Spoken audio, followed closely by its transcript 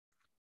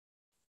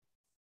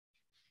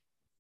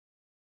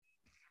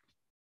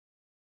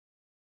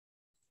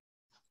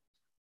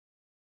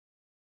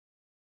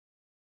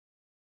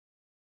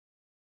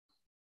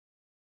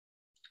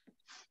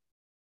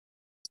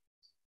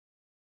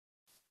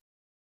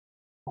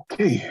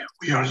Okay,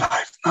 we are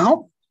live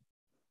now.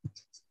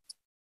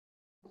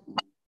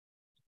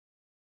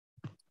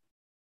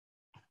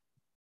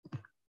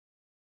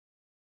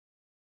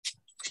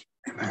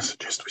 And I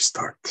suggest we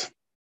start.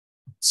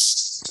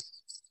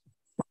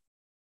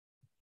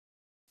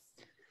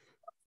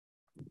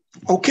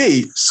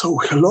 Okay, so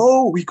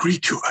hello, we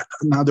greet you at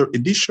another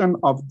edition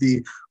of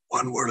the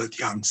One World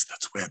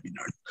YoungStats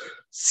webinar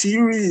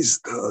series.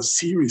 The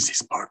series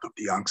is part of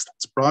the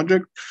YoungStats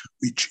project,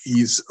 which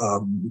is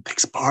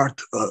takes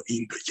part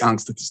in the Young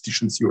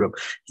Statisticians Europe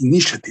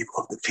initiative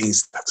of the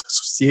FinStats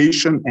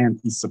Association and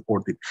is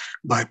supported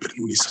by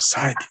Bernoulli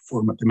Society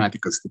for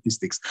Mathematical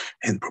Statistics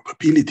and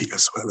Probability,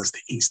 as well as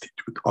the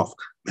Institute of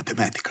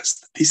Mathematical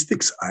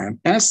Statistics,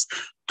 IMS.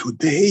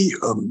 Today,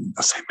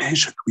 as I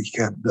mentioned, we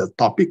have the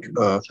topic,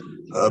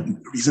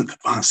 recent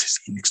advances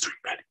in extreme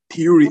value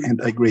theory,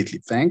 and I greatly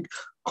thank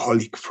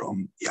colleague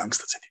from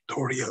YoungStats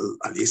editorial,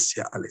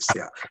 Alessia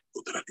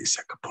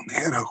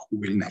Caponera, who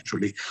will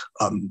naturally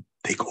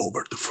take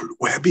over the full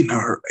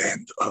webinar,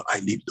 and I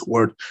leave the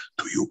word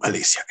to you,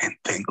 Alessia, and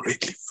thank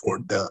greatly for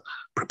the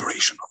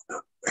preparation of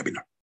the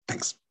webinar.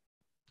 Thanks.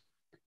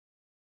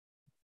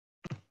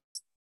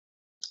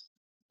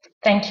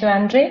 Thank you,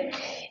 Andre.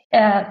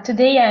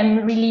 Today,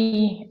 I'm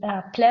really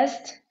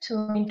pleased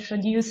to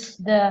introduce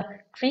the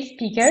three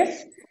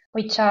speakers,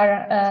 which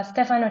are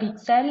Stefano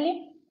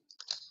Rizzelli,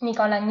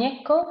 Nicola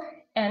Agnecco,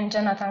 and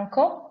Jonathan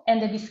Ko,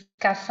 and the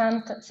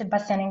discussant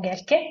Sebastian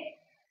Engelke.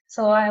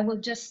 So I will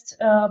just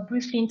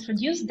briefly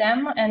introduce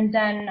them, and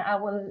then I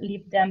will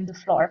leave them the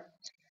floor.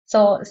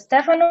 So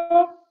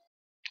Stefano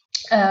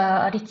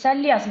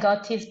Rizzelli has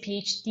got his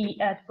PhD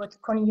at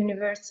Bocconi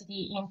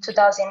University in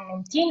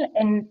 2019,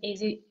 and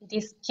he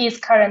is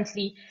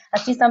currently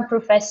assistant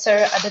professor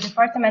at the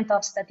Department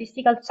of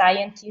Statistical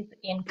Sciences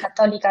in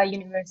Cattolica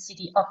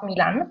University of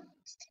Milan.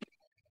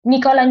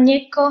 Nicola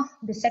Agnecco,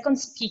 the second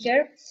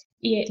speaker,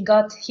 he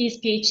got his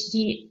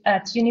PhD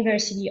at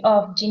University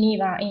of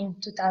Geneva in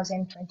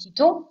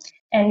 2022,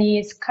 and he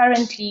is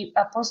currently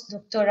a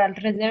postdoctoral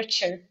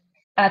researcher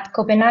at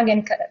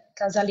Copenhagen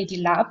Causality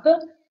Lab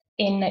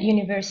in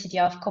University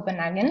of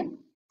Copenhagen.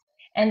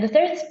 And the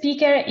third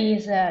speaker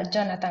is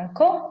Jonathan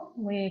Ko,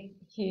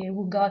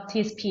 who got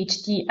his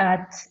PhD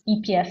at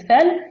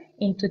EPFL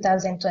in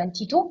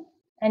 2022,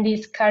 and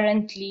is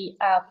currently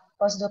a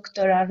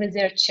postdoctoral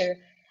researcher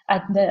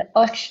at the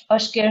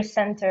Oshger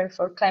Center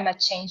for Climate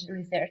Change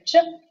Research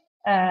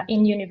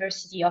in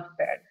University of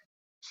Bern.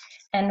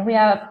 And we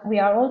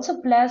are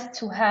also blessed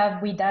to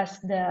have with us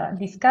the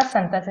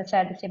discussant, as I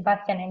said,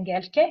 Sebastian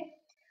Engelke,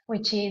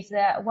 which is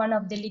one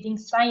of the leading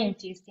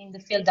scientists in the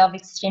field of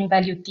extreme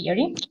value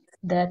theory,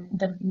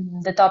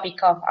 the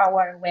topic of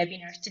our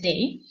webinar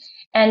today.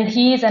 And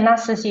he is an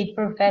associate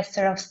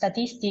professor of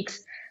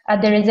statistics at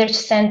the Research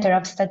Center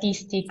of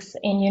Statistics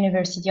in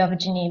University of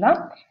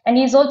Geneva. And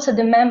he is also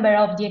the member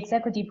of the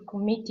executive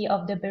committee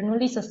of the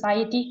Bernoulli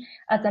Society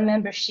as a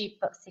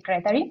membership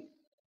secretary.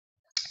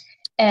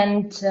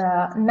 And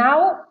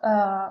now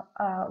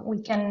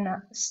we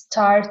can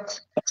start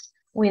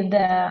with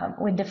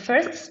the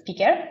first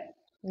speaker,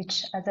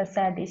 which, as I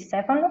said, is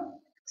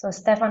Stefano. So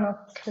Stefano,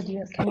 can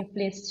you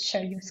please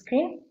share your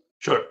screen?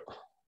 Sure.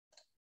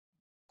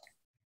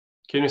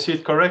 Can you see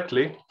it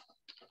correctly?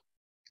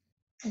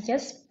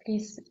 Yes,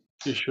 please.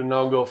 You should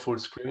now go full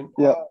screen.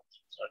 Yeah.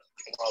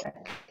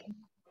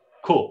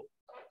 Cool.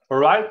 All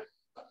right.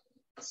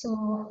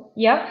 So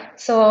yeah,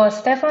 so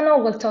Stefano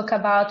will talk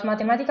about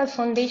mathematical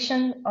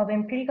foundation of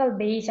empirical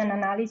Bayesian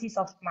analysis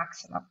of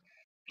maxima.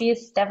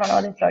 Please,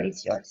 Stefano, the floor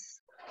is yours.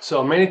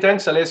 So many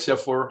thanks, Alessia,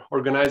 for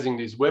organizing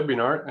this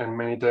webinar, and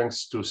many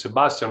thanks to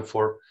Sebastian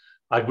for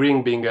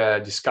agreeing being a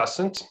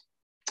discussant.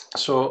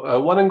 So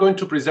what I'm going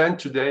to present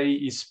today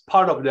is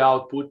part of the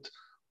output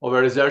of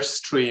a research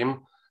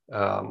stream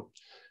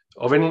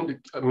obtained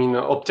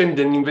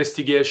an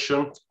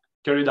investigation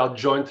carried out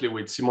jointly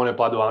with Simone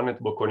Padoan at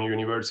Bocconi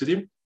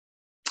University.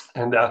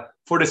 And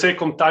for the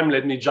sake of time,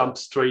 let me jump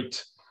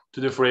straight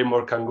to the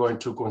framework I'm going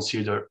to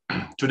consider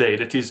today,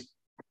 that is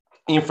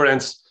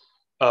inference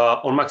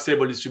on max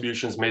stable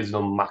distributions based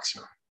on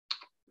maxima.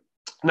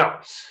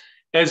 Now,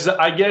 as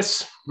I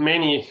guess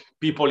many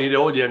people in the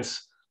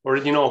audience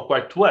already know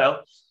quite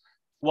well,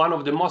 one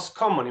of the most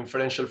common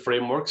inferential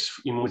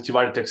frameworks in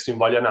multivariate extreme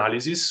value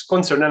analysis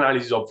concern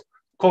analysis of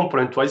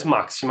component-wise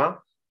maxima,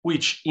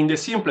 which in the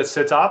simplest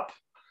setup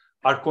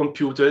are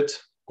computed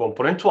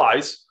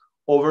component-wise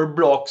over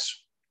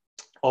blocks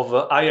of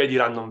IID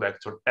random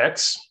vector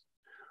X,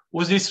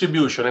 whose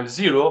distribution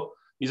F0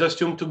 is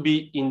assumed to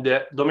be in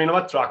the domain of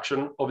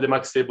attraction of the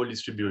max stable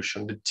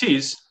distribution. That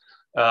is,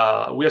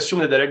 we assume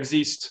that there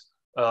exist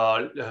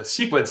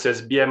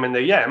sequences BM and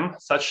AM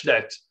such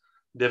that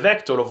the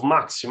vector of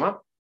maxima,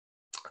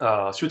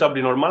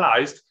 suitably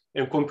normalized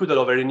and computed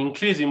over an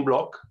increasing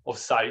block of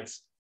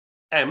sides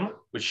M,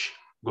 which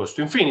goes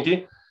to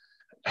infinity,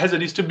 has a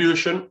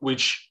distribution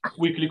which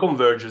weakly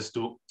converges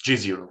to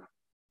G0.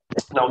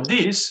 Now,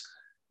 this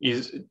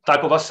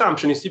type of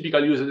assumption is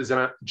typically used as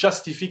a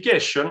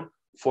justification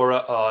for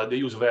the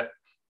use of a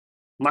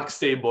max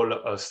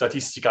table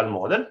statistical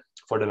model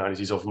for the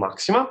analysis of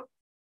maxima,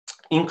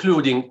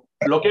 including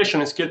location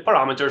and scale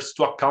parameters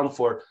to account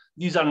for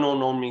these unknown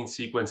non-mean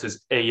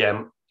sequences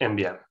AM and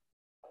BM.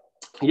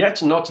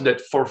 Yet note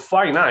that for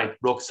finite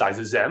block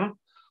sizes M,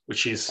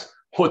 which is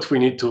what we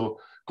need to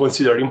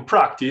consider in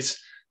practice,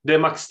 the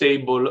max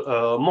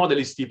table model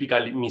is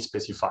typically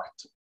misspecified.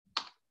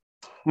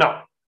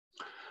 Now,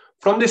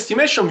 from the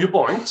estimation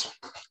viewpoint,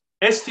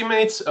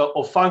 estimates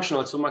of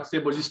functional so max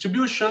table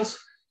distributions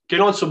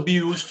can also be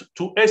used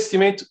to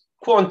estimate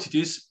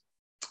quantities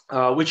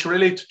which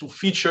relate to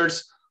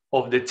features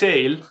of the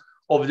tail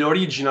of the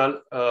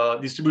original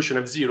distribution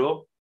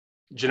F0,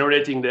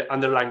 generating the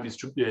underlying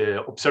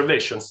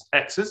observations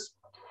X's,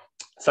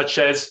 such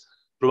as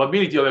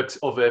probability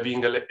of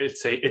having,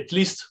 let's say, at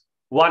least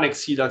one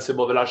exceedance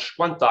above a large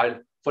quantile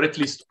for at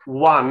least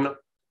one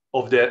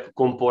of the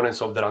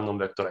components of the random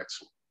vector X.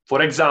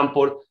 For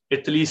example,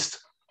 at least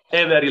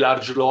a very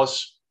large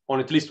loss on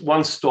at least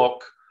one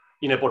stock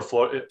in a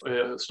portfolio,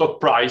 stock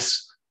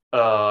price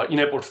in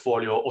a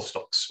portfolio of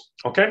stocks.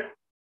 Okay.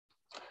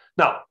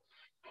 Now,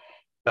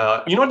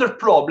 in other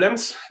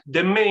problems,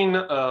 the main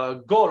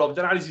goal of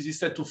the analysis is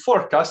to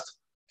forecast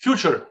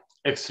future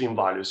extreme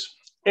values.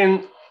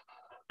 And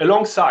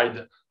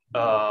alongside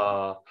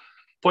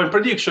point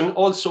prediction,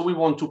 also we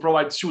want to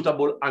provide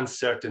suitable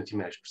uncertainty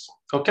measures.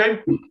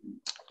 Okay.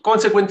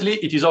 Consequently,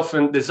 it is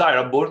often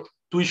desirable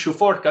to issue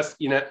forecasts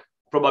in a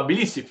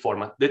probabilistic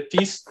format, that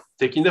is,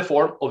 taking the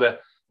form of an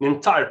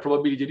entire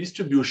probability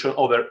distribution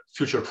over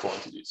future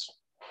quantities.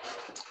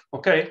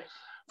 Okay,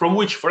 from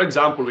which, for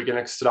example, we can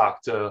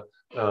extract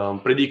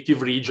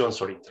predictive regions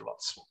or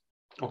intervals.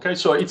 Okay,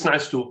 so it's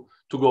nice to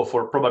go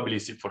for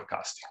probabilistic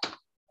forecasting.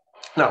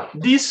 Now,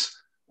 this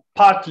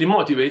partly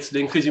motivates the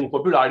increasing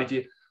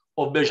popularity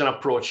of Bayesian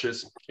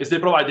approaches, as they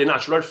provide a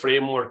natural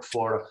framework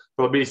for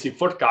probabilistic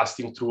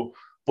forecasting through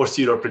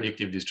posterior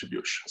predictive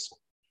distributions.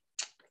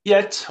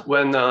 Yet,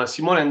 when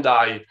Simone and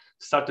I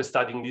started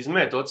studying these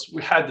methods,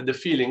 we had the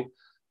feeling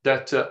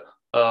that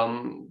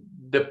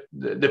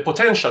the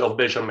potential of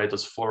Bayesian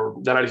methods for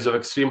the analysis of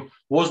extreme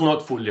was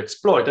not fully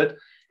exploited.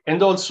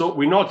 And also,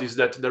 we noticed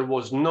that there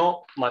was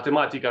no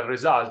mathematical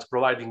result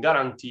providing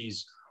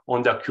guarantees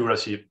on the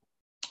accuracy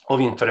of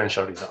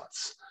inferential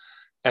results.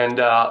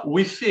 And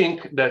we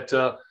think that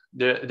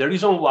the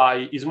reason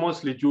why is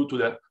mostly due to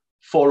the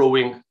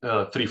following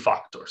three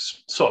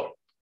factors. So,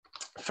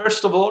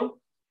 first of all,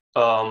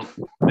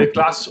 the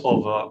class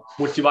of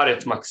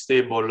multivariate max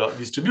table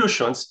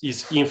distributions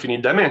is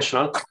infinite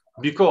dimensional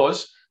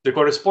because the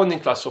corresponding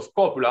class of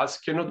copulas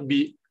cannot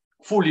be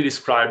fully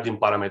described in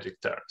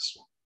parametric terms.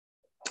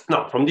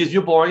 Now, from this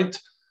viewpoint,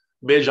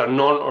 Bayesian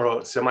non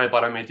or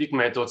semi-parametric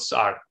methods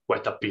are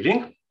quite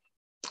appealing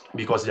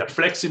because they are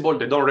flexible,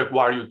 they don't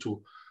require you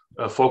to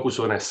focus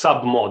on a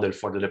sub-model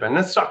for the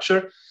dependent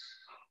structure.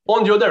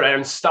 On the other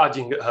hand,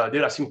 studying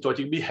their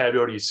asymptotic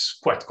behavior is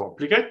quite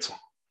complicated.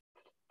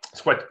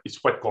 It's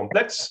quite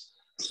complex.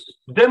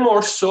 The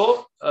more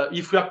so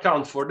if we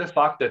account for the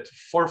fact that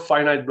for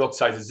finite block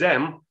sizes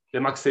M,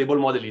 the max table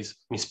model is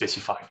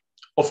misspecified.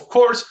 Of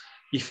course,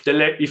 if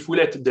we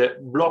let the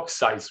block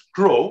size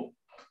grow,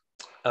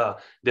 the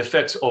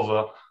effects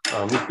of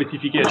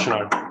misspecification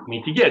are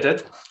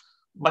mitigated.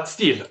 But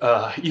still,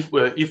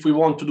 if we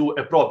want to do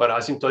a proper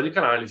asymptotic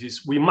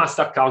analysis, we must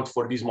account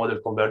for this model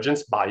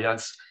convergence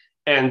bias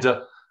and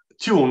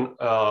tune,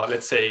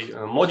 let's say,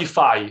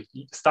 modify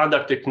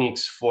standard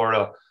techniques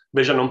for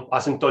Bayesian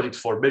asymptotics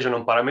for Bayesian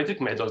non-parametric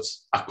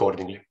methods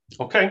accordingly.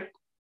 Okay.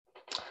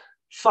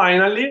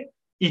 Finally,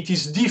 it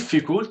is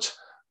difficult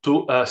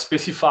to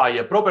specify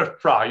a proper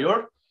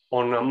prior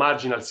on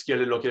marginal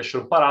scale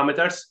allocation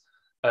parameters,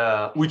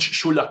 which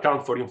should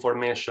account for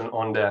information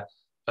on the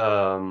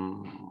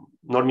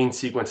non-mean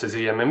sequences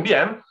AM and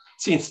BM,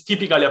 since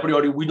typically a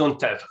priori we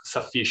don't have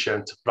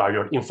sufficient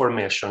prior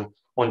information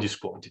on these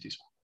quantities.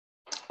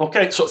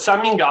 Okay, so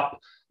summing up,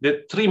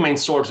 the three main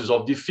sources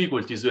of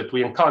difficulties that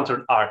we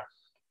encountered are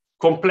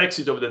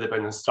complexity of the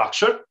dependent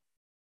structure,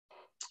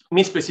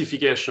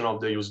 misspecification of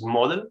the used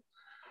model,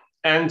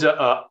 and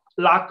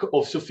lack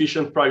of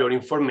sufficient prior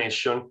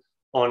information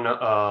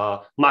on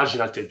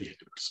marginal tail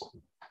behaviors.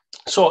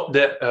 So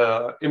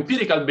the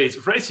empirical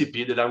based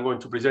recipe that I'm going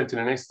to present in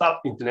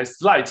the next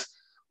slides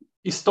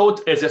is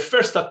thought as a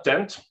first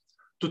attempt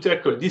to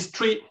tackle these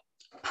three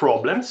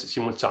problems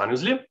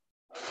simultaneously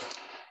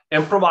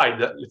and provide,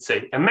 let's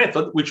say, a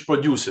method which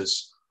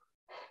produces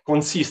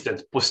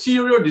consistent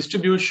posterior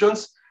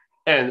distributions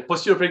and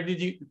posterior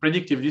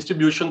predictive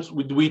distributions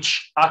with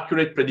which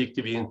accurate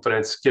predictive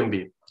inference can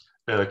be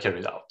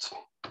carried out.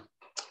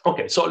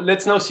 Okay, so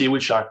let's now see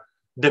which are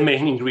the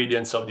main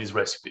ingredients of this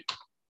recipe.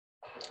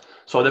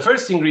 So the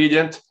first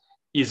ingredient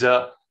is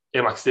a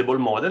max table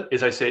model.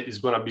 As I said, it's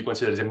going to be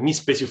considered as a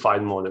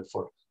misspecified model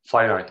for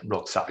finite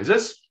block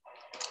sizes.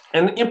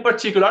 And in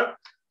particular,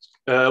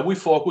 we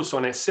focus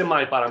on a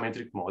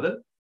semi-parametric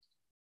model,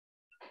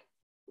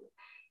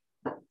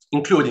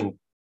 including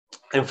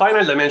a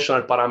finite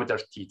dimensional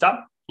parameter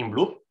theta in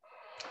blue.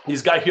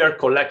 This guy here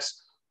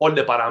collects all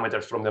the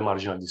parameters from the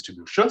marginal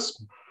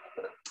distributions.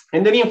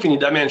 and an infinite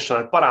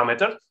dimensional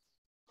parameter,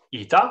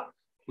 eta,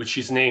 which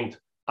is named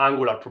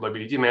angular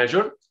probability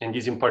measure, and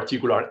is in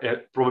particular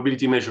a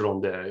probability measure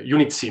on the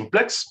unit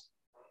simplex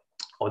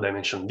of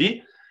dimension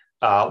d,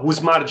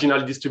 whose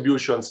marginal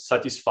distributions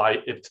satisfy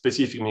a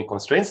specific mean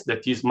constraints.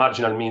 That is,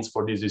 marginal means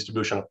for this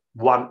distribution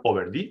 1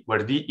 over d,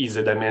 where d is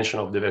the dimension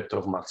of the vector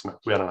of maxima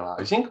we are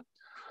analyzing.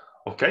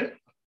 Okay.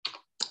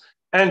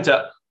 And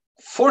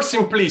for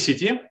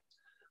simplicity,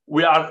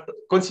 we are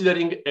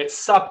considering a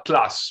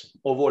subclass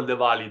of all the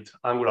valid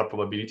angular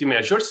probability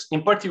measures,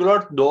 in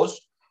particular those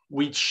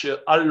which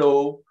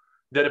allow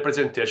the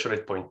representation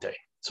at point A.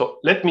 So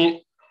let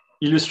me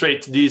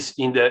illustrate this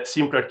in the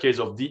simpler case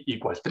of d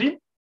equals 3.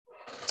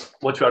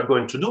 What we are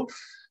going to do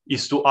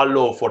is to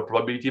allow for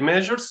probability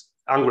measures,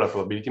 angular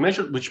probability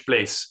measures, which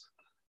place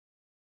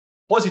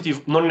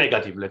positive,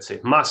 non-negative, let's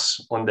say, mass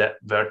on the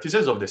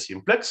vertices of the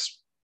simplex,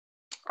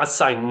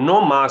 assign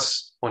no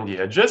mass on the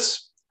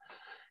edges,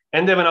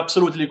 and have an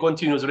absolutely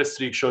continuous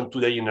restriction to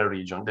the inner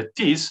region. That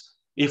is,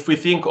 if we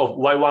think of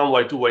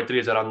y1, y2, y3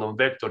 as a random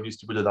vector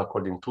distributed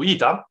according to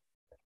eta,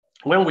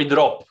 when we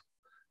drop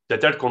the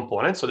third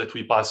component, so that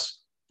we pass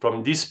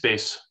from this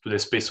space to the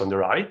space on the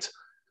right,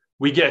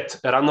 we get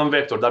a random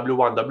vector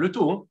w1,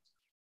 w2,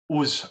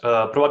 whose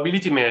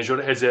probability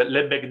measure has a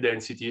Lebesgue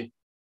density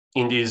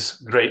in this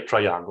gray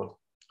triangle.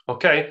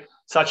 Okay,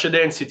 such a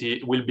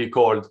density will be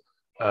called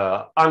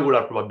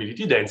angular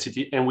probability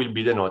density and will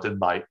be denoted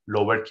by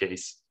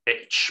lowercase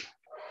h.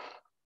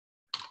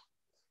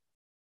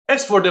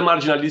 As for the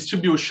marginal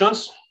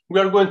distributions, we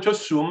are going to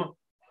assume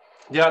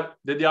that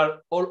they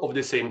are all of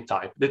the same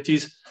type. That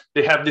is,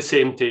 they have the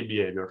same tail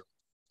behavior.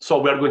 So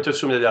we are going to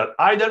assume that they are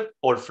either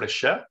all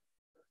Frechet,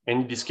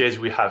 and in this case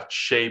we have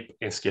shape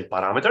and scale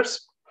parameters,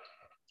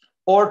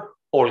 or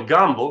all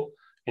Gumbel,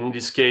 and in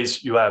this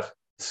case you have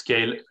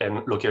scale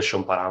and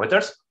location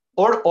parameters,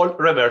 or all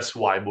reverse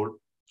Weibull,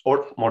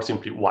 or more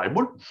simply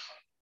Weibull,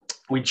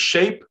 with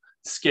shape,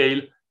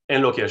 scale,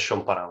 and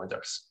location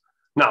parameters.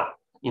 Now,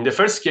 in the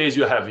first case,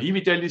 you have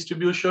Ewing tail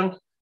distribution.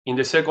 In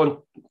the second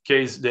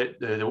case, the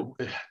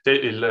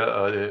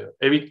tail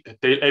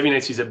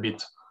evidence is a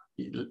bit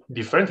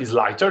different, is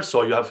lighter,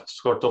 so you have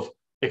sort of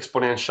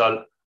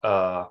exponential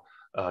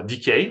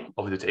decay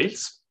of the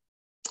tails.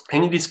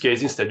 And in this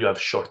case, instead, you have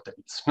short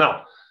tails.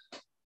 Now,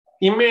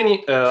 in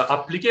many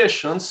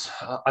applications,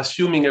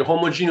 assuming a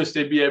homogeneous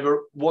tail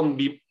behavior won't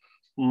be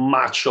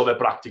much of a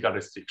practical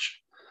restriction.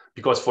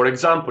 Because, for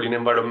example, in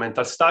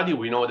environmental study,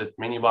 we know that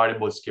many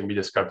variables can be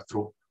described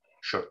through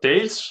short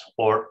tails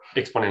or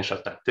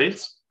exponential type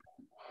tails.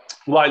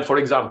 While, for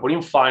example,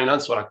 in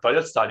finance or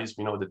actuarial studies,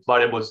 we know that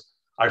variables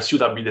are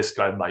suitably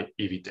described by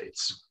Ewing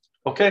tails.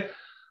 Okay?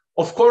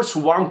 Of course,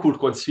 one could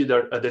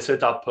consider the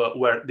setup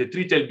where the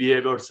three tail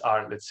behaviors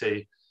are, let's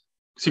say,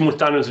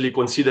 simultaneously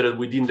considered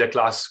within the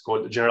class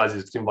called generalized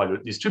extreme value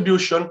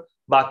distribution,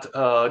 but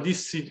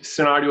this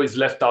scenario is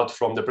left out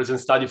from the present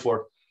study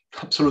for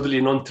absolutely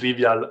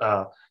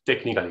non-trivial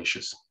technical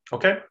issues,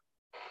 okay?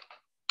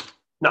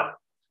 Now,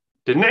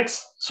 the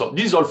next, so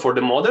this is all for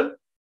the model.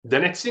 The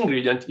next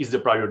ingredient is the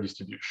prior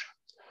distribution.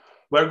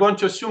 We're going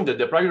to assume that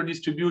the prior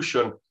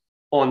distribution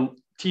on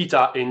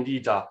theta and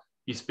eta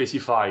is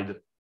specified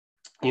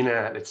in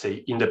a, let's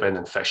say,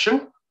 independent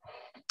fashion.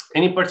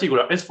 And in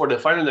particular, as for the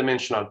final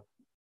dimensional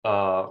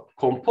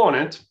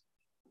component,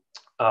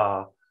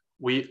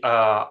 we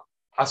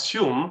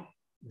assume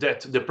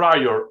that the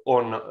prior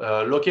on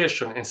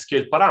location and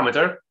scale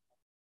parameter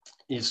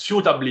is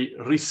suitably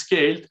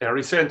rescaled and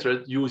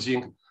recentered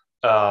using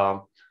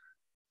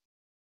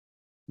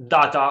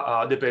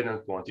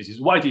data-dependent quantities.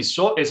 Why it is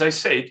so? As I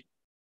said,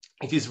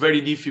 it is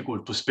very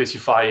difficult to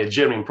specify a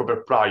genuine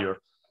proper prior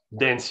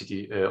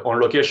density on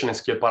location and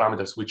scale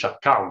parameters which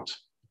account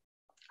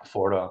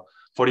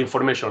for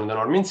information on the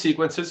norm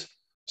sequences.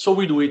 So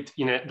we do it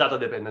in a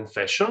data-dependent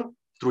fashion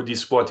through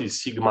these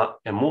quantities sigma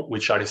and mu,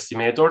 which are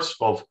estimators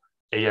of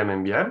AM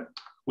and BM,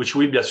 which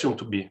will be assumed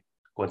to be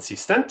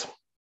consistent,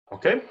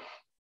 okay?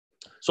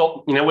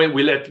 So in a way,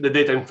 we let the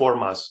data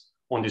inform us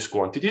on these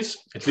quantities,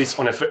 at least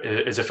on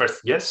as a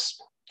first guess,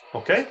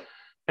 okay?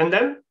 And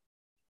then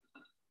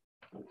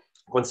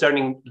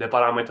concerning the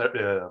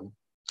parameter,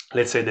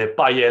 let's say the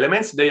pi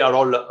elements, they are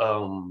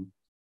all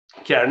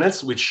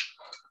kernels, which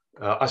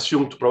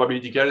assumed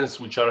probability kernels,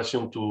 which are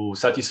assumed to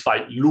satisfy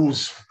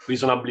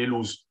reasonably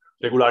loose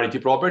regularity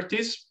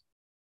properties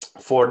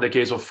for the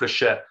case of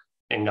Frechet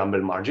and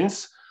Gumbel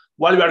margins,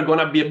 while we are going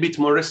to be a bit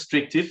more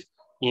restrictive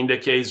in the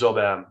case of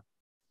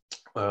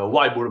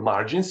Weibull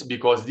margins,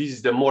 because this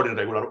is the more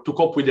irregular, to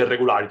cope with the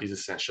irregularities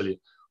essentially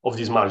of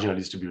these marginal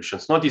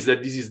distributions. Notice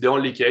that this is the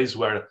only case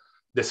where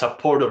the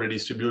support of the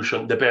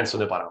distribution depends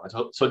on the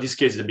parameter. So this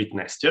case is a bit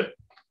nastier.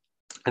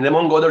 And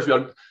among others,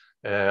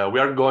 we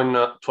are going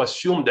to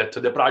assume that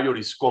the prior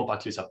is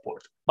compactly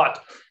supported.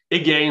 But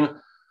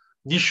again,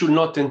 this should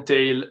not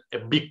entail a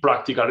big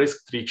practical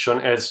restriction,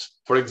 as,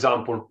 for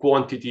example,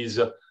 quantities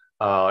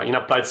in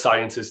applied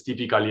sciences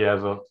typically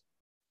have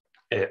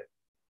a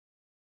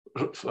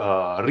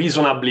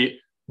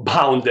reasonably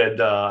bounded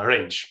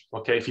range,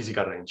 okay,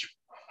 physical range.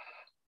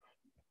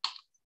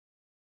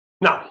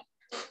 Now,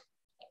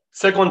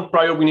 second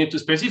prior we need to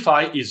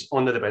specify is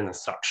on the dependent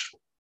structure.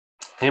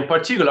 In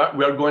particular,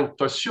 we are going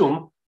to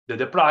assume that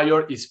the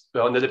prior is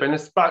on the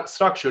dependent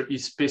structure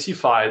is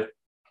specified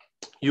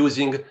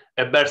using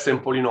a Bernstein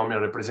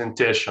polynomial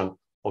representation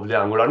of the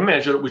angular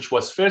measure, which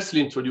was firstly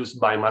introduced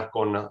by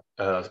Marcon,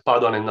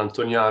 Padoan, and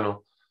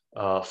Antoniano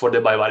for the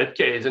bivariate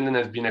case, and then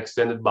has been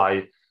extended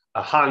by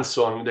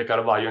Hanson, De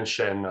Carvalho, and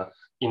Chen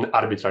in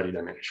arbitrary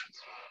dimensions.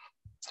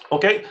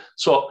 Okay,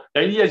 so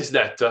the idea is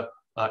that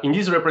in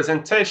this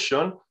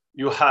representation,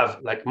 you have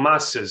like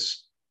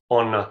masses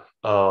on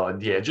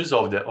the edges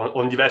of the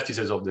on the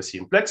vertices of the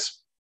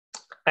simplex,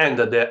 and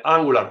the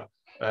angular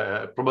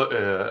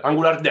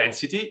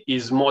density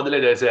is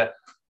modeled as a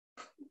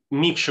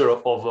mixture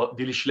of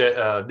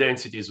Dirichlet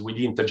densities with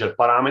integer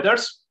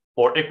parameters,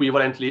 or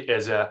equivalently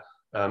as a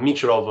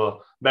mixture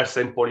of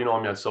Bernstein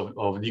polynomials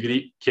of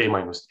degree k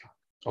minus d.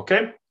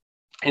 Okay,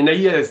 and the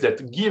idea is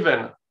that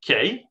given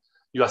k,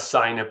 you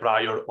assign a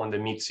prior on the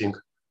mixing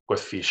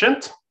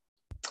coefficient,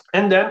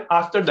 and then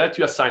after that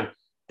you assign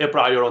a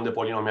prior on the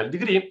polynomial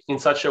degree in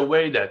such a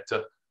way that,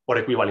 or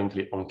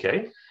equivalently on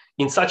k,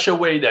 in such a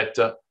way that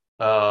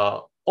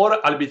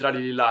or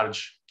arbitrarily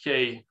large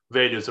k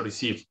values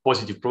receive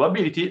positive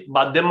probability,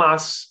 but the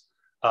mass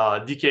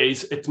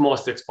decays at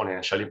most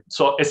exponentially.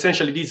 So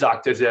essentially this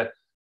acts as a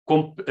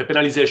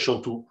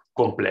penalization to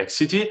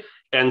complexity,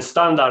 and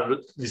standard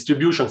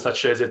distributions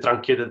such as a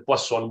truncated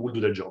Poisson will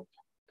do the job.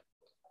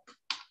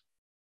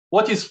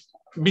 What is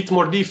a bit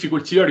more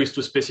difficult here is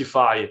to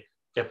specify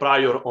a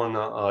prior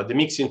on the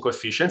mixing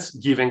coefficients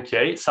given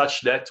k,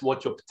 such that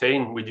what you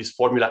obtain with this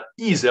formula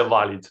is a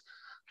valid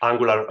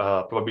angular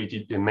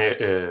probability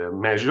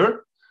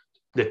measure,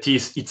 that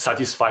is, it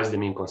satisfies the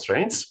mean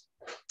constraints.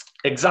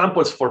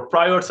 Examples for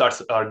priors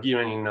are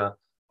given in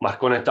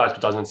Marcon et al.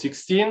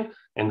 2016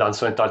 and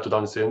Hanson et al.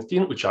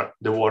 2017, which are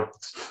the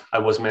works I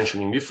was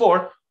mentioning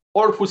before,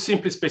 or could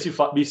simply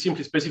be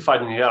simply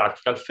specified in a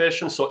hierarchical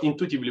fashion. So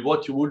intuitively,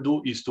 what you would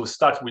do is to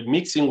start with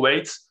mixing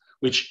weights,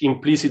 which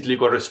implicitly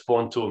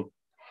correspond to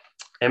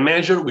a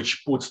measure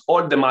which puts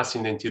all the mass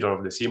in the interior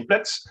of the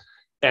simplex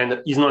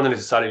and is not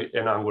necessarily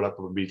an angular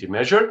probability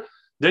measure.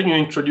 Then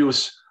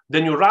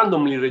you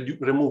randomly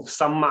remove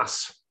some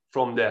mass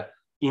from the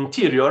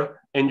interior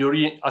and you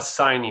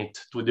reassign it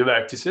to the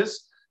vertices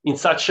in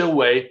such a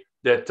way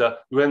that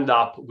you end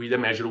up with a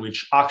measure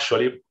which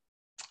actually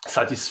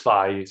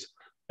satisfies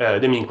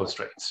the mean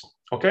constraints.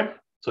 Okay,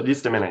 so this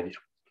is the main idea.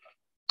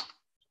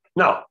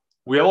 Now,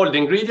 we have all the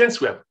ingredients.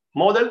 We have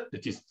model,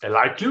 that is a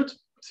likelihood,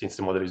 since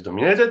the model is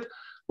dominated.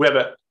 We have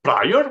a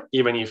prior,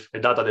 even if a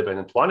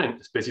data-dependent one,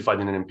 and specified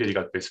in an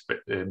empirical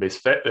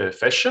based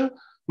fashion.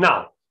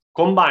 Now,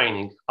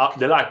 combining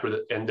the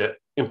likelihood and the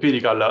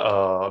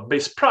empirical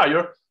base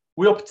prior,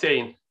 we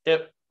obtain a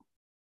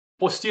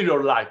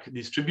posterior-like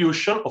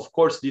distribution. Of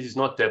course, this is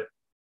not a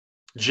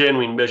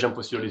genuine Bayesian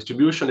posterior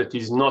distribution. That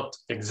is not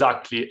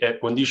exactly a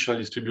conditional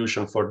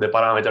distribution for the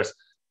parameters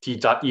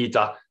theta,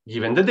 eta,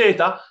 given the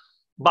data,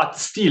 but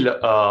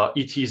still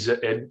it is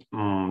a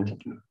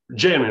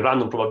genuine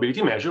random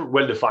probability measure,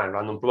 well-defined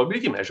random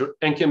probability measure,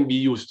 and can be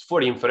used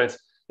for inference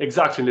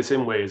exactly in the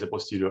same way as a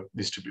posterior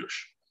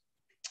distribution.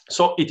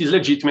 So it is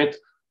legitimate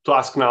to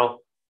ask now,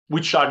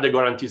 which are the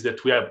guarantees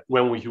that we have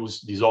when we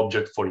use this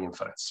object for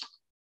inference?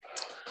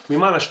 We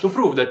managed to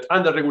prove that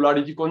under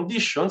regularity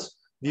conditions,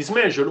 this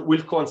measure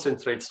will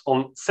concentrate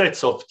on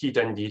sets of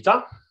theta and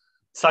eta,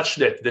 such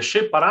that the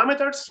shape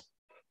parameters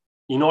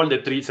in all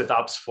the three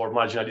setups for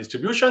marginal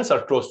distributions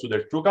are close to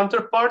their true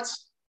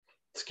counterparts.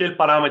 Scale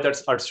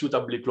parameters are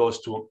suitably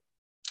close to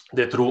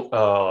the true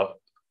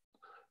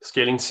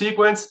scaling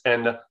sequence,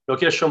 and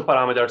location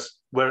parameters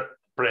were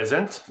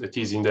present, that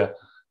is in the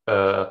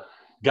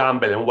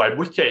Gamble and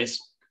Weibel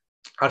case,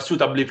 are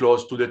suitably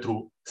close to the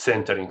true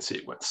centering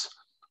sequence.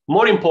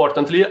 More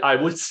importantly, I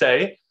would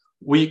say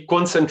we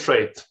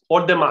concentrate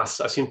all the mass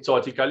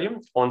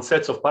asymptotically on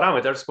sets of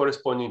parameters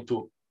corresponding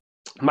to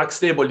max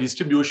stable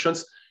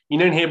distributions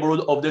in a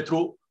neighborhood of the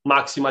true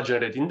maxima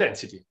generating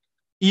density,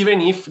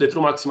 even if the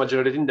true maxima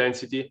generating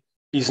density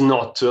is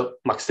not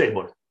max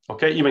stable,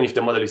 okay, even if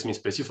the model is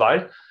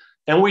misspecified.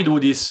 And we do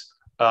this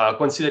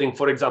considering,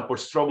 for example,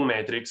 strong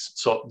metrics.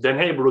 So the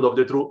neighborhood of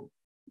the true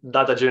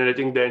data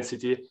generating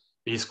density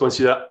is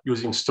considered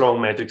using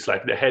strong metrics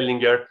like the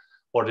Hellinger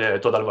or the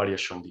total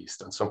variation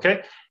distance,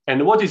 okay?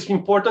 And what is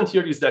important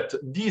here is that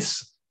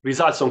these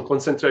results on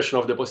concentration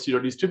of the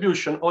posterior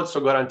distribution also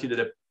guarantee that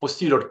the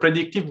posterior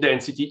predictive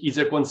density is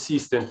a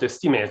consistent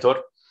estimator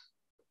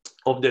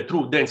of the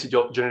true density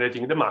of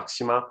generating the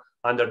maxima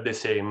under the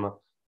same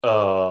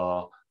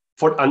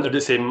under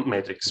the same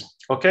matrix.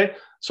 Okay,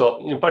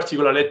 so in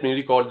particular, let me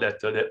recall that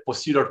the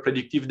posterior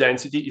predictive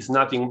density is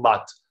nothing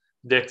but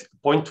that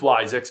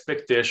pointwise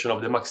expectation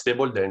of the max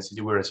stable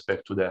density with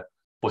respect to the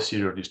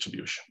posterior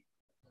distribution.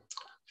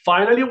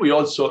 Finally, we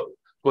also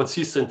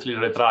consistently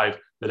retrieve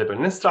the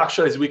dependent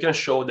structure, as we can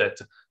show that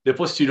the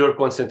posterior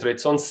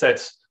concentrates on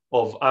sets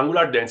of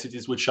angular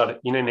densities which are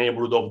in a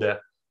neighborhood of the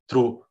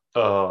true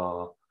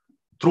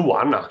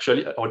one,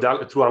 actually, or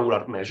the true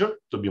angular measure,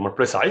 to be more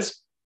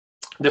precise.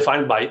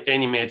 defined by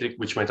any metric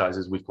which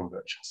matrices with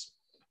convergence.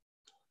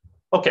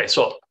 Okay,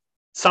 so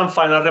some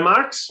final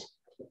remarks.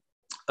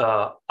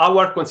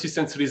 Our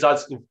consistency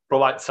results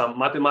provide some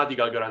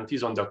mathematical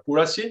guarantees on the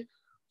accuracy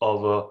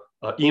of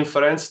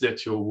inference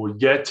that you will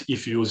get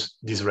if you use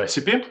this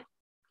recipe.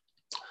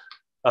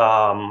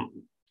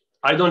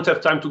 I don't have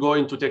time to go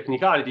into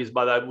technicalities,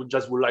 but I would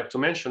like to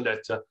mention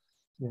that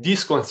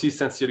these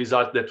consistency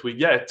results that we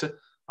get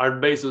are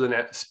based on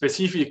a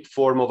specific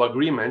form of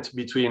agreement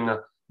between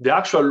the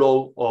actual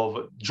law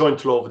of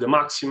joint law of the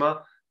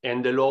maxima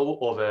and the law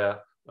of a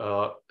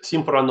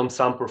simple random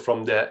sample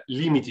from the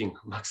limiting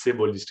max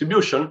stable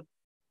distribution.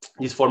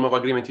 This form of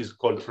agreement is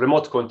called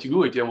remote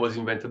contiguity and was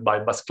invented by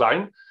Bas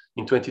Klein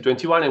in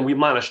 2021. And we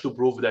managed to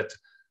prove that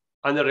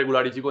under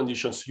regularity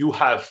conditions, you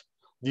have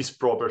this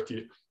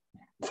property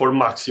for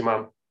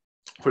maxima,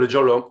 for the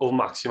joint law of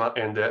maxima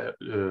and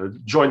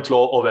the joint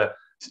law of a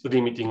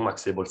limiting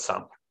max stable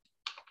sample.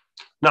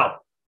 Now,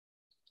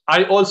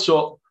 I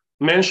also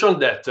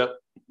mentioned that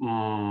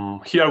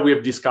here we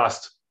have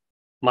discussed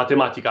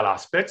mathematical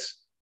aspects.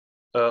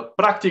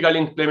 Practical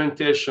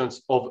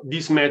implementations of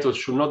this method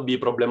should not be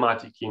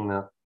problematic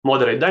in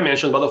moderate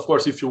dimension, but of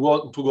course, if you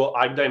want to go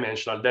high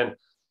dimensional, then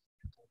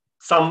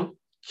some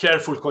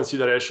careful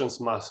considerations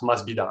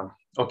must be done.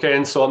 Okay,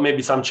 and so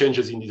maybe some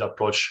changes in this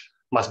approach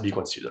must be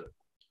considered.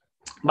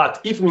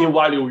 But if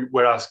meanwhile you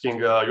were asking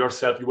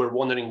yourself, you were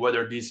wondering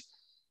whether this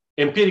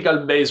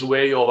empirical based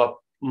way of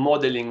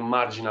modeling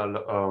marginal,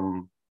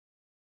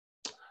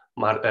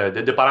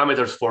 the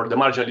parameters for the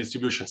marginal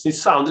distributions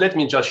is sound, let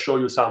me just show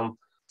you some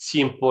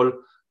simple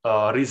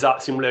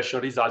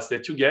simulation results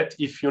that you get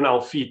if you now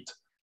fit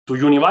to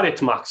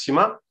univariate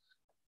maxima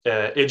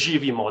a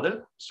GV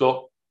model.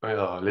 So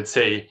let's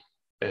say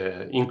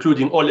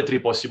including all the three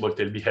possible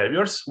tail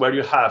behaviors, where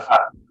you have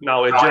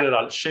now a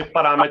general shape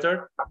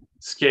parameter,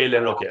 scale,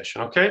 and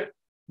location, okay?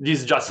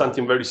 This is just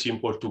something very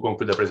simple to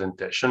conclude the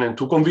presentation and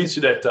to convince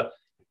you that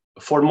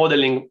for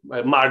modeling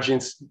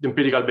margins, the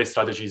empirical-based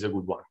strategy is a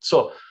good one.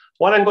 So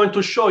what I'm going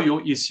to show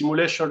you is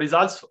simulation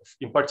results,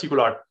 in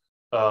particular,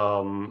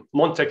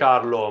 Monte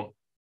Carlo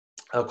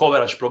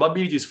coverage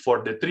probabilities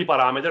for the three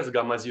parameters,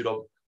 gamma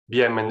 0,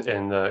 BM,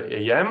 and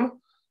AM,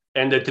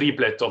 and the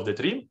triplet of the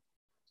three,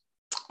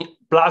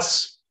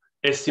 plus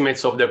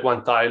estimates of the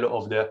quantile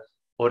of the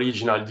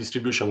original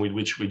distribution with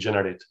which we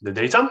generate the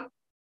data.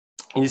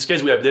 In this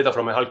case, we have data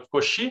from a half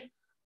Cauchy.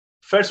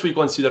 First, we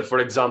consider, for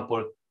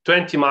example,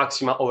 20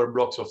 maxima over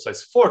blocks of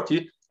size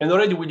 40. And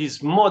already with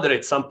this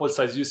moderate sample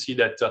size, you see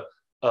that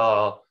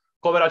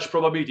coverage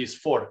probabilities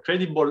for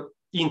credible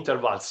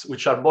intervals,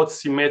 which are both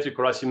symmetric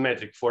or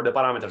asymmetric for the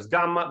parameters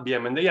gamma,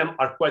 BM, and AM,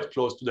 are quite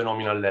close to the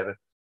nominal level,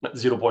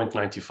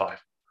 0.95.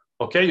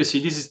 Okay, you see,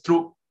 this is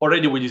true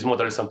already with this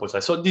moderate sample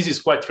size. So this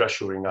is quite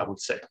reassuring, I would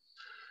say.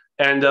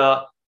 And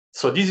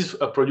so this is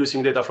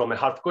producing data from a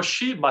half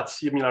Cauchy, but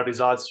similar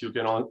results you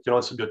can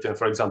also be obtained,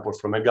 for example,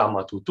 from a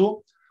gamma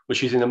 2,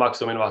 which is in the max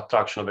domain of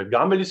attraction of a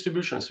Gamble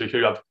distribution. So here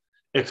you have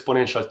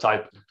exponential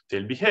type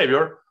tail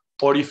behavior,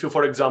 or if you,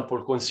 for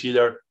example,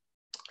 consider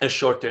a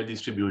short tail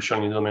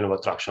distribution in the domain of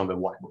attraction of a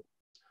Y-ball.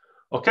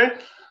 Okay,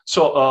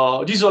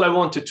 so this is all I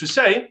wanted to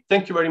say.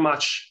 Thank you very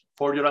much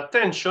for your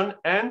attention.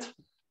 And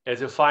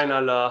as a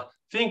final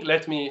thing,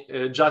 let me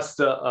just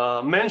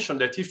mention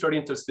that if you're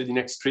interested in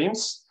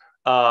extremes,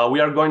 we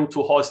are going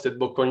to host at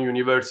Bocconi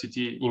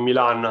University in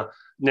Milan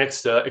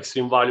next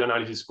Extreme Value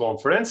Analysis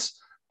Conference.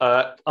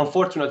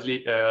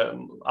 Unfortunately,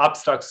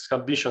 abstract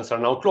submissions are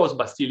now closed,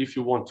 but still, if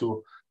you want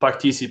to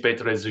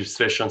participate,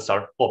 registrations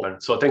are open.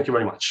 So thank you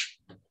very much.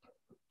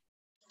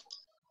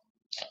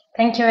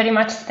 Thank you very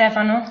much,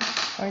 Stefano,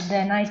 for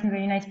the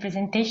very nice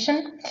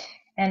presentation,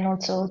 and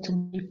also to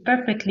be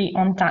perfectly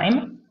on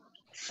time.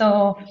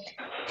 So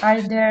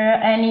are there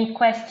any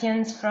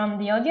questions from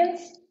the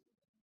audience?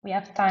 We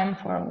have time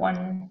for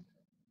one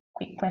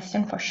quick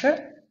question for sure.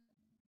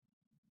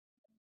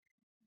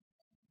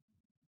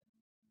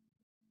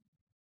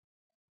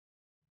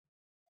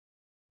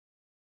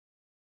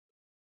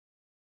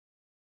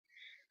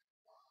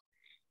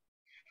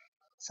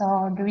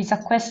 So there is a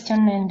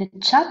question in the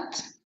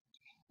chat.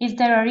 Is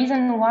there a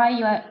reason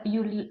why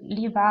you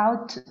leave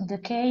out the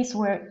case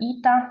where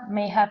eta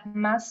may have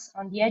mass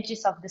on the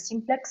edges of the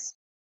simplex?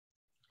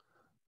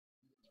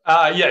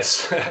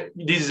 Yes,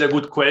 this is a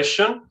good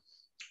question.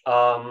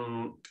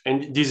 And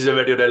this is a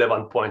very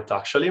relevant point,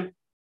 actually.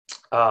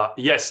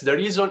 Yes, the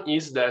reason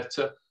is that,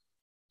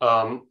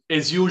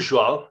 as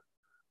usual,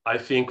 I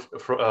think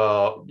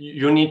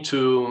you need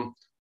to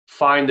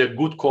find a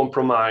good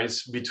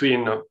compromise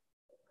between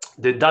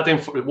the data,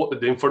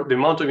 the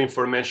amount of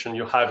information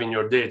you have in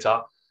your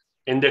data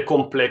and the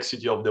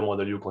complexity of the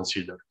model you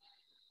consider.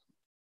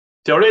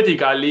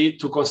 Theoretically,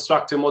 to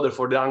construct a model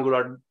for the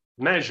angular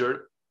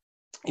measure,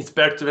 it's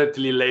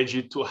perfectly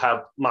legit to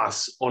have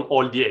mass on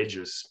all the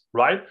edges,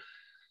 right?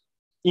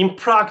 In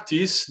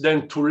practice,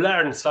 then to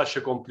learn such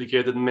a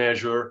complicated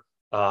measure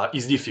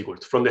is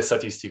difficult from the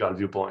statistical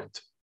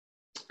viewpoint.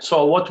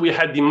 So what we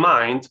had in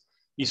mind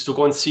is to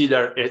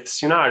consider a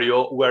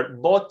scenario where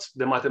both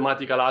the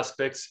mathematical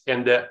aspects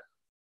and the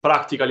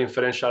practical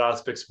inferential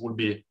aspects will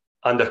be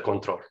under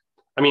control.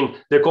 I mean,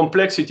 the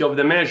complexity of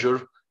the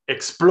measure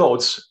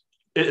explodes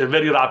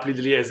very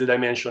rapidly as the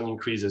dimension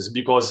increases,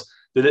 because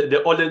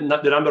the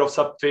number of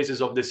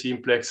subphases of the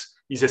simplex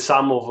is a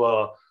sum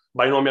of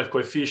binomial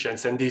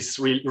coefficients, and this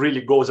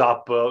really goes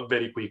up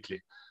very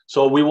quickly.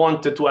 So we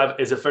wanted to have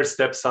as a first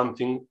step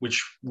something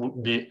which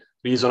would be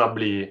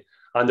reasonably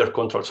under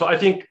control. So I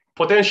think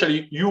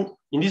potentially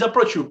in this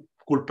approach, you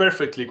could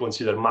perfectly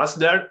consider mass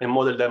there and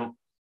model them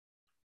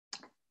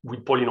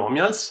with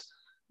polynomials.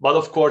 But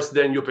of course,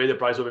 then you pay the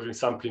price of having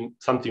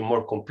something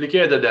more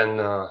complicated,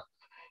 and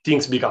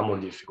things become more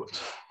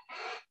difficult.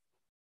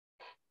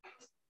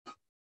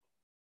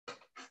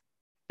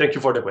 Thank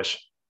you for the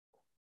question.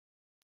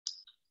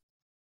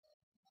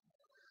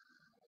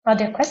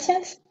 Other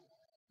questions?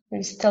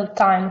 There's still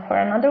time for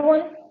another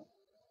one.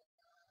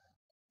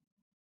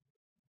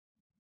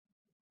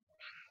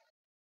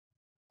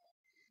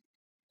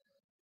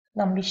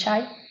 Don't be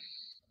shy.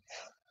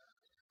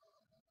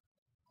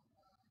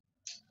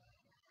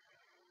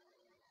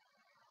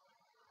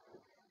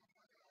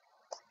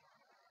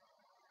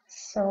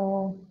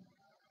 So,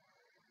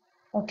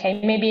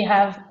 okay, maybe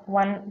have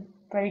one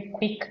very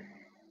quick.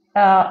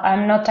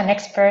 I'm not an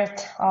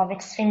expert of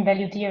extreme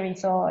value theory,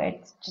 so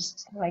it's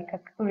just like a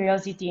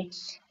curiosity.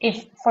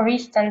 If, for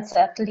instance,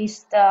 at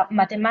least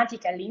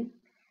mathematically,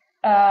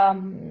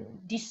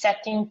 this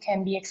setting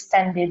can be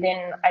extended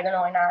in, I don't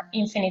know, in an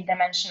infinite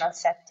dimensional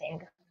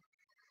setting.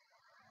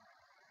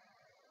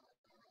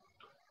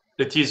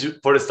 That is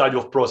for the study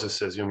of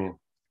processes, you mean?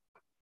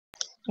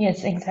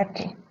 Yes,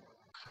 exactly.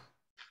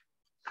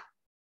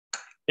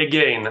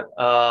 Again,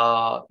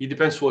 it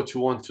depends what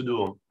you want to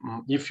do.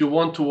 If you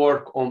want to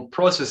work on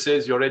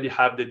processes, you already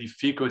have the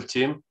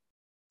difficulty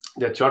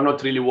that you are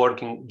not really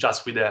working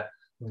just with a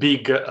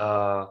big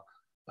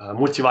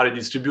multivariate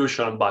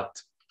distribution, but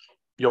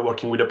you're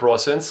working with a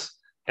process.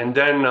 And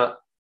then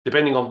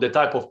depending on the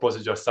type of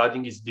process you're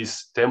studying, is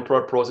this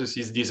temporal process,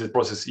 is this a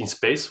process in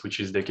space, which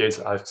is the case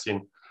I've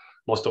seen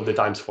most of the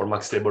times for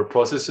max stable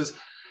processes.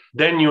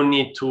 Then you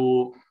need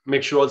to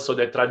make sure also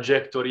that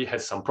trajectory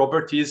has some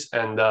properties,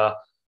 and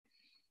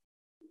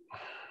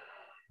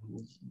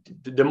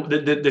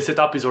the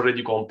setup is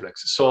already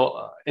complex.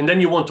 So, and then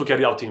you want to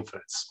carry out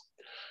inference.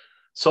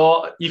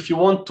 So if you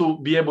want to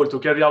be able to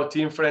carry out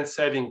inference,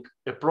 having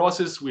a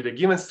process with a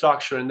given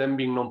structure and then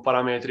being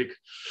non-parametric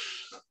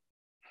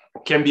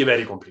can be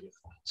very complicated.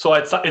 So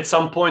at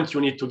some point,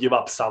 you need to give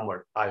up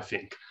somewhere, I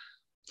think.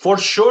 For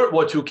sure,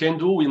 what you can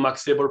do with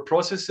max stable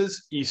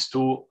processes is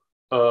to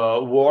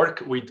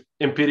work with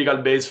empirical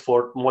base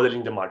for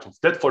modeling the margins.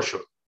 That for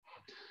sure.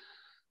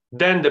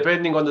 Then,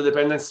 depending on the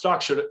dependent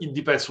structure, it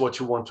depends what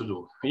you want to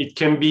do. It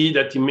can be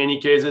that in many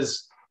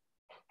cases,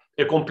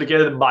 a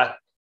complicated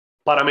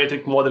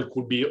parametric model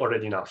could be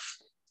already enough.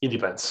 It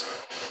depends.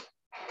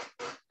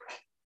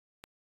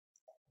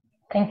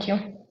 Thank you.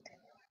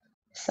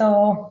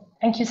 So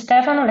thank you,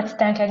 Stefano. Let's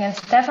thank again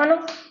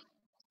Stefano.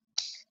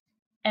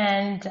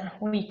 And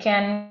we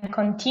can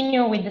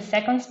continue with the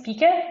second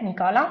speaker,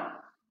 Nicola.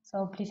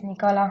 So please,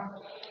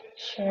 Nicola,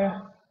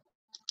 share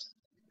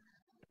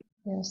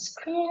your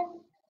screen.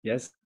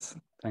 Yes,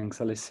 thanks,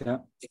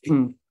 Alessia.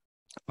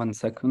 1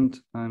 second.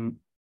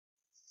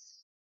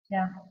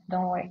 Yeah,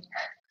 don't worry.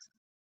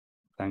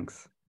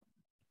 Thanks.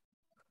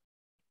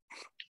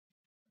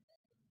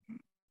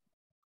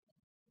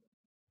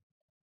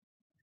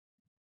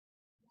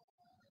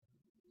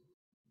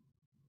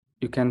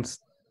 You can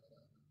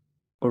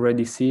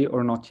already see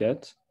or not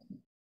yet?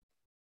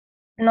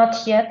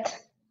 Not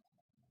yet.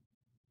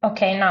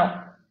 Okay,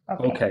 now.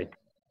 Okay,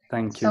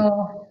 thank you.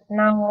 So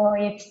now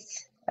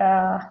it's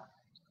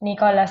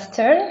Nicola's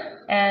turn,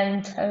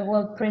 and I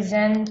will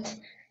present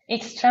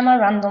extremal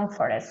random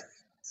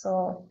forests.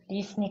 So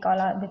please,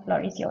 Nicola, the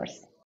floor is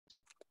yours.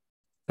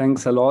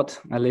 Thanks a lot,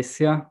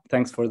 Alessia.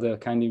 Thanks for the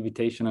kind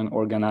invitation and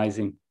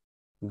organizing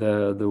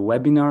the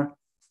webinar.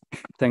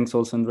 Thanks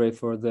also, Andre,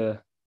 for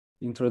the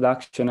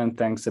introduction, and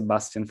thanks,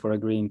 Sebastian, for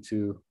agreeing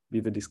to be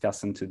the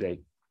discussant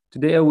today.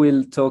 Today, I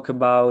will talk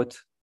about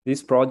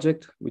this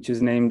project, which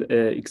is named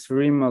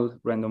Extremal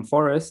Random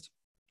Forest,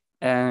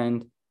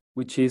 and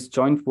which is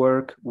joint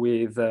work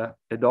with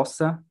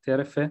Edossa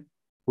Terefe,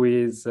 who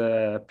is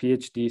a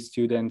PhD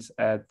student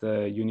at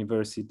the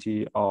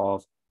University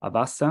of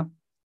Avassa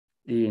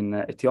in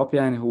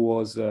Ethiopia, and who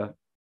was a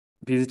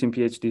visiting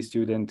PhD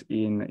student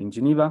in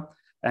Geneva,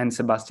 and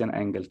Sebastian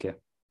Engelke,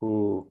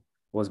 who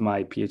was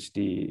my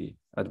PhD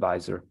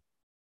advisor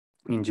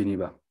in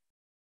Geneva.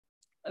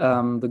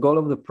 The goal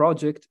of the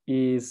project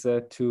is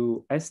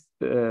to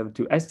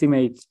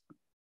estimate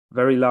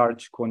very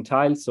large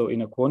quantiles, so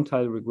in a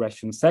quantile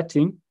regression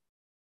setting,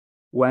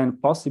 when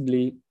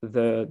possibly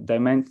the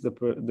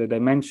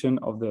dimension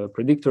of the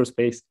predictor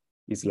space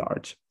is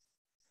large.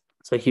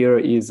 So here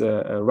is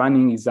a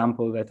running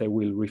example that I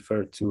will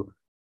refer to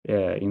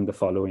in the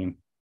following.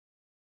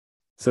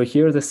 So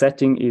here the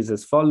setting is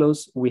as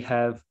follows. We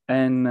have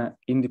n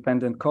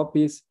independent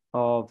copies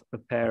of a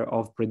pair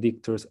of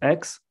predictors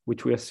X,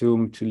 which we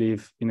assume to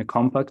live in a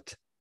compact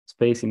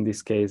space, in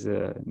this case,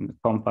 in the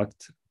compact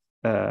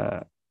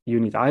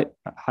unit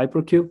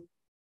hypercube,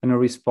 and a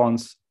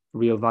response,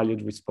 real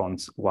valued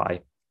response y.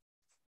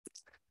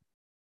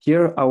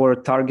 Here, our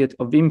target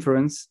of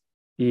inference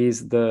is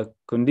the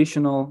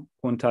conditional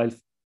quantile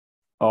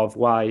of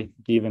y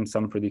given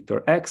some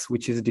predictor x,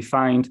 which is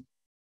defined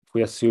if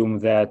we assume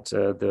that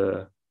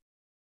the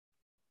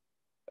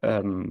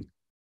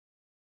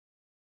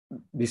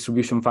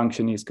distribution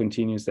function is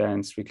continuous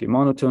and strictly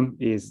monotone,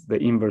 is the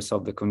inverse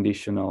of the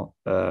conditional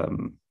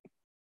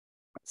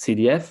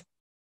CDF.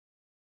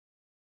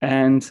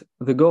 And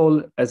the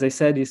goal, as I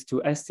said, is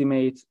to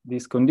estimate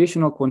this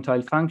conditional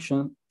quantile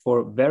function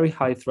for very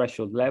high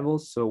threshold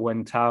levels. So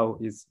when tau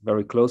is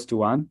very close to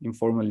 1,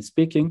 informally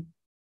speaking,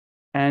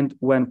 and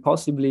when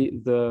possibly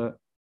the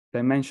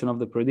dimension of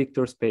the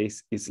predictor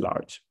space is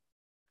large.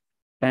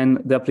 And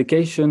the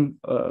application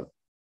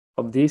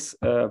of this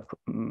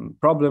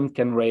problem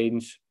can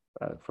range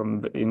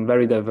from in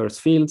very diverse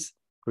fields.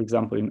 For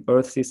example, in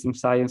Earth system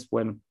science,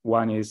 when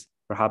one is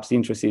perhaps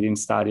interested in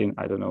studying,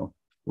 I don't know,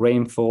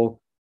 rainfall,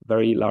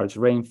 very large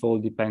rainfall,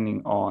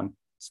 depending on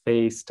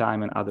space,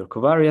 time, and other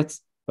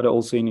covariates, but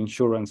also in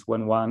insurance,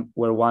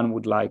 where one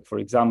would like, for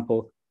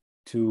example,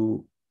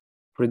 to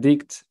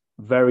predict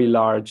very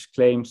large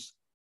claims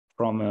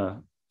from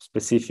a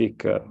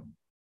specific,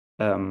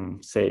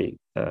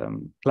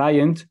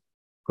 client,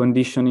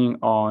 conditioning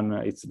on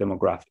its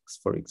demographics,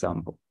 for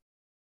example.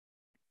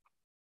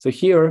 So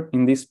here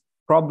in this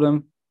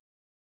problem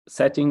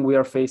setting, we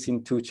are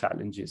facing two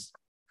challenges.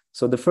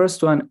 So the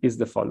first one is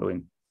the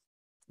following.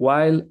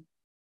 While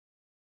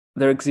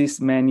there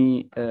exist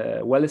many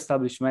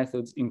well-established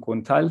methods in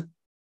quantile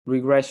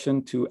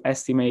regression to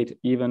estimate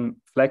even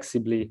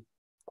flexibly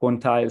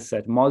quantiles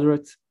at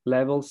moderate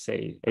levels,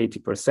 say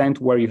 80%,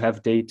 where you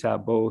have data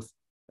both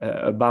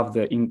above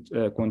the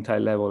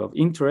quantile level of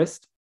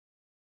interest,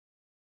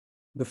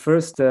 the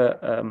first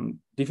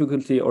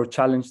difficulty or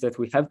challenge that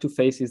we have to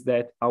face is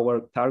that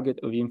our target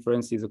of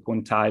inference is a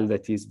quantile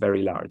that is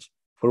very large,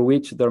 for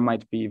which there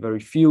might be very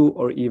few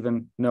or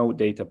even no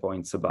data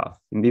points above.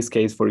 In this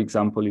case, for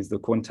example, is the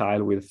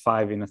quantile with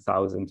 5 in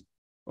 1,000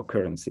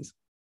 occurrences.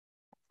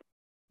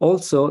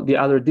 Also, the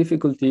other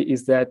difficulty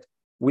is that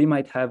we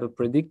might have a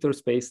predictor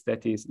space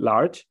that is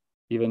large,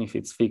 even if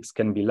it's fixed,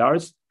 can be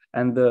large,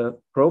 and the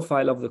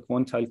profile of the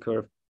quantile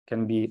curve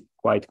can be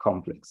quite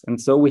complex.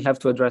 And so we have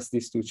to address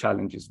these two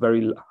challenges,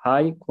 very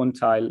high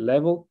quantile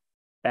level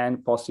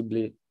and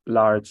possibly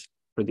large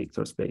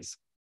predictor space.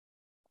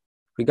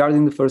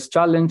 Regarding the first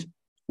challenge,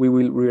 we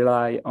will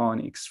rely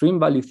on extreme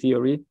value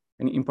theory,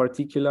 and in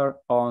particular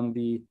on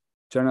the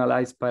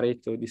generalized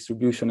Pareto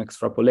distribution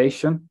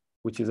extrapolation,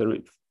 which is a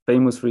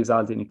famous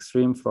result in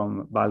extreme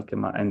from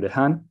Balkema and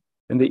Dehaene.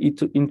 And the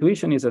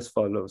intuition is as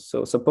follows.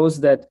 So suppose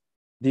that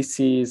this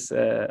is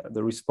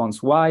the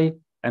response y,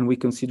 and we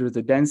consider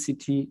the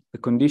density, the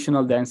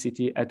conditional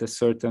density at a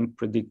certain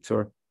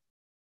predictor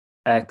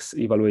x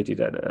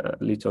evaluated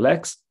at little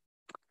x,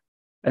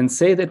 and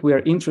say that we are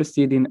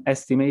interested in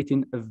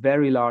estimating a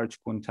very large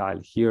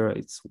quantile. Here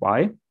it's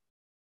y.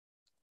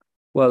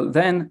 Well,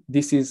 then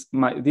this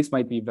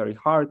might be very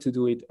hard to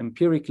do it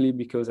empirically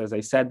because, as I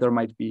said, there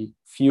might be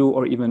few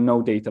or even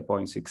no data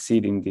points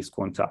exceeding this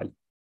quantile.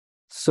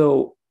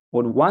 So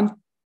what one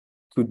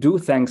could do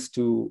thanks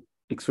to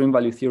extreme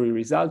value theory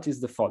result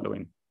is the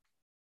following.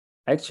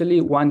 Actually,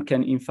 one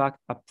can in fact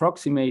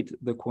approximate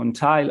the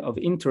quantile of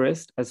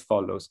interest as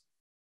follows.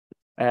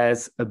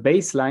 As a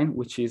baseline,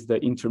 which is the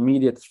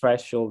intermediate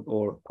threshold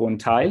or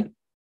quantile,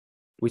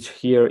 which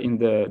here in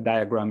the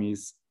diagram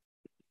is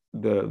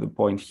the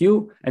point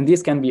Q, and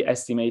this can be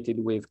estimated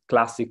with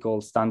classical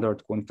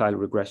standard quantile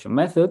regression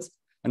methods.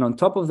 And on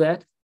top of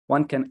that,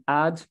 one can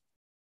add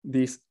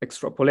this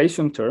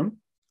extrapolation term,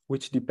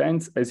 which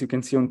depends, as you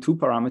can see, on two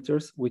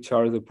parameters, which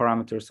are the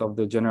parameters of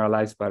the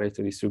generalized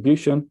Pareto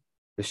distribution,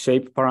 the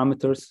shape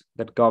parameters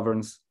that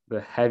governs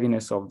the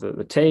heaviness of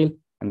the tail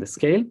and the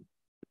scale.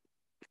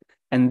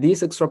 And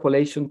this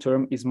extrapolation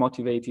term is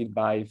motivated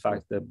by, in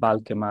fact, the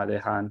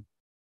Balkema-Dehaene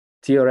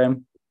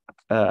theorem,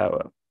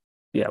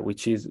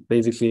 which is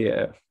basically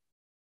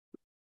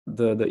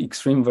the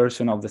extreme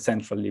version of the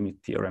central limit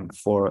theorem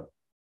for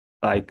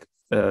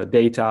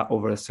data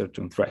over a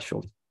certain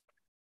threshold.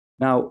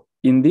 Now,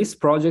 in this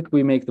project,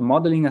 we make the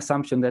modeling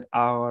assumption that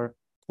our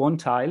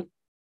quantile,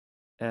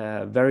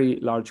 very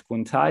large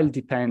quantile,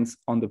 depends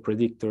on the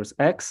predictors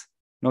x,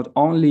 not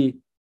only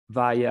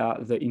via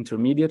the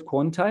intermediate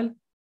quantile,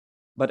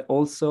 but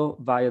also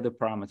via the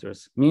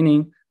parameters,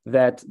 meaning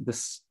that the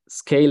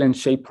scale and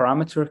shape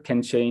parameter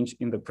can change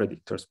in the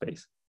predictor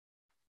space.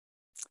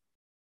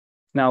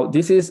 Now,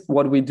 this is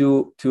what we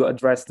do to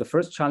address the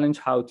first challenge,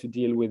 how to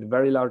deal with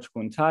very large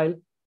quantile.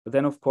 But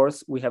then, of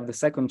course, we have the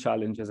second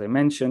challenge, as I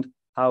mentioned,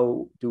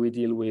 how do we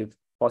deal with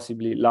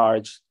possibly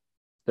large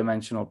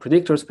dimensional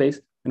predictor space?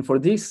 And for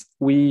this,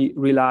 we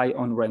rely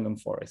on random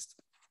forest.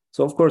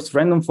 So of course,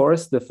 random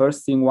forest, the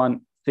first thing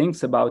one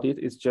thinks about it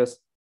is just,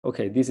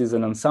 okay, this is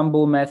an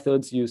ensemble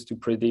methods used to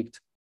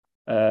predict,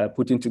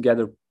 putting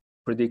together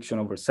prediction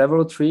over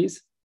several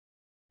trees.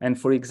 And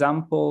for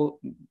example,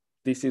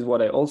 this is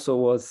what I also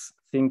was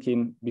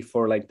thinking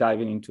before like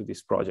diving into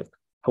this project.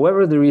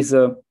 However, there is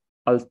an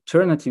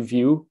alternative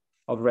view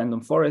of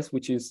random forest,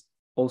 which is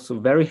also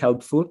very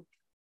helpful.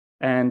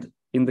 And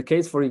in the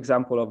case, for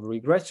example, of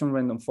regression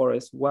random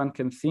forest, one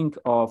can think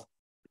of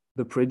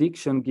the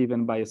prediction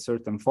given by a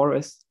certain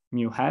forest,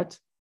 mu hat,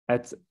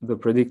 at the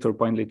predictor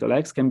point little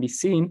x can be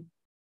seen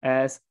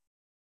as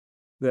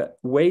the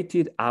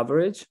weighted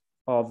average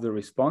of the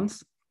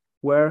response,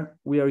 where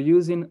we are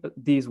using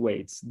these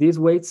weights. These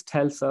weights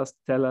tell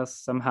us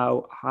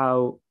somehow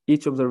how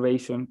each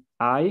observation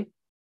I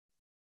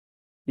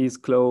is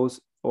close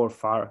or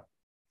far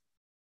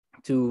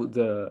to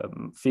the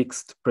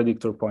fixed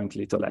predictor point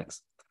little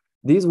x.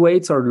 These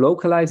weights are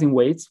localizing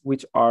weights,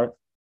 which are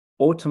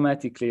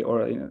automatically,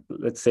 or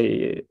let's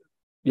say,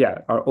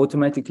 are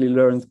automatically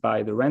learned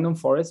by the random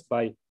forest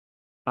by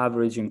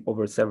averaging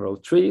over several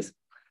trees.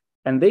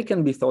 And they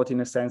can be thought in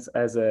a sense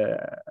as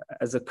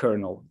a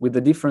kernel, with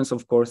the difference,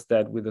 of course,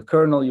 that with the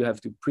kernel, you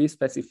have to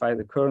pre-specify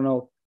the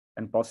kernel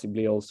and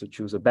possibly also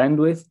choose a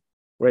bandwidth.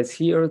 Whereas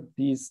here,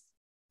 these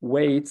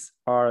weights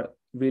are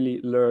really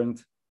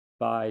learned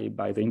by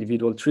the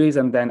individual trees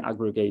and then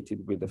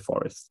aggregated with the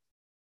forest.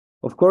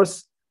 Of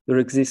course, there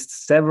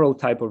exists several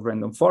types of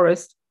random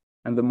forest,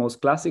 and the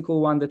most classical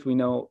one that we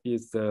know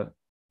is the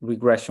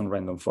regression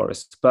random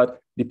forest. But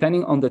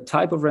depending on the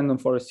type of random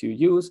forest you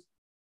use,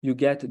 you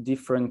get a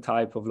different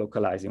type of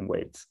localizing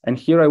weights. And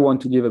here I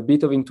want to give a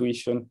bit of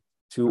intuition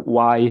to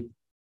why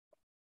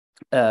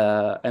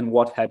and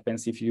what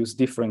happens if you use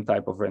different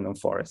type of random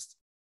forest.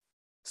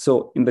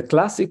 So in the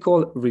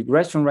classical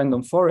regression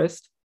random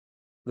forest,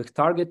 the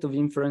target of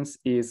inference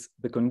is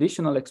the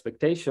conditional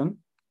expectation,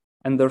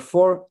 and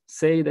therefore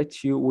say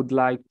that you would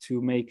like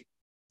to make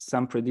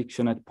some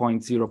prediction at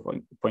point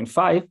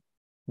 0.5,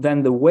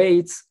 then the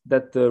weights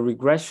that the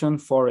regression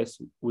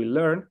forest will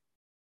learn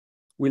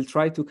will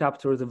try to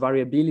capture the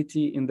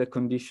variability in the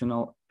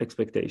conditional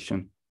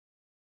expectation,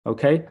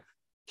 okay?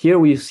 Here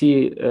we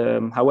see,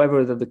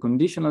 however, that the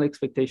conditional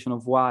expectation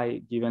of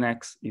y given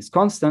x is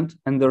constant,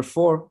 and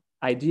therefore,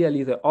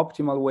 ideally, the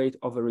optimal weight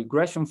of a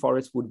regression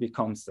forest would be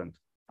constant,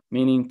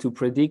 meaning to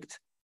predict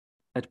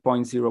at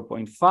point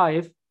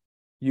 0.5,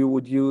 you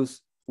would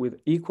use with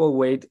equal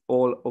weight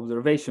all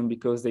observation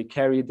because they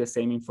carry the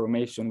same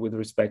information with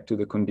respect to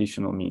the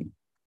conditional mean.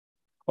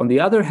 On the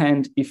other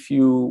hand, if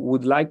you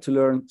would like to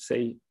learn,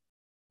 say,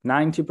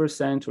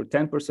 90% or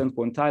 10%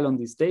 quantile on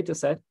this data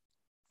set, it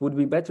would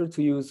be better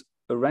to use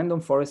a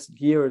random forest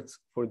geared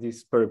for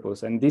this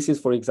purpose. And this is,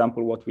 for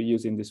example, what we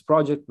use in this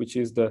project, which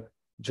is the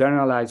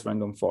generalized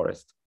random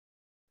forest.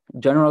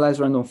 Generalized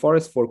random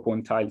forest for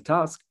quantile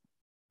task,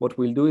 what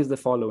we'll do is the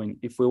following.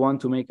 If we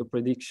want to make a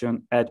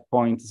prediction at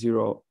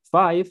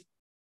 0.05,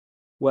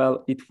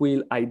 well, it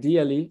will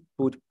ideally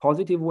put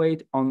positive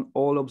weight on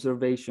all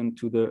observation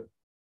to the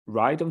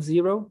right of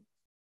 0,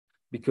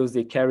 because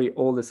they carry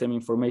all the same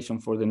information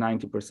for the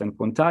 90%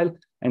 quantile,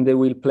 and they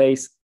will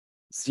place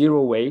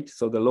 0 weight.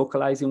 So the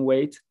localizing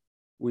weight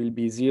will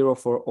be 0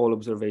 for all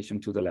observation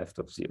to the left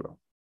of 0.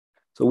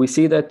 So we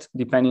see that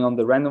depending on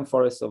the random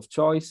forest of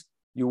choice,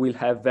 you will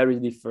have very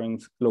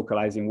different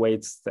localizing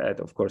weights that,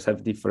 of course,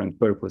 have different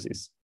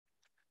purposes.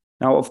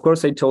 Now, of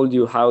course, I told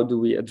you how do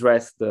we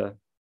address the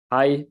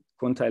high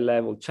quantile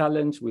level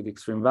challenge with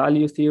extreme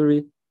value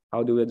theory?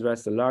 How do we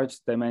address the large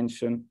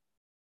dimension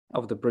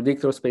of the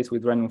predictor space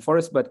with random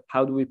forest? But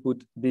how do we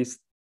put these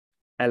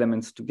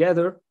elements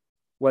together?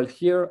 Well,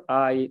 here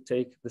I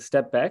take the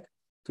step back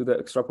to the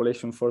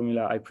extrapolation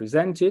formula I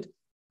presented.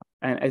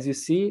 And as you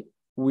see,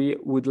 we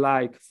would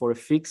like for a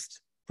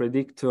fixed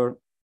predictor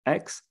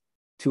X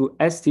to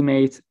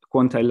estimate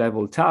quantile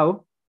level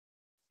tau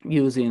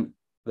using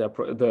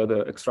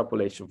the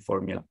extrapolation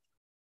formula.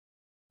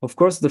 Of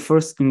course, the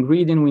first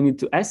ingredient we need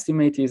to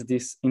estimate is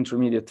this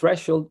intermediate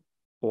threshold,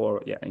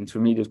 or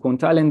intermediate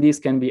quantile, and this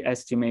can be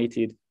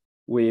estimated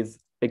with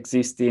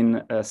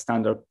existing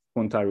standard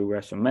quantile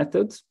regression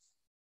methods.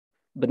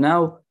 But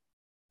now,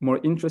 more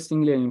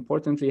interestingly and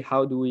importantly,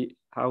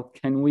 how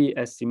can we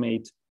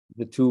estimate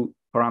the two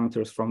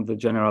parameters from the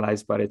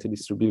generalized Pareto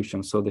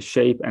distribution, so the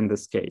shape and the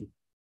scale?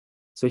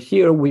 So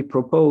here we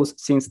propose,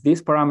 since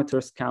these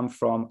parameters come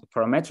from a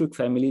parametric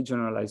family,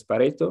 generalized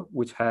Pareto,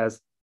 which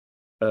has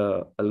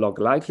a log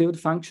likelihood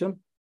function,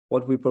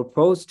 what we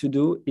propose to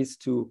do is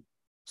to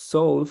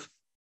solve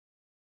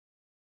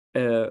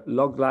a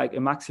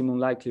maximum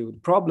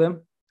likelihood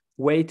problem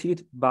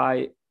weighted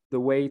by the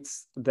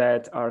weights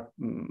that are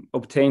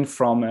obtained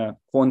from a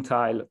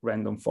quantile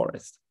random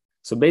forest.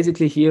 So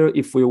basically here,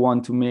 if we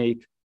want to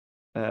make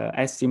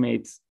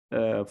estimates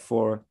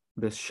for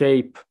the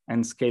shape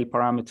and scale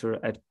parameter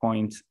at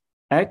point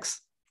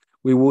X,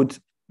 we would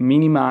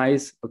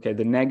minimize,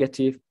 the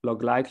negative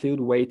log likelihood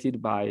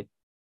weighted by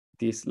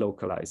these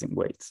localizing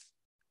weights.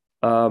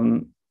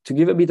 To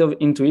give a bit of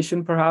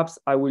intuition, perhaps,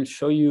 I will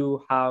show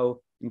you how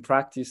in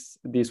practice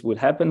this would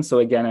happen. So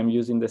again, I'm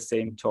using the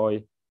same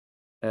toy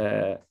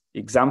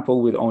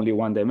example with only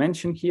one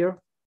dimension here.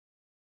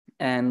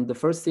 And the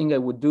first thing I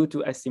would do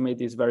to estimate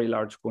this very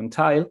large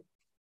quantile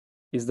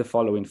is the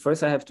following.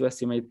 First, I have to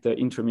estimate the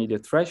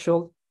intermediate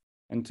threshold.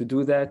 And to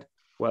do that,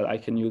 well, I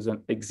can use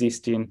an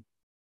existing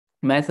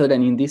method.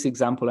 And in this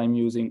example, I'm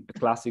using a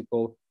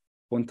classical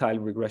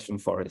quantile regression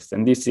forest.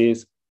 And this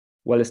is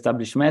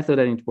well-established method,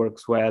 and it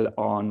works well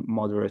on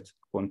moderate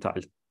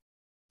quantile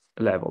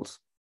levels.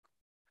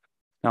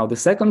 Now, the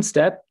second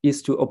step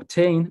is to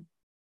obtain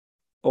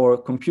or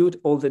compute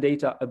all the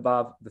data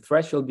above the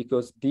threshold,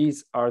 because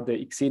these are the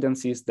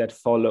exceedances that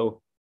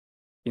follow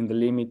in the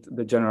limit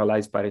the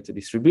generalized Pareto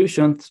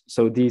distribution.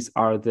 So these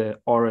are the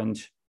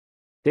orange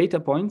data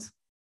points.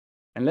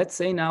 And let's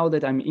say now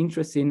that I'm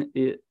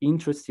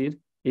interested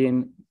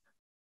in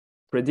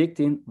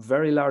predicting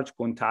very large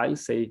quantiles,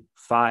 say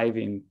 5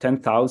 in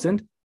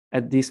 10,000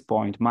 at this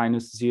point,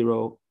 minus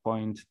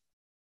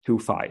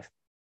 0.25.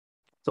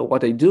 So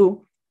what I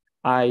do,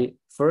 I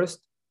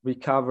first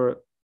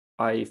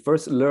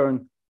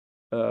learn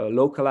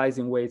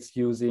localizing weights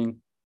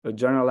using a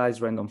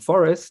generalized random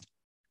forest.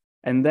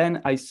 And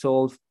then I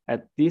solve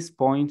at this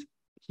point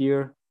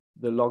here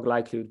the log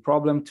likelihood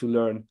problem to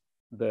learn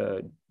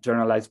the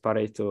generalized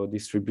Pareto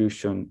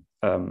distribution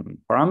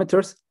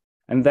parameters,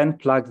 and then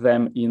plug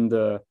them in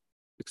the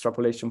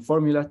extrapolation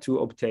formula to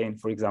obtain,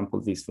 for example,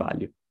 this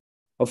value.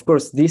 Of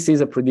course, this is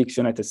a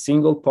prediction at a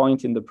single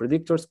point in the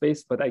predictor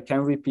space, but I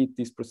can repeat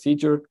this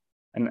procedure.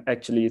 And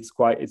actually, it's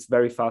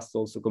very fast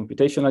also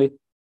computationally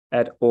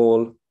at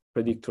all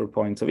predictor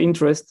points of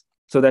interest,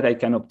 so that I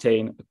can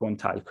obtain a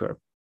quantile curve.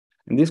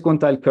 And this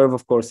quantile curve,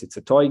 of course, it's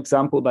a toy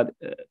example, but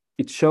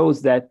it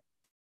shows that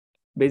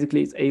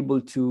basically it's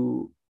able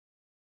to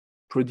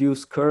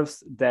produce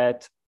curves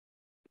that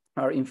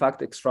are in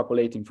fact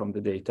extrapolating from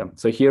the data.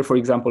 So here, for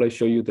example, I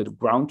show you the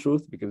ground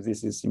truth because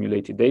this is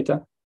simulated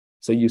data.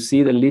 So you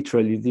see that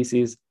literally this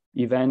is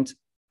event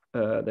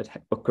that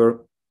occur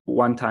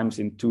 1 times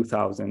in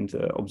 2,000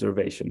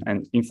 observation.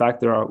 And in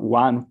fact, there are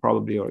 1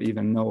 probably or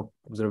even no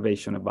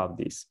observation above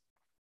this.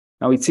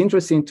 Now it's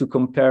interesting to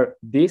compare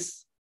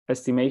this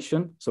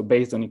estimation, so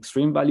based on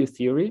extreme value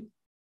theory,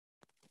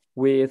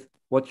 with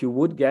what you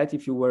would get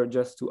if you were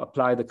just to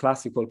apply the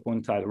classical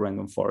quantile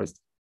random forest.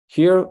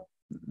 Here,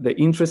 the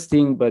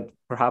interesting but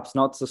perhaps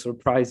not so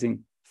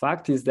surprising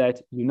fact is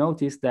that you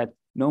notice that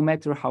no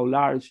matter how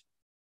large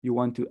you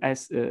want to,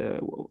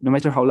 no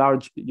matter how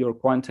large your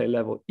quantile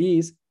level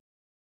is,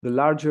 the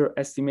larger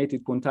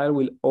estimated quantile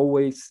will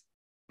always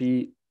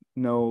be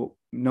no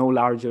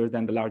larger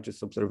than the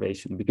largest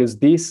observation, because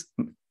these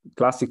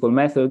classical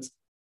methods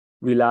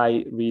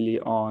rely really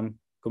on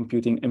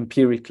computing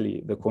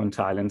empirically the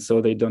quantile, and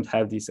so they don't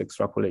have this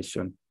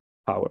extrapolation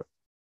power.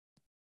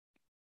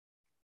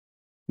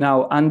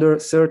 Now, under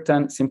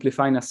certain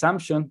simplifying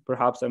assumption,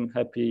 perhaps I'm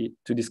happy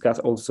to discuss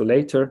also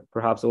later,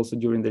 perhaps also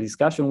during the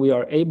discussion, we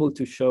are able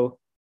to show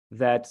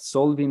that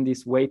solving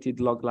this weighted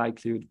log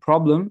likelihood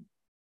problem,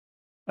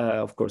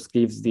 of course,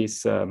 gives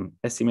this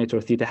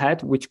estimator theta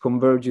hat, which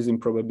converges in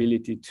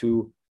probability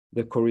to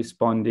the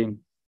corresponding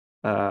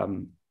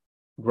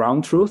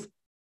ground truth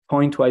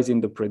pointwise in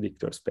the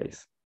predictor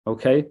space,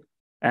 okay?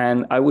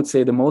 And I would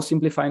say the most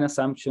simplifying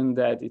assumption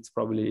that it's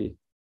probably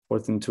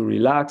important to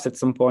relax at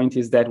some point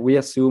is that we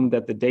assume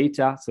that the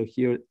data, so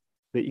here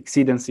the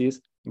exceedances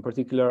in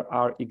particular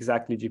are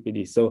exactly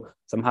GPD. So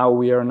somehow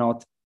we are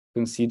not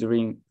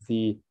considering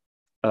the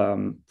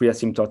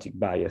pre-asymptotic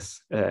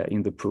bias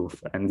in the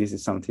proof. And this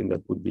is something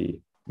that would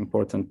be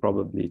important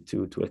probably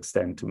to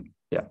extend to,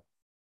 yeah.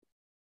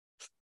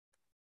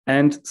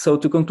 And so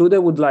to conclude, I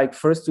would like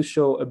first to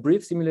show a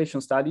brief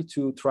simulation study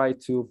to try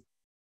to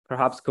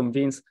perhaps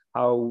convince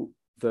how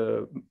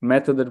the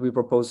method that we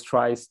propose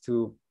tries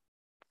to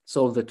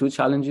solve the 2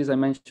 challenges I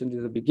mentioned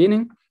in the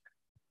beginning.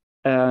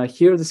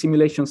 Here, the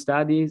simulation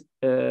study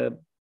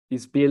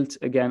is built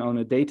again on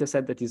a data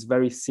set that is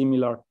very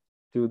similar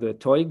to the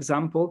toy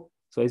example.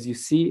 So as you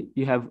see,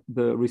 you have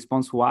the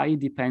response Y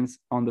depends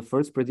on the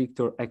first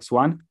predictor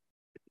X1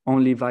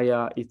 only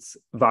via its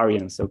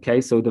variance,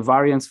 okay? So the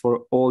variance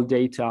for all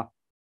data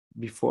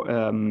before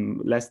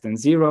less than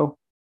 0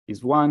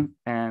 is 1,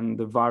 and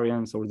the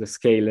variance or the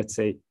scale, let's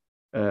say,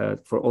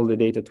 for all the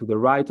data to the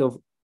right of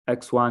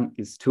X1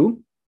 is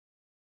 2.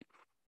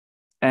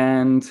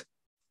 And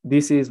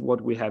this is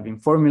what we have in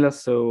formula.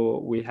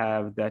 So we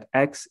have that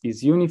X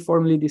is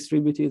uniformly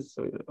distributed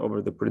so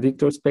over the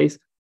predictor space.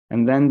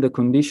 And then the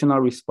conditional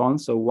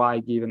response, so Y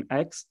given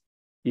X,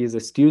 is a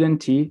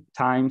student T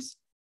times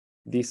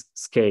this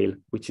scale,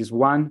 which is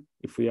 1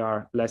 if we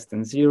are less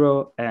than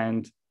 0,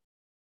 and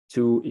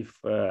 2 if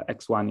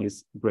X1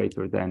 is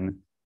greater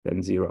than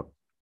 0.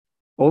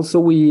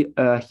 Also, we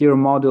here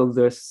model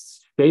the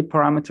shape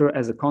parameter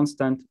as a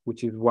constant,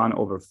 which is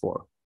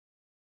 1/4,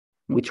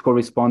 which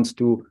corresponds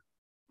to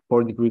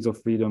 4 degrees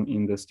of freedom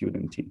in the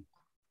student T.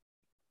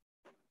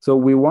 So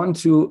we want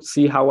to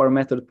see how our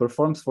method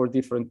performs for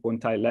different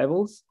quantile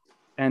levels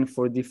and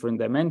for different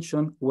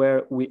dimension,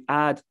 where we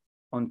add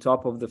on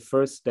top of the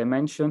first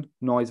dimension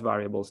noise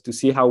variables to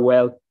see how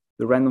well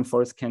the random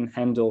forest can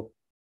handle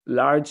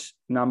large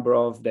number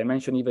of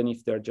dimension, even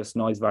if they're just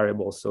noise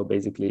variables. So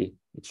basically,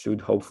 it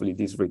should hopefully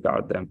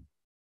disregard them.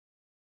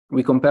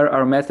 We compare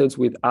our methods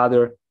with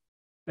other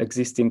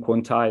existing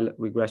quantile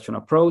regression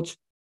approach.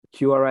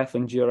 QRF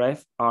and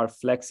GRF are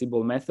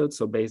flexible methods,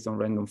 so based on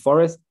random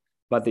forest,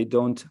 but they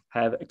don't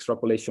have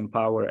extrapolation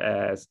power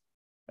as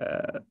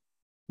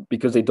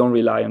because they don't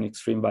rely on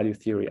extreme value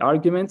theory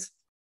arguments.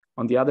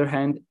 On the other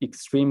hand,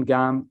 extreme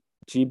GAM,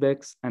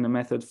 GBEX, and a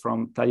method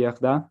from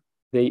Taillardat,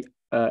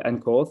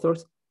 and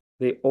co-authors,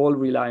 they all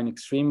rely on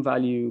extreme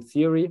value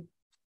theory,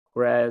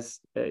 whereas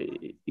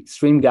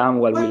extreme GAM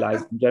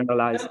relies on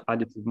generalized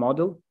additive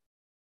model,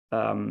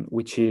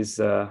 which is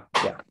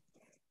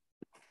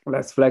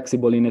less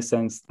flexible in a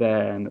sense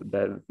than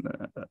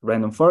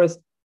random forest.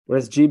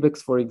 Whereas GBEX,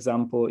 for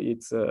example,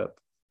 it's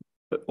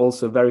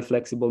also a very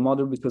flexible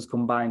model because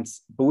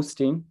combines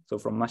boosting, so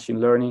from machine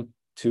learning,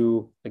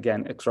 to,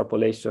 again,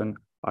 extrapolation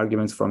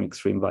arguments from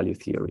extreme value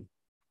theory.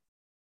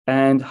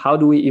 And how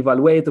do we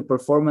evaluate the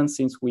performance?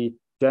 Since we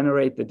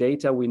generate the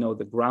data, we know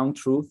the ground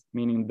truth,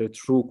 meaning the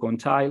true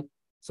quantile.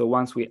 So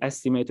once we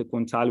estimate a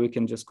quantile, we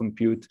can just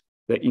compute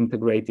the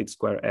integrated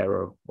square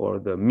error or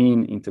the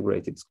mean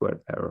integrated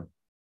square error.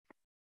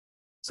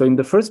 So in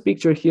the first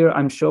picture here,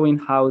 I'm showing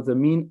how the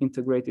mean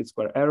integrated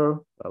square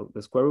error, well,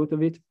 the square root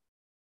of it,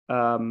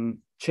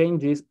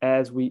 changes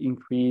as we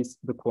increase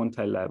the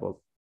quantile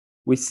level.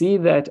 We see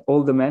that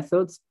all the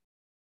methods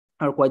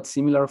are quite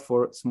similar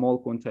for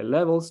small quantile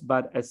levels,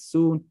 but as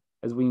soon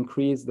as we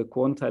increase the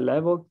quantile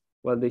level,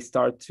 well, they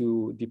start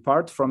to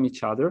depart from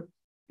each other.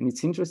 And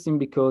it's interesting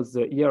because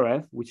the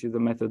ERF, which is the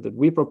method that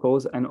we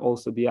propose, and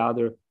also the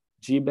other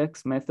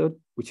GBEX method,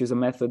 which is a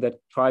method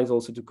that tries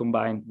also to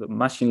combine the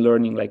machine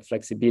learning like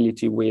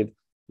flexibility with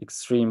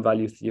extreme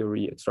value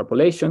theory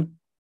extrapolation,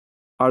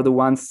 are the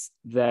ones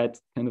that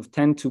kind of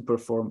tend to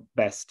perform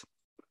best.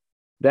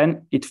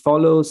 Then it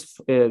follows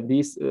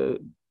ERF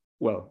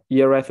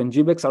and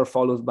GBEX are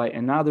followed by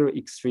another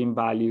extreme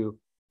value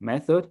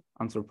method,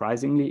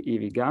 unsurprisingly,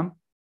 EVGAM.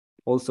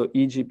 Also,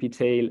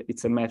 EGPTail,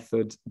 it's a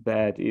method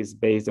that is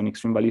based on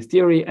extreme value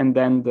theory. And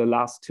then the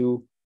last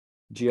two,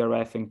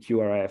 GRF and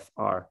QRF,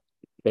 are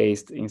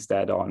based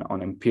instead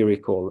on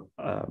empirical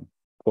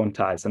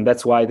quantiles. And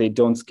that's why they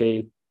don't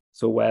scale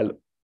so well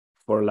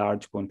for a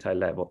large quantile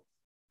level.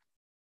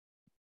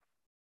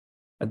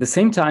 At the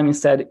same time,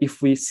 instead,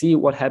 if we see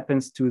what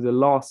happens to the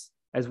loss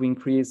as we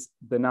increase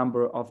the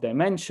number of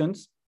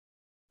dimensions,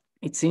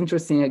 it's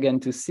interesting again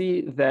to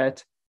see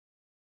that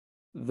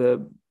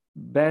the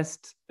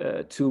best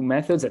two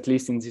methods, at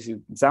least in this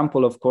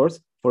example, of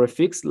course, for a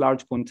fixed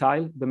large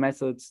quantile, the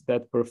methods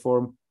that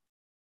perform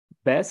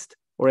best,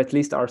 or at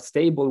least are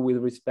stable with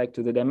respect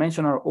to the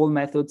dimension, are all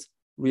methods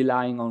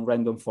relying on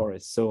random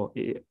forest, so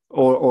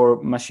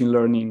or machine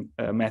learning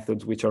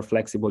methods which are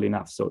flexible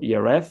enough. So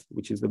ERF,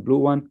 which is the blue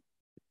one,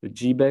 the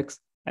GBEX,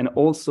 and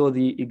also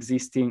the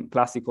existing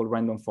classical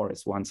random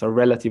forest ones are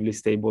relatively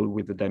stable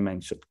with the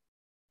dimension.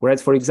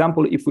 Whereas, for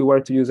example, if we were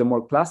to use a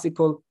more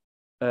classical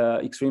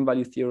extreme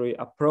value theory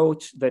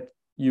approach that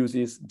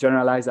uses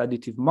generalized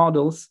additive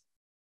models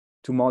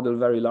to model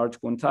very large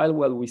quantile,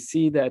 well, we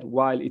see that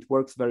while it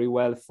works very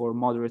well for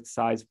moderate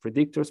size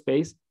predictor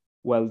space,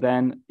 well,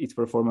 then its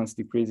performance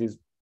decreases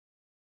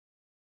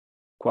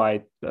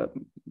quite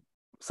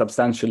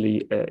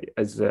substantially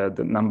as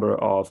the number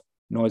of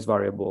noise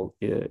variable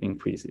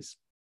increases.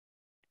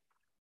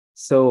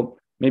 So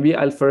maybe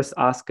I'll first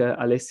ask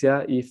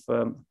Alessia if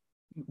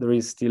there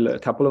is still a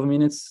couple of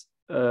minutes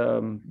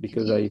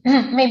because I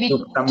maybe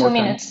 2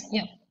 minutes.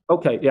 Yeah.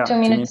 Okay. Yeah. 2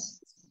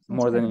 minutes.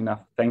 More than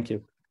enough. Thank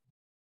you.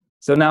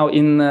 So now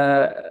in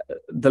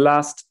the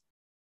last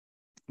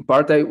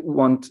part, I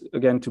want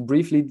again to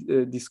briefly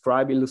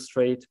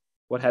illustrate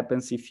what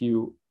happens if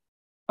you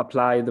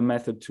apply the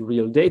method to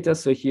real data.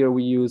 So here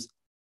we use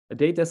a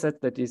data set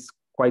that is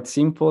quite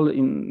simple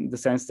in the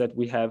sense that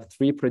we have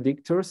 3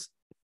 predictors: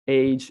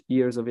 age,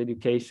 years of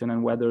education,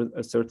 and whether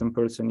a certain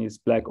person is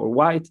black or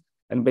white.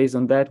 And based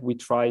on that, we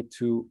try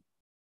to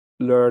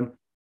learn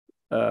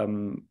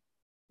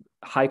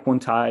high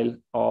quantile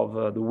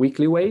of the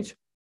weekly wage.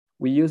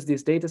 We use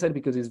this data set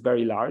because it's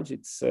very large.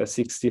 It's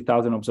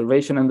 60,000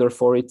 observation, and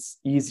therefore it's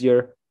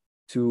easier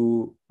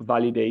to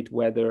validate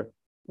whether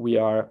we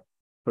are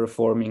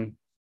performing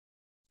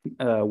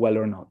well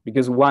or not.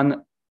 Because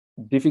one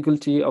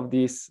difficulty of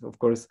this, of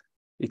course,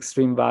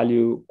 extreme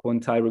value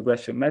quantile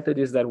regression method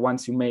is that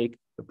once you make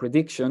a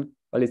prediction,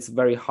 well, it's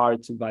very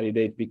hard to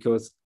validate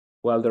because,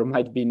 well, there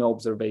might be no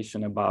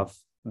observation above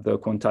the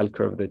quantile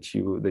curve that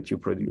you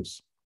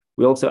produce.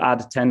 We also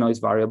add 10 noise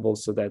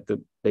variables so that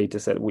the data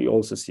set, we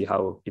also see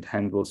how it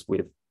handles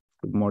with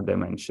more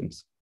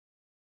dimensions.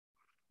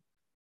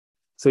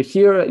 So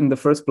here in the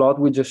first plot,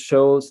 we just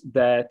shows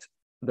that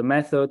the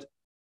method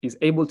is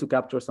able to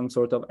capture some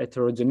sort of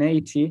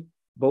heterogeneity,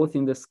 both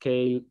in the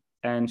scale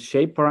and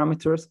shape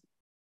parameters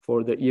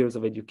for the years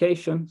of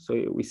education. So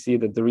we see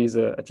that there is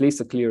at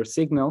least a clear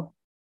signal,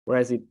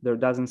 whereas there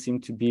doesn't seem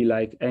to be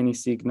like any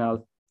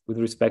signal with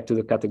respect to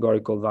the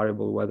categorical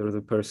variable, whether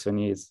the person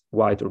is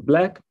white or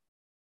black.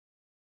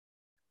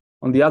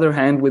 On the other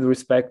hand, with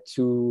respect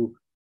to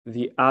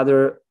the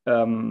other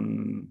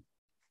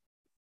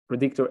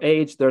predictor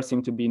age, there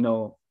seemed to be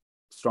no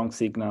strong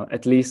signal,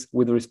 at least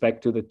with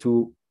respect to the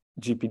 2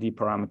 GPD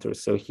parameters.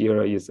 So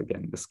here is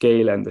again the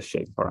scale and the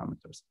shape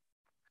parameters.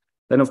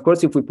 Then of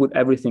course, if we put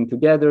everything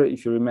together,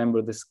 if you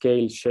remember the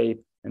scale,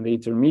 shape, and the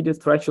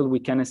intermediate threshold, we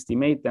can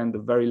estimate then the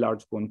very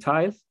large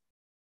quantiles.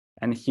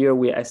 And here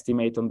we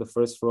estimate on the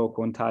first row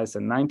quantiles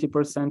at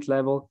 90%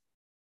 level,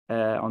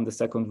 on the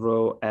second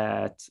row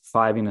at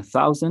 5 in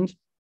 1,000,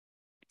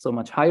 so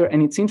much higher.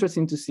 And it's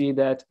interesting to see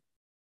that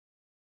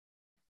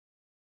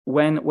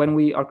when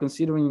we are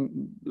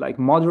considering like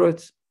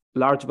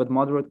large but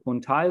moderate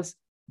quantiles,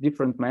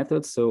 different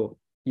methods, so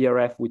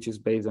ERF, which is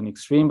based on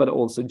extreme, but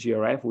also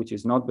GRF, which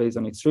is not based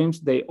on extremes,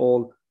 they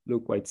all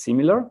look quite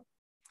similar.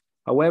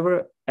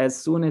 However, as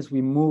soon as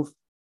we move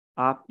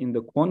up in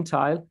the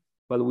quantile,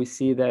 well, we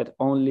see that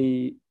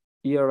only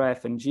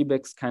ERF and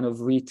GBEX kind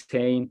of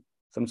retain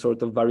some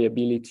sort of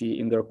variability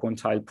in their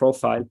quantile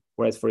profile,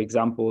 whereas, for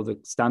example, the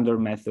standard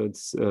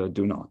methods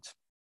do not.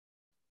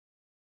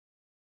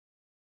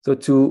 So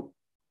to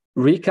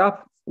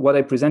recap, what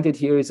I presented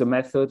here is a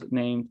method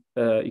named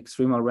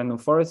extremal random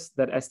forest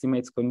that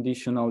estimates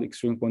conditional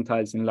extreme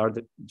quantiles in large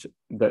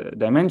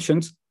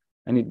dimensions.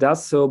 And it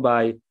does so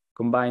by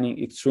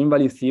combining extreme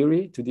value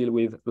theory to deal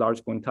with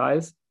large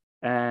quantiles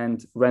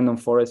and random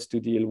forest to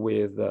deal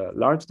with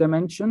large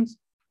dimensions.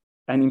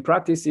 And in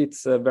practice,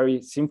 it's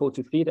very simple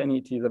to fit, and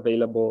it is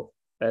available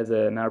as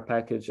an R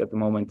package at the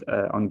moment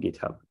on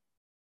GitHub.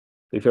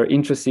 So if you're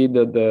interested,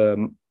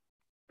 the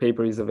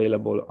paper is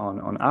available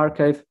on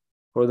archive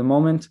for the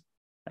moment.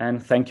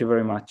 And thank you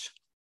very much.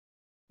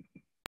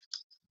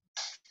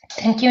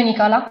 Thank you,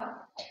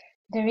 Nicola.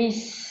 There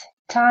is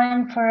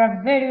time for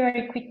a very,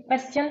 very quick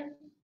question.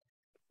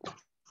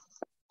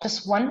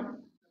 Just one.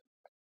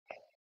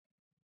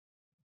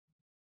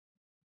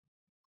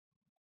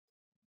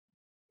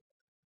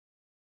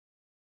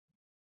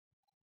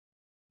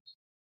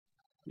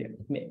 Yeah,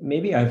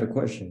 maybe I have a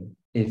question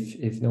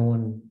if no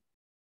one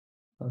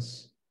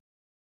else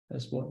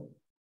has one.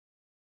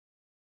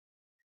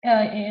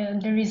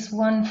 There is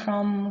one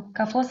from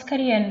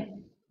Kafoskari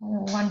and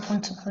one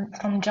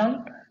from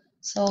John.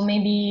 So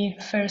maybe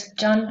first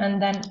John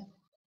and then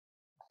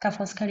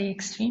Kafoskari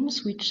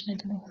extremes, which I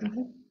don't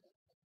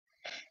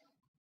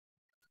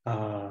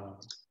know.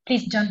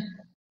 Please, John.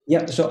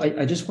 Yeah, so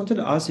I just wanted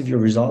to ask if your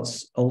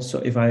results also,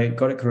 if I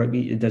got it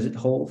correctly, does it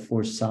hold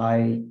for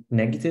psi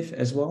negative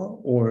as well,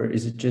 or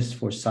is it just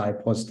for psi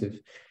positive?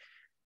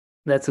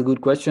 That's a good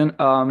question.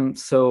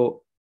 The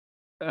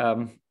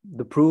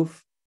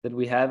proof that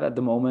we have at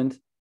the moment,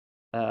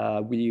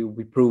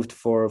 we proved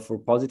for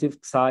positive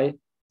psi,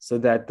 so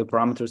that the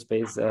parameter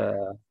space.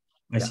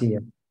 I see.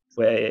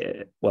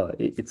 Yeah. Well,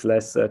 it's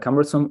less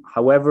cumbersome.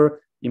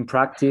 However, in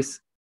practice,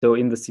 so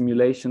in the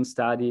simulation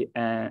study,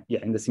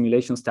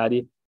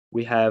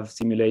 we have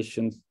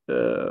simulations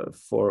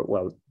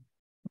for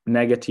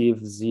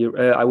negative,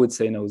 zero. I would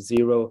say no,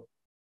 0,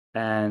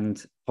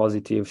 and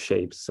positive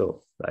shapes.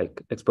 So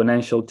like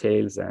exponential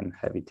tails and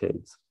heavy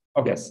tails.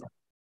 Okay. Yes.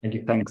 Thank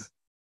you. Thanks.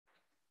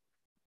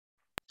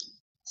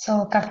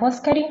 So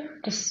Kafoskari,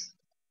 just.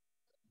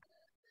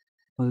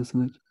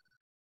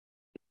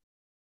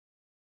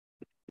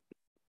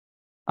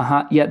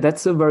 Yeah,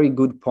 that's a very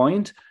good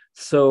point.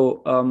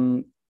 So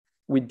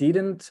we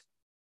didn't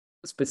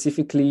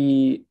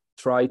specifically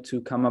try to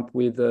come up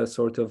with a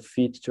sort of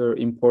feature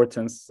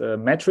importance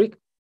metric.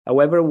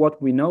 However,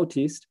 what we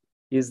noticed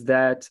is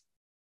that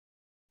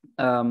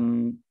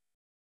in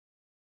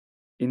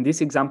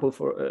this example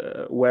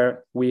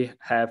where we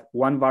have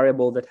one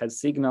variable that has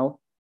signal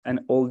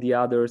and all the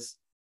others,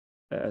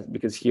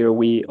 because here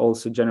we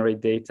also generate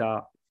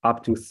data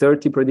up to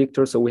 30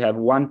 predictors. So we have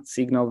one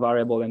signal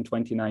variable and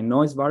 29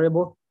 noise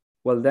variable.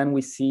 Well, then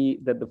we see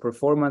that the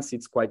performance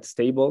is quite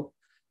stable,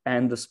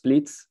 and the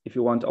splits, if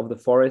you want, of the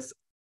forest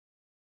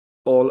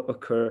all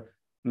occur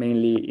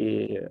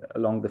mainly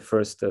along the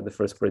first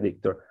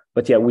predictor.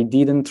 But yeah, we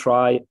didn't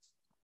try.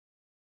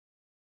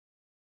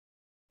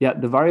 Yeah,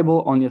 the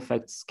variable only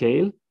affects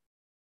scale.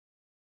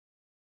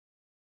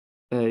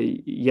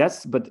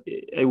 Yes, but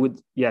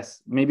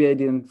yes, maybe I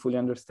didn't fully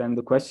understand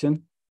the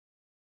question.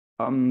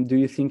 Do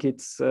you think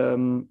it's,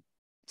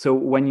 so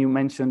when you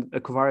mentioned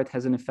a covariate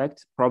has an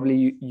effect,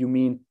 probably you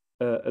mean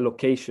a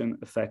location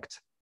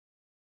effect.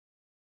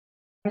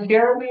 Can you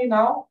hear me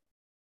now?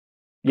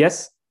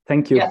 Yes,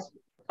 thank you. Yes,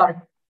 sorry.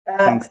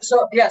 Thanks.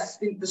 So yes,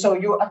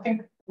 so I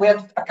think we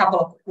have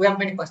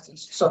many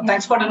questions. So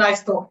thanks for the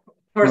nice talk.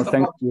 First of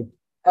all. You.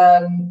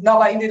 No,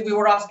 but indeed we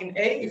were asking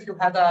if you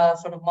had a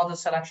sort of model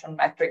selection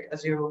metric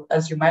as you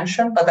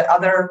mentioned, but the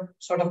other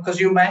sort of, because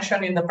you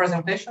mentioned in the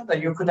presentation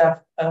that you could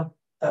have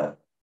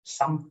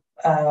some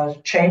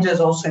changes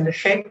also in the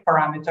shape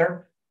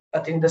parameter,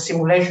 but in the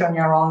simulation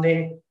you're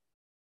only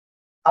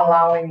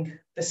allowing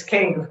the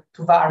scale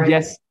to vary.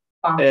 Yes.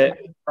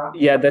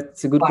 Yeah,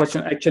 that's a good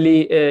question.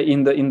 Actually,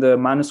 in the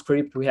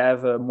manuscript we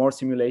have more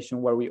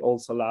simulation where we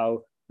also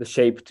allow the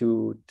shape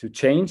to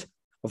change.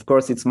 Of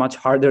course, it's much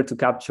harder to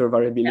capture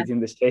variability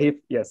in the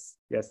shape. Yes,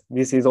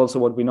 this is also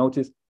what we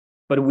noticed.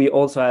 But we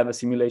also have a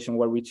simulation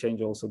where we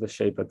change also the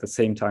shape at the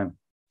same time.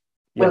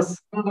 Yes.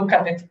 We'll look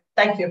at it.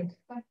 Thank you.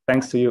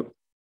 Thanks to you.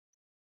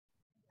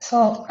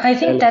 So I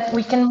think that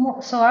we can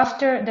move. So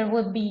after there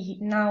will be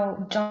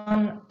now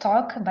John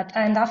talk,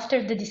 and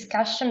after the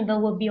discussion, there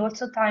will be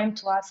also time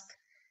to ask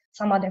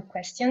some other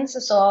questions.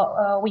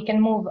 So we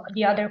can move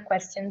the other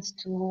questions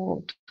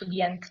to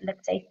the end,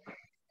 let's say.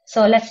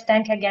 So let's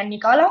thank again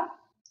Nicola.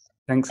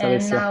 Thanks,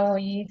 and Alessia. Now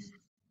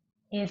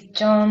is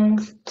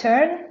John's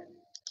turn.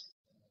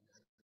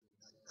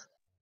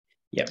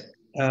 Yeah.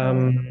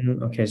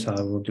 Okay, so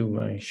I will do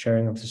my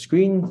sharing of the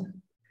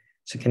screen.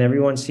 So can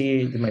everyone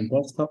see my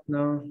desktop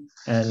now?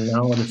 And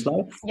now the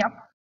slides?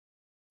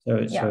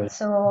 Yep.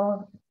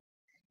 So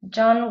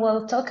John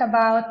will talk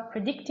about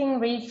predicting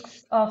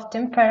risks of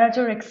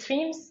temperature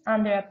extremes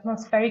under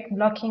atmospheric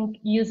blocking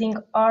using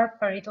our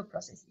Pareto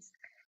processes.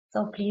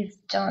 So please,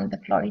 John, the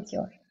floor is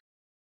yours.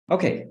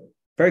 Okay,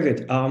 very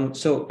good.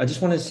 So I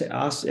just wanted to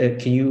ask,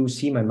 can you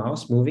see my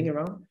mouse moving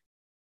around?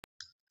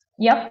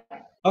 Yep.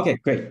 Okay,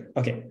 great.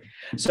 Okay,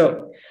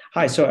 so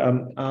hi. So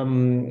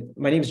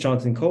my name is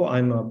Jonathan Ko.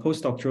 I'm a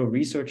postdoctoral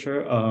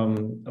researcher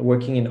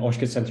working in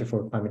Oshkosh Center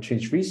for Climate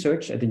Change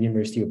Research at the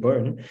University of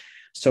Bern.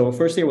 So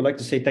firstly, I would like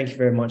to say thank you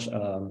very much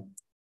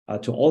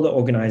to all the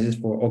organizers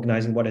for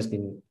organizing what has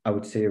been, I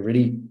would say, a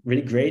really,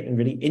 really great and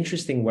really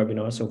interesting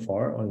webinar so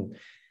far on,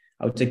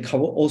 I would say,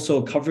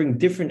 also covering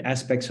different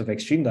aspects of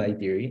extreme value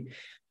theory.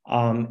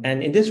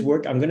 And in this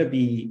work, I'm going to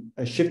be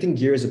shifting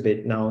gears a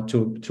bit now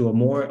to a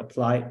more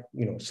applied,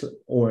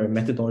 or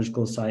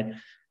methodological side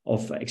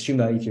of extreme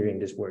value theory in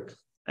this work.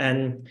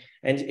 And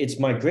it's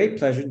my great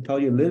pleasure to tell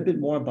you a little bit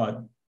more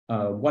about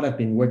what I've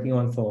been working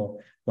on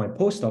for my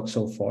postdoc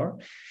so far.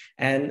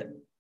 And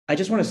I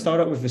just want to start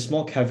out with a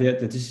small caveat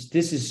that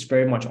this is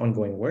very much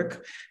ongoing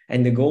work.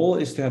 And the goal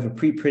is to have a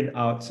preprint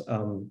out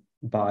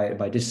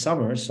by this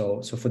summer.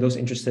 So for those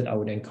interested, I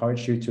would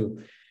encourage you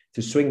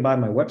to swing by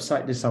my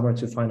website this summer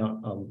to find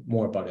out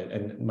more about it.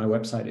 And my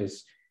website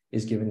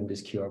is given in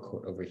this QR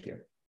code over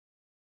here.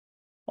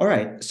 All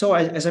right, so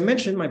as I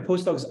mentioned, my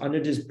postdoc is under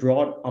this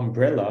broad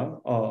umbrella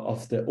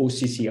of the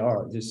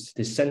OCCR,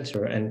 this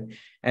center.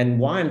 And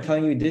why I'm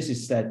telling you this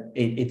is that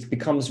it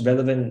becomes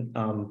relevant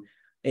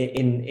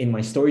in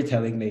my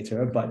storytelling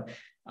later, but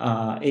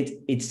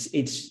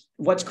it's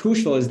what's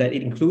crucial is that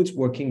it includes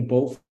working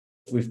both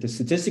with the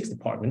statistics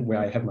department, where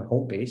I have my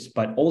home base,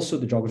 but also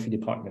the geography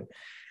department.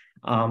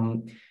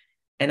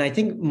 And I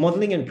think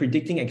modeling and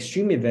predicting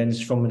extreme events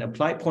from an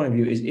applied point of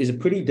view is a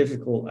pretty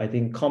difficult, I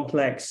think,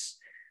 complex,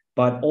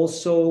 but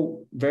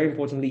also very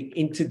importantly,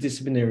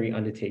 interdisciplinary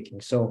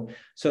undertaking. So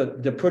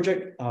the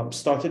project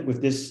started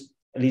with this,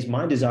 at least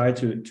my desire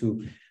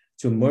to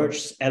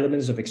merge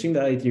elements of extreme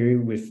value theory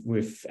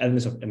with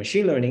elements of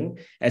machine learning,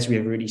 as we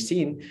have already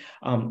seen,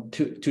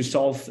 to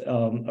solve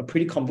a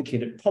pretty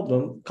complicated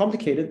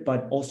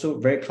but also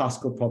very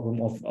classical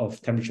problem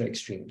of temperature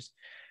extremes.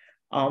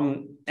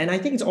 And I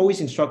think it's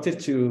always instructive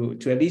to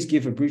at least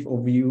give a brief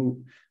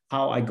overview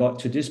how I got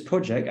to this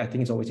project. I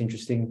think it's always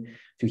interesting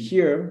to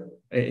hear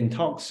in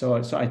talks. So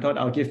I thought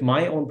I'll give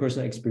my own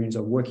personal experience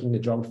of working in the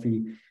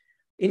Geography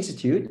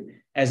Institute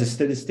as a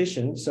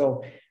statistician.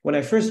 So when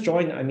I first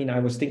joined, I mean, I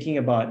was thinking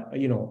about,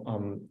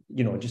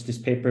 just this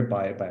paper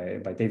by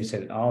David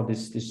said,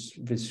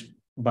 this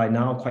by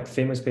now quite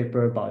famous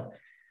paper about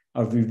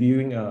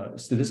reviewing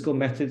statistical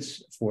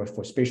methods for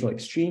spatial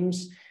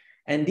extremes.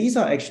 And these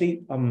are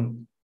actually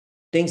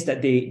things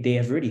that they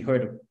have already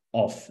heard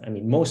of. I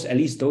mean, at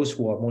least those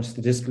who are more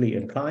statistically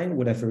inclined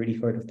would have already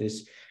heard of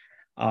this.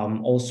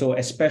 Also,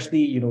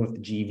 especially, with the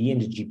GEV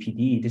and the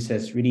GPD, this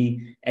has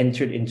really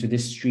entered into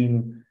this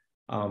stream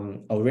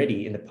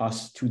already in the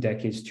past 3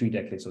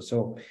 decades or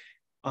so.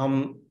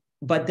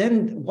 But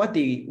then what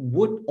they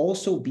would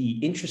also be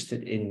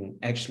interested in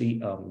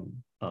actually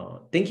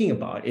thinking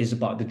about is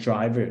about the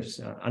drivers,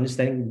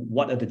 understanding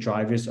what are the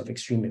drivers of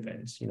extreme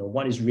events,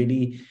 what is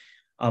really,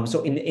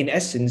 so in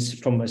essence,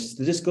 from a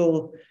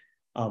statistical,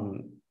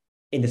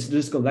 in the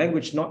statistical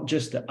language, not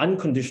just the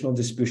unconditional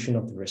distribution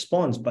of the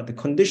response, but the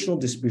conditional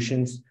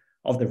distributions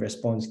of the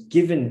response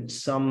given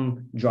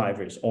some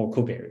drivers or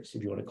covariates,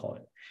 if you want to call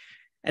it.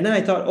 And then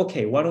I thought,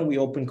 okay, why don't we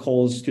open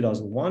Cole's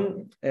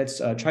 2001? Let's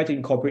try to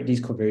incorporate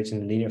these covariates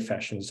in a linear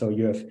fashion. So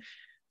you have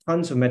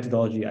tons of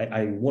methodology.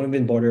 I won't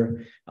even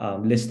bother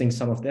listing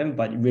some of them,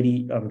 but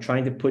really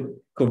trying to put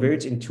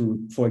covariates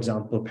into, for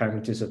example,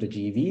 parameters of the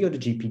GEV or the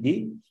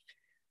GPD.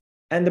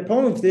 And the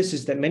problem with this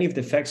is that many of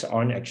the effects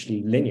aren't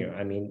actually linear.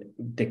 I mean,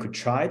 they could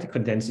try to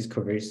condense these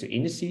covariates to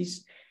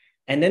indices.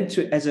 And then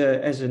as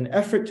an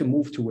effort to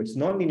move towards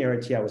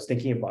nonlinearity, I was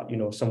thinking about,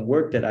 some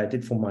work that I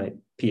did for my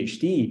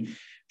PhD,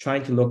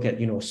 trying to look at,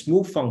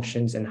 smooth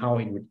functions and how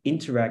it would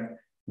interact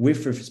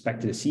with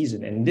respect to the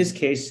season. And in this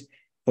case,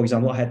 for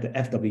example, I had the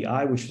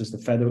FWI, which was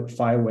the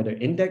Fire Weather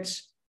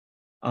Index,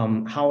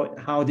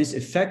 how this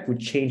effect would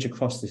change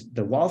across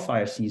the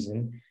wildfire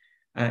season,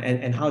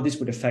 and how this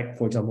would affect,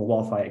 for example,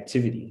 wildfire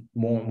activity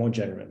more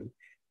generally.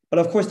 But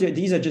of course,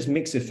 these are just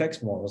mixed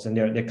effects models, and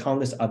there are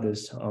countless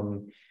others.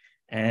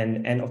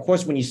 And of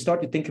course, when you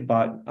start to think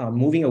about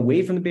moving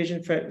away from the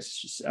Bayesian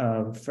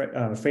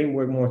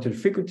framework more to the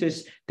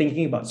frequentist,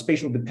 thinking about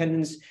spatial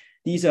dependence,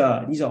 these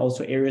are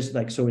also areas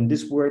like, so in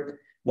this work,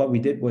 what we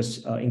did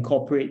was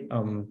incorporate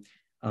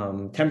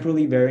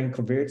temporally varying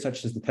covariates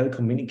such as the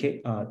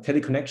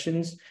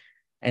teleconnections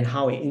and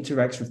how it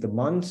interacts with the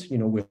month,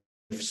 with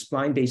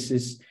spline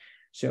basis.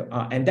 So,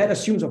 and that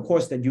assumes, of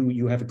course, that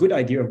you have a good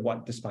idea of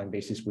what the spline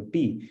basis would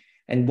be.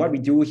 And what we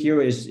do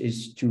here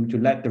is to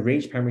let the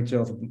range parameter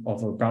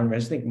of a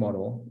Brown-Resnick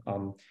model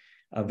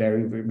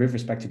vary with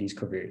respect to these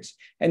covariates.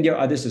 And there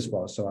are others as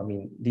well. So, I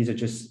mean, these are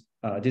just,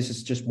 this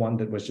is just one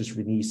that was just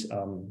released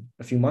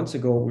a few months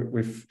ago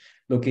with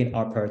looking at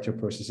R-parameter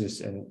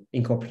processes and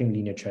incorporating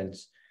linear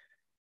trends.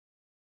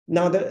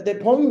 Now, the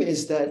problem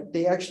is that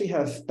they actually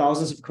have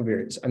thousands of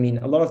covariates. I mean,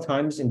 a lot of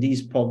times in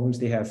these problems,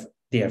 they have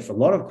a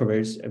lot of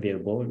covariates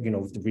available,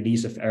 with the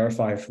release of Error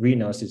 5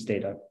 reanalysis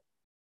data.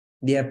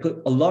 They have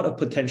put a lot of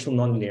potential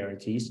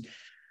nonlinearities.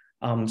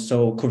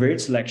 So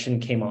covariate selection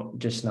came out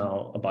just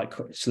now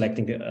about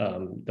selecting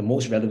the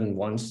most relevant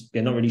ones.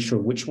 They're not really sure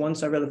which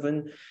ones are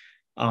relevant.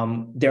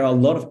 There are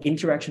a lot of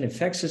interaction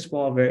effects as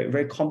well, very,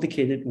 very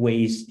complicated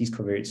ways these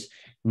covariates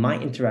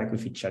might interact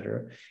with each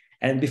other.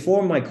 And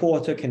before my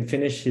co-author can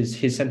finish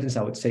his sentence,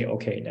 I would say,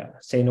 okay, now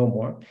say no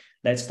more.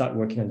 Let's start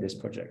working on this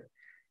project.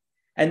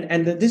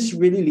 And this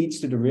really leads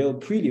to the real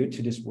prelude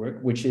to this work,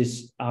 which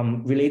is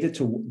related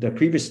to the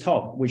previous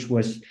talk,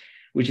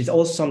 which is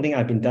also something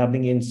I've been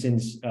dabbling in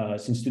since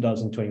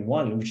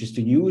 2021, which is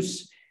to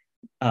use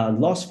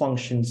loss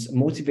functions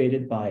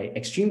motivated by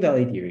extreme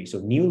value theory, so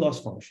new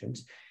loss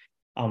functions,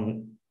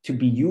 to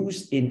be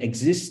used in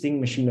existing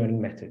machine learning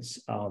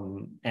methods.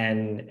 In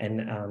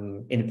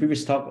the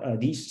previous talk,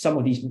 some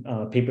of these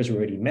papers were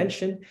already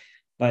mentioned.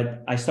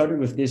 But I started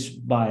with this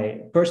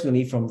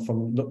personally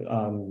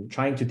from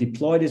trying to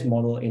deploy this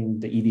model in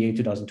the EDA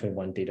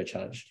 2021 data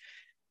challenge.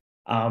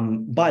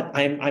 But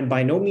I'm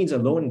by no means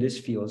alone in this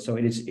field. So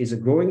it's a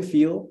growing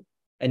field.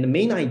 And the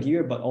main idea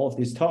about all of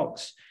these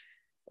talks,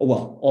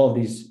 all of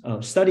these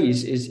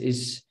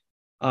studies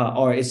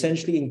are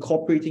essentially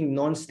incorporating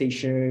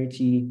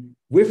non-stationarity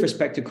with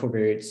respect to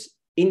covariates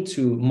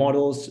into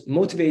models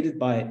motivated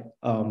by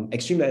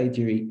extreme value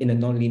theory in a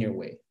nonlinear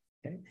way.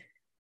 Okay?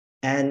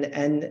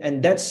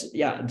 And that's,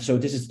 so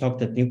this is the talk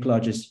that Nicola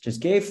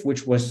just gave,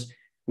 which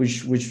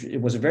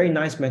it was a very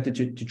nice method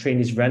to train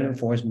this random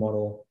forest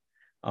model,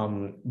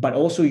 but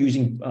also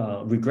using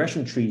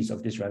regression trees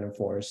of this random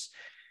forest.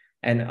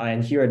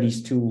 And here are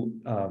these two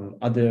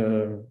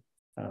other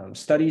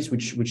studies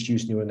which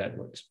use neural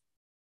networks.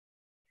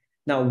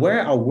 Now,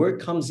 where our work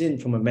comes in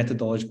from a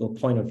methodological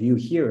point of view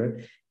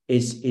here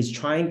is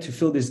trying to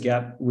fill this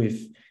gap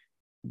with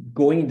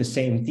going the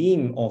same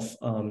theme of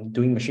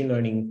doing machine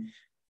learning,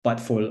 but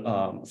for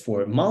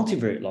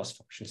multivariate loss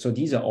functions. So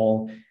these are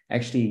all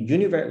actually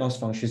univariate loss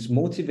functions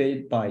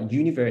motivated by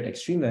univariate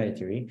extreme value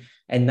theory.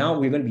 And now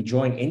we're going to be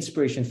drawing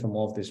inspiration from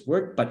all of this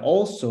work, but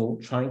also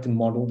trying to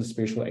model the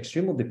spatial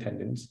extremal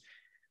dependence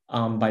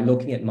by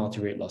looking at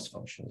multivariate loss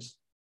functions,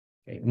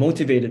 okay,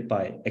 motivated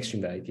by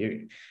extreme value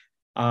theory.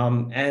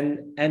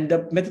 And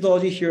the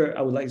methodology here,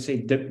 I would like to say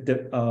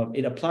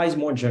it applies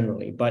more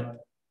generally, but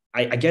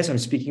I guess I'm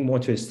speaking more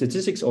to a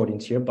statistics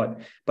audience here, but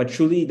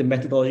truly the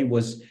methodology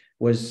was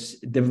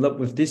developed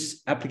with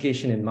this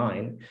application in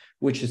mind,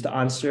 which is to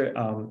answer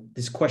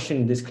this question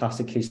in this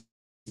classic case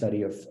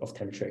study of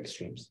temperature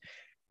extremes.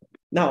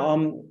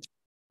 Now,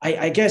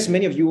 I guess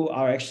many of you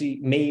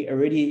may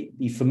already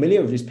be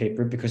familiar with this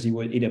paper because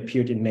it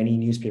appeared in many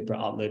newspaper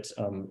outlets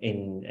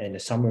in the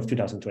summer of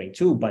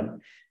 2022.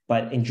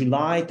 But in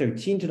July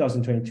 13,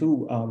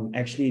 2022,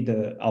 actually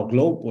our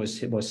globe was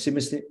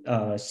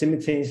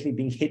simultaneously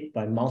being hit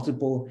by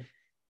multiple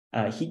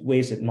heat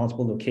waves at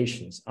multiple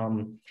locations.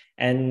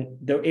 And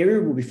the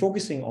area we'll be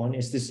focusing on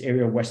is this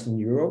area of Western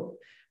Europe,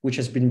 which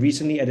has been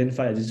recently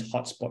identified as this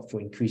hotspot for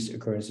increased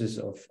occurrences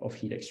of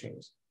heat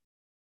extremes.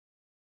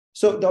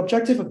 So the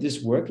objective of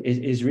this work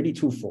is really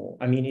twofold.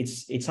 I mean,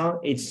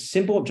 it's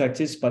simple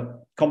objectives,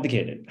 but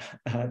complicated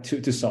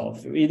to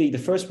solve. Really, the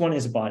first one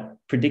is about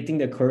predicting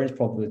the occurrence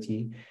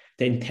probability,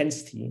 the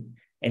intensity,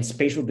 and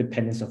spatial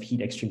dependence of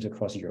heat extremes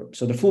across Europe.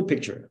 So the full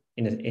picture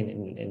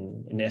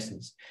in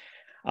essence.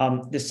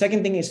 The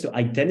second thing is to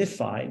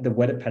identify the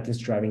weather patterns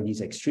driving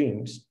these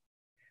extremes,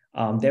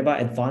 thereby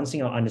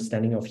advancing our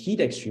understanding of heat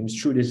extremes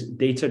through this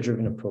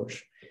data-driven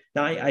approach.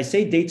 Now, I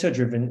say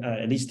data-driven,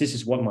 at least this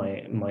is what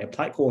my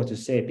applied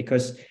co-authors say,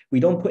 because we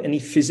don't put any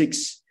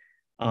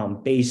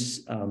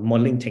physics-based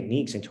modeling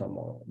techniques into our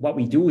model. What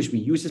we do is we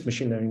use these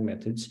machine learning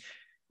methods.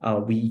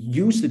 We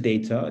use the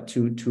data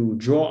to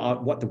draw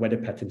out what the weather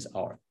patterns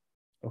are,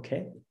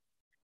 okay?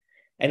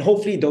 And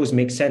hopefully those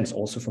make sense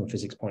also from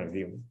physics point of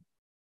view.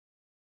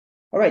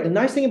 All right, the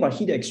nice thing about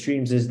heat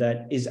extremes is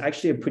that it's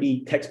actually a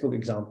pretty textbook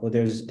example.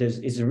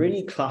 It's a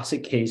really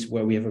classic case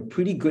where we have a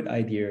pretty good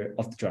idea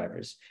of the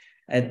drivers.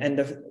 And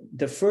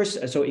the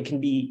first, so it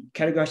can be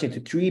categorized into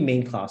three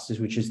main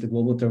classes, which is the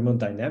global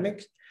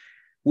thermodynamics,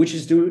 which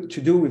is to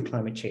do with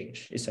climate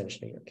change,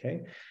 essentially,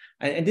 okay?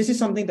 And this is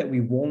something that we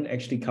won't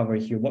actually cover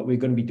here. What we're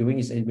going to be doing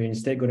is we're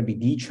instead going to be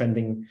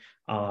detrending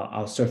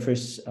our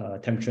surface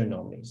temperature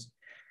anomalies.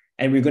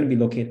 And we're going to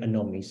be looking at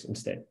anomalies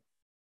instead.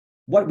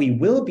 what we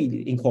will be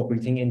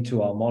incorporating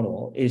into our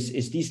model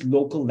is these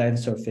local land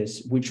surface,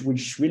 which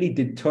really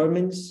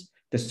determines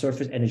the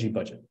surface energy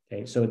budget.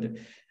 Okay, so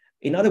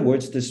in other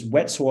words, this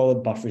wet soil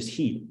buffers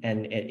heat,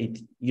 and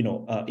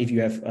if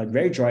you have a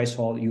very dry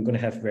soil, you're going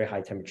to have very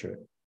high temperature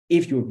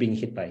if you're being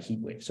hit by a heat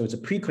wave. So it's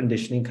a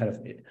preconditioning kind of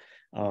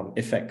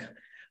effect.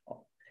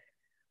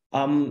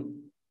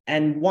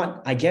 And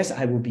what I guess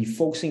I will be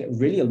focusing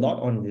really a lot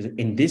on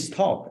in this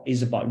talk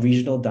is about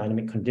regional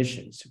dynamic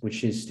conditions,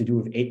 which is to do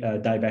with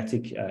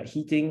diabatic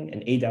heating and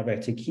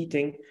adiabatic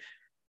heating,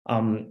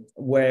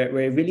 where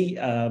really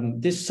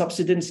this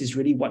subsidence is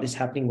really what is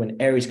happening when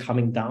air is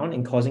coming down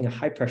and causing a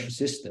high pressure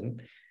system.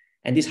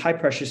 And this high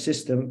pressure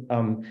system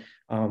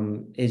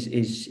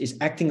is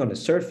acting on the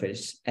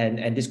surface,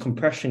 and this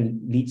compression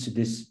leads to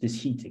this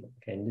heating.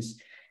 Okay?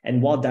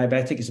 And while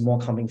diabatic is more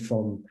coming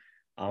from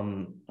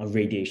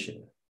radiation.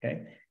 Okay,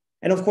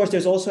 and of course,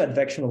 there's also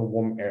advection of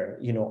warm air,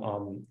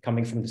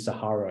 coming from the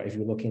Sahara if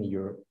you're looking at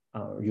Europe,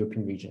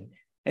 European region.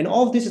 And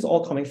all of this is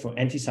all coming from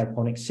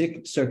anticyclonic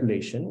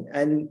circulation.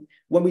 And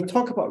when we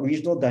talk about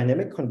regional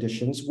dynamic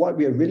conditions, what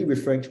we are really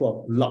referring to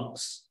are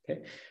LUCs,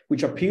 okay,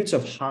 which are periods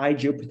of high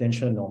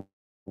geopotential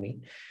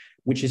anomaly,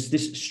 which is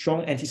this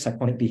strong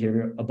anticyclonic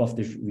behavior above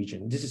the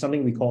region. This is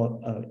something we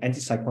call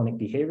anticyclonic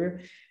behavior.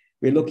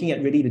 We're looking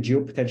at really the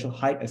geopotential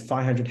height at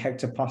 500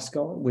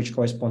 hectopascal, which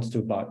corresponds to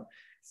about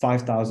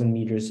 5,000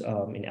 meters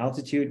in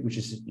altitude, which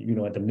is,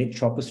 at the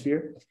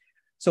mid-troposphere.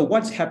 So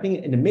what's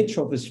happening in the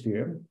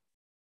mid-troposphere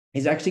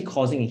is actually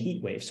causing a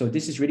heat wave. So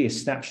this is really a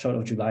snapshot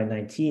of July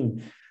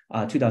 19,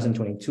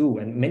 2022.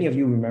 And many of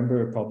you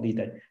remember probably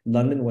that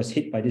London was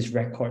hit by this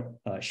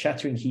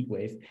record-shattering heat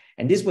wave.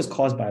 And this was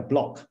caused by a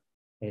block.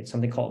 It's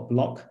something called a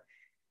block.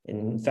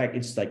 In fact,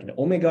 it's like an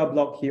omega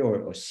block here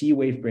or C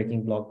wave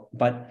breaking block.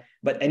 But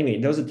anyway,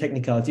 those are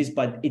technicalities,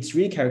 but it's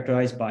really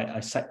characterized by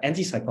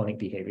anticyclonic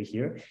behavior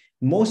here,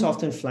 most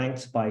often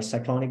flanked by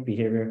cyclonic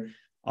behavior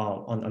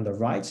on the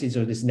right.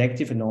 So there's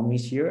negative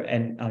anomalies here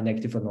and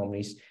negative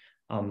anomalies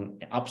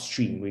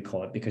upstream, we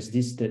call it, because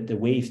the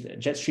wave, the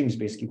jet stream is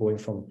basically going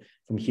from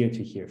here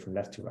to here, from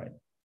left to right.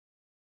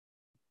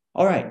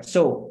 All right,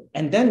 so,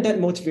 and then that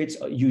motivates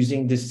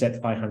using this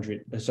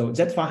Z500. So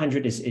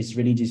Z500 is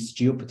really this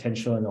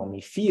geopotential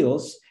anomaly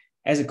fields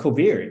as a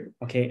covariate,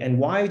 okay? And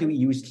why do we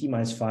use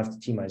T-5 to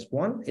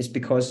T-1? It's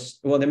because,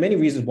 well, there are many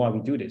reasons why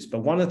we do this, but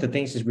one of the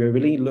things is we're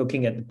really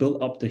looking at the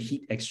build up the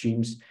heat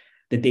extremes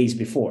the days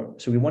before.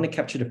 So we want to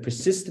capture the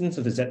persistence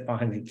of the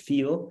Z500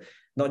 field,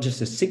 not just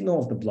the signal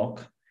of the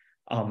block,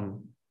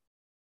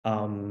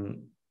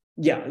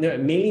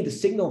 mainly the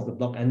signal of the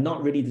block and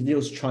not really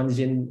those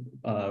transient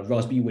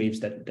Rossby waves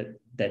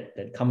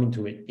that come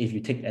into it if you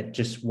take at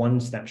just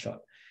one snapshot.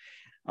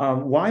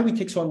 Why we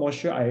take soil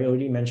moisture, I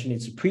already mentioned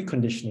it's a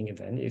preconditioning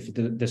event. If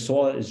the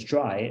soil is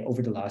dry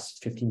over the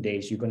last 15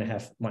 days, you're going to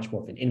have much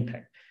more of an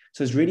impact.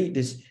 So it's really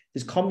this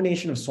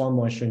combination of soil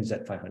moisture and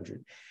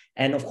Z500.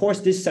 And of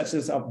course, this sets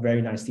us up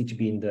very nicely to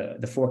be in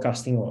the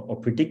forecasting or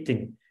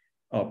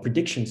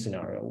prediction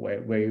scenario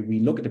where we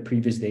look at the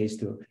previous days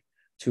to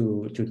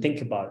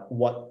think about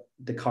what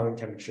the current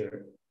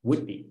temperature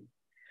would be.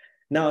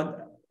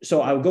 Now,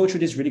 so I'll go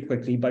through this really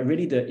quickly, but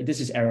really this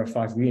is era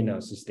 5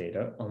 reanalysis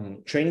data.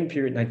 Training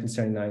period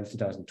 1979 to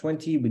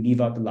 2020, we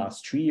leave out the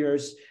last 3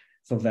 years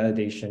for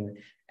validation.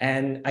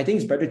 And I think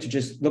it's better to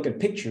just look at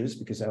pictures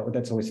because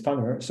that's always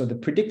funner. So the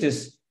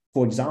predictors,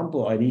 for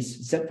example, are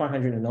these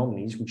Z500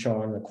 anomalies, which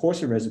are on a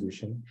coarser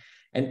resolution.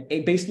 And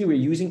basically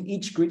we're using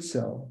each grid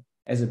cell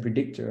as a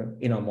predictor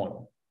in our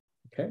model,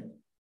 okay?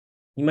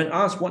 You might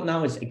ask what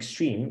now is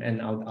extreme,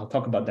 and I'll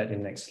talk about that in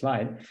the next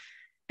slide.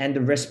 And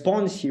the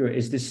response here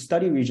is this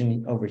study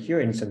region over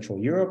here in Central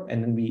Europe,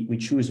 and then we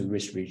choose a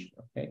risk region,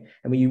 okay?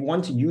 And we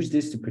want to use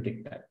this to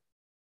predict that.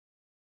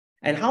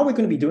 And how we're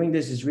going to be doing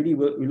this is really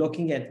we're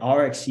looking at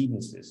R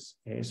exceedances.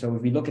 Okay? So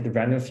if we look at the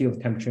random field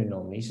of temperature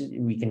anomalies,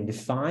 we can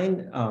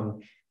define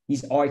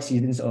these R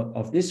exceedance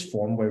of this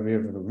form where we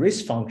have a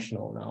risk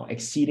functional now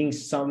exceeding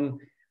some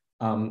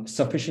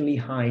sufficiently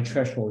high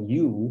threshold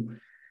U.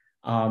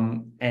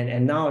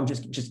 And now I'm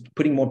just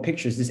putting more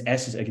pictures. This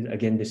S is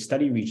again the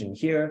study region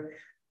here.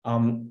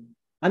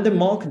 Under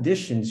null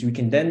conditions, we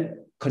can then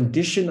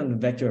condition on the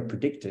vector of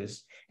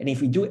predictors. And if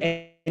we do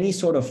any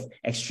sort of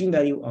extreme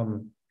value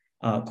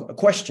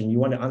question, you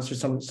want to answer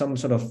some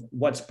sort of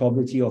what's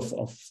probability of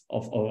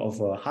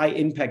a high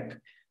impact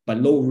but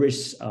low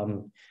risk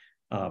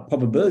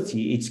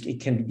probability, it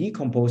can be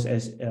decomposed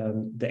as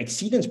the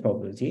exceedance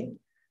probability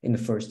in the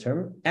first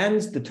term,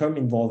 and the term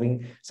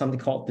involving something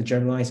called the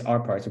generalized R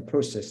particle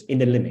process in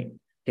the limit.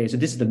 Okay, so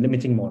this is the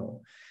limiting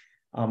model.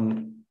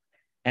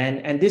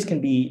 And this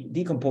can be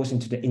decomposed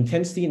into the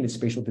intensity and the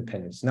spatial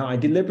dependence. Now, I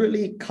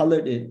deliberately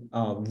colored it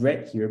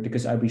red here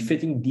because I'll be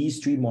fitting these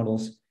three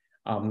models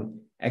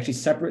actually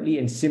separately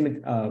and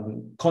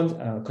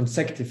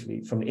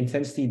consecutively from the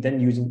intensity, then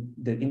using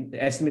the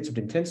estimates of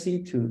the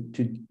intensity to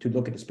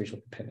look at the spatial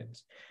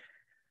dependence.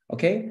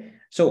 Okay,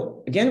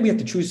 so again, we have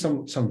to choose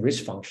some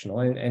risk functional,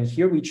 and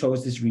here we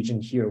chose this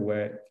region here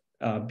where,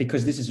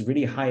 because this is a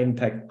really high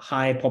impact,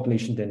 high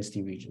population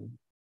density region.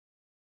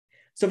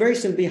 So very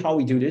simply, how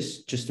we do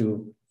this, just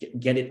to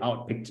get it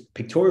out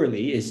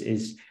pictorially,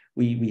 is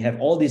we have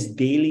all these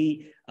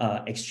daily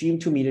extreme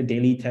 2 meter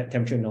daily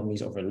temperature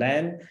anomalies over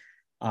land.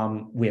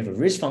 We have a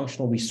risk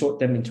functional. We sort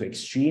them into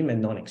extreme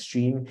and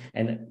non-extreme.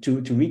 And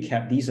to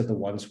recap, these are the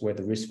ones where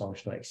the risk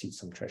functional exceeds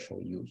some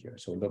threshold U here.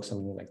 So it looks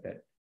something like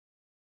that.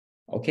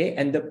 Okay,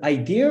 and the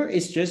idea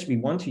is just we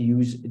want to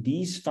use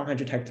these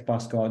 500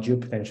 hectopascal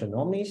geopotential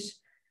anomalies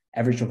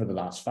averaged over the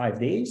last 5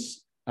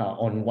 days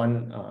on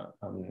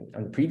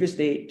the previous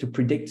day to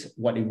predict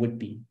what it would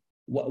be,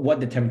 what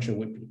the temperature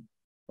would be.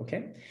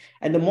 Okay,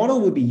 and the model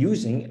we'll be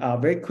using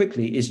very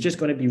quickly is just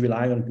going to be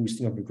relying on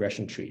boosting of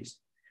regression trees.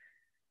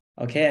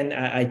 Okay, and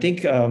I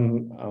think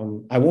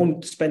I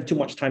won't spend too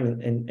much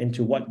time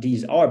into what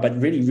these are, but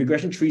really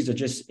regression trees are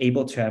just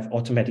able to have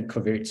automatic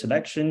covariate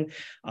selection.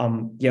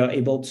 You're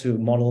able to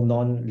model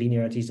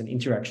non-linearities and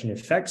interaction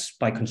effects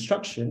by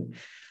construction.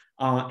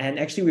 And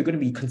actually, we're going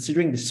to be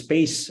considering the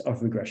space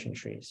of regression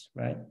trees,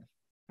 right?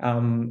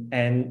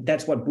 And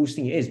that's what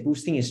boosting is.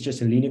 Boosting is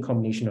just a linear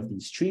combination of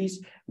these trees,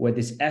 where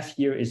this F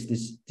here is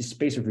this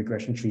space of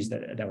regression trees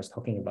that I was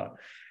talking about.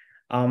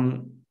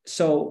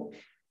 So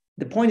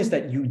the point is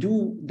that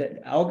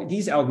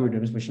these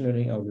algorithms, machine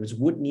learning algorithms,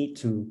 would need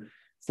to,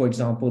 for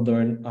example,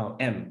 learn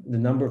M, the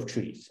number of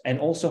trees, and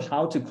also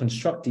how to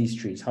construct these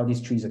trees, how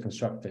these trees are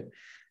constructed.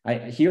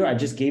 Here, I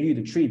just gave you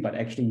the tree, but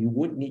actually you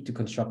would need to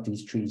construct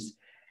these trees.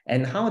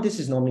 And how this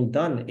is normally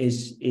done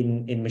is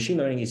in machine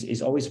learning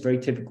is always very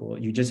typical.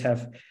 You just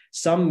have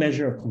some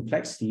measure of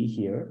complexity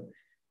here,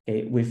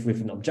 okay,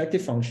 with an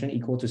objective function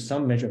equal to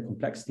some measure of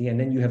complexity, and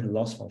then you have the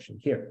loss function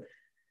here.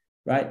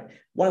 Right.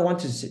 What I want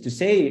to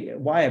say,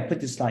 why I put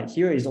this slide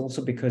here is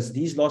also because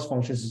these loss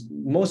functions,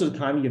 most of the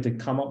time you have to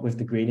come up with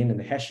the gradient and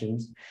the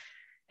Hessians.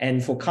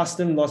 And for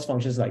custom loss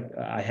functions like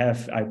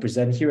I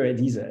present here,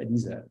 these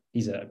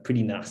are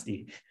pretty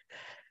nasty,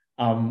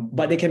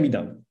 but they can be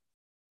done.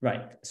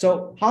 Right.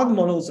 So how the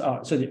models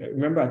are. So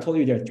remember, I told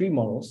you there are 3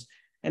 models,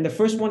 and the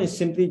first one is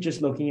simply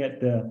just looking at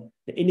the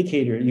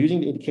indicator,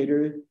 using the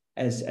indicator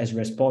as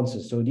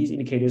responses. So these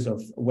indicators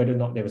of whether or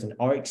not there was an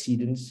R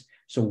exceedance,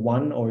 so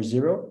 1 or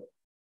 0.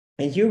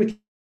 And here we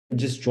can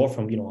just draw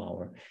from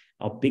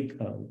our big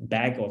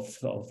bag of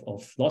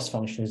loss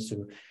functions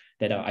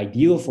that are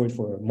ideal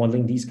for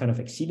modeling these kind of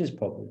exceedance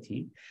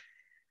probability.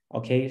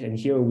 Okay, and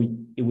here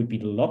it would be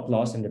the log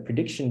loss, and the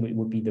prediction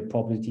would be the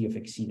probability of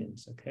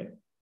exceedance. Okay.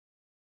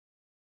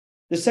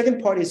 The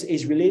second part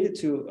is related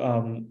to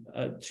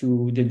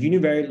the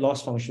univariate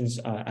loss functions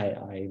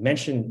I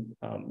mentioned,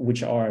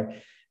 which are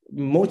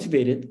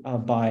motivated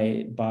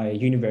by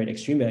univariate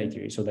extreme value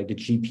theory. So like the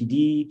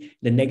GPD,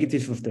 the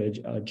negative of the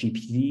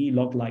GPD,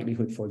 log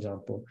likelihood, for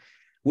example,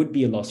 would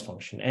be a loss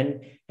function.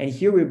 And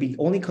here we'll be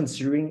only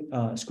considering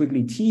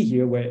squiggly T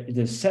here, where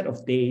the set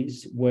of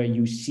days where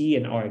you see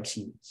an R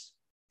exceedance,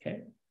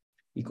 okay,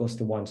 equals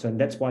to 1. So and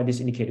that's why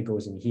this indicator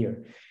goes in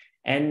here.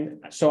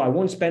 And so I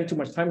won't spend too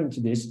much time into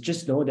this.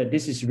 Just know that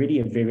this is really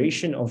a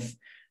variation of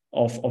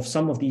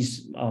some of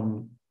these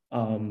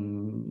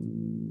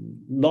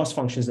loss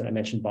functions that I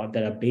mentioned about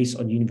that are based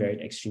on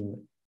univariate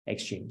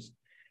extremes,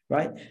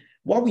 right?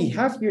 What we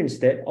have here,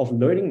 instead of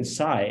learning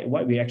psi,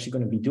 what we're actually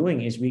going to be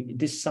doing is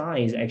this psi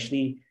is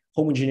actually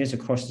homogeneous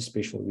across the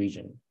spatial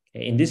region,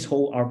 okay, in this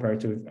whole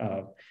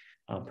R-parameter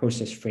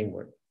process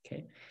framework,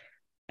 okay?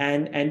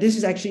 And this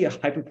is actually a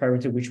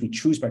hyperparameter which we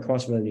choose by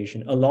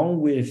cross-validation, along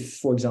with,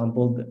 for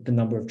example, the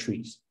number of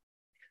trees.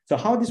 So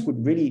how this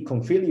would really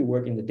concretely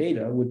work in the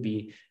data would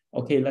be,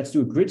 okay, let's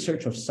do a grid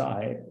search of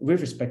psi with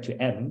respect to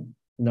M,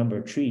 number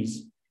of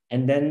trees,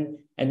 and then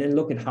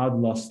look at how the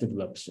loss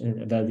develops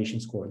in a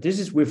validation score. This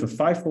is with a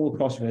 5-fold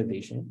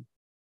cross-validation,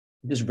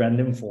 this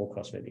random fold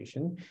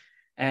cross-validation.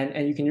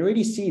 And you can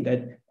already see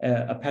that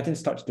a pattern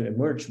starts to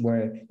emerge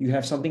where you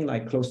have something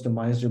like close to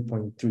minus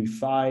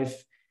 0.35.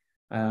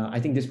 I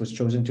think this was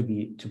chosen to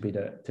be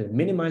the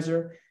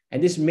minimizer.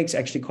 And this makes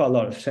actually quite a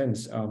lot of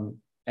sense from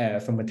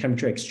a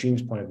temperature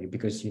extremes point of view,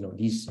 because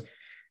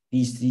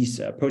these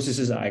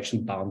processes are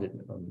actually bounded,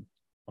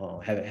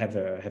 have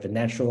a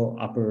natural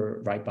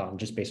upper right bound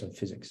just based on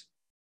physics.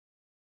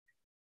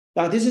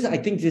 Now, I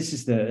think this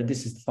is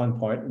the fun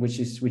part, which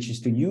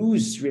is to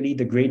use really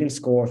the gradient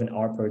score of an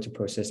R-parameter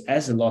process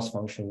as a loss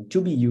function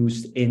to be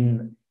used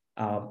in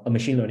a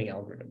machine learning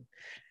algorithm,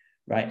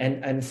 right?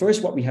 And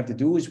first, what we have to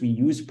do is we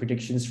use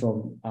predictions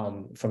from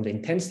the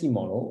intensity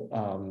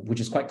model, which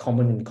is quite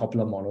common in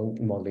coupler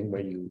modeling, where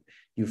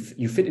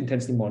you fit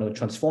intensity model,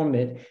 transform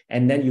it,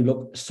 and then you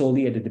look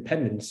solely at the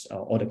dependence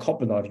or the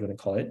copula, if you want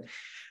to call it.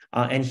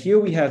 And here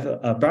we have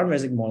a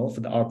Brown-Resnick model for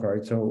the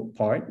R-parameter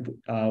part,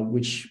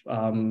 which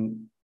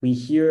we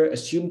here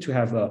assume to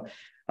have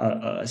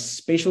a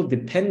spatial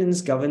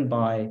dependence governed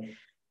by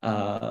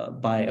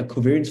a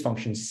covariance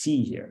function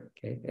C here.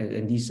 Okay,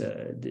 and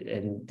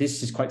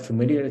this is quite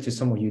familiar to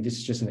some of you. This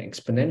is just an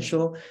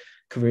exponential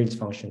covariance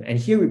function, and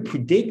here we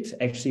predict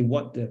actually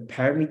what the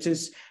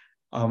parameters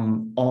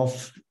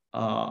of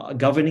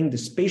governing the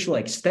spatial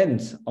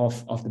extent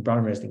of the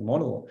Brown-Resnick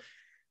model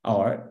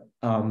are.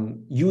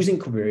 using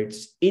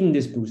covariates in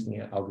this boosting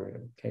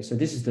algorithm. Okay, so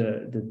this is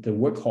the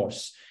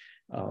workhorse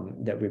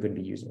that we're going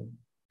to be using.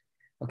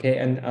 Okay,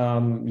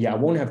 and yeah, I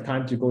won't have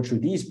time to go through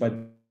these, but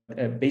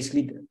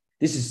basically,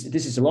 this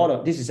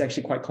is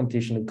actually quite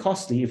computationally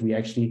costly if we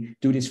actually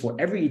do this for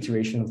every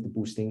iteration of the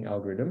boosting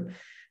algorithm.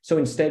 So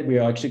instead, we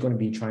are actually going to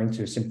be trying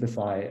to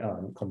simplify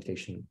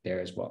computation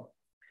there as well.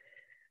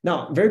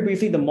 Now, very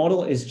briefly, the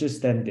model is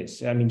just then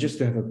this. I mean, just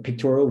to have a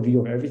pictorial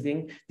view of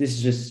everything, this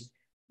is just,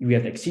 we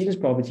have the exceedance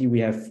probability, we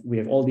have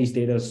all these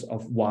data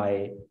of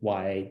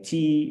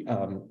t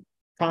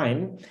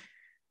prime,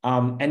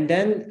 and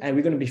then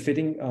we're going to be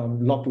fitting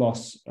log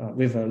loss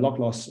with a log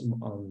loss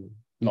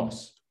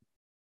loss.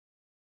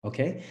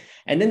 Okay,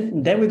 and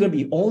then we're going to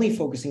be only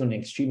focusing on the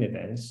extreme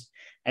events,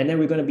 and then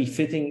we're going to be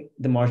fitting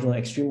the marginal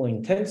extremal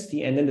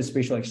intensity and then the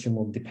spatial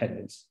extremal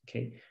dependence.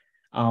 Okay,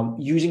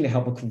 using the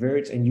help of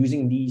covariates and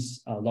using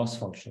these loss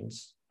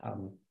functions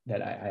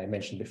that I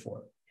mentioned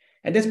before.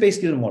 And that's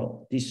basically the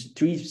model, these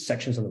three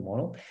sections of the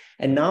model.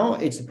 And now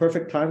it's the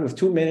perfect time. With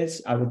 2 minutes,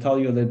 I will tell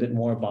you a little bit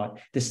more about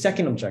the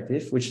second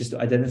objective, which is to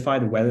identify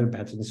the weather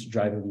patterns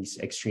driving these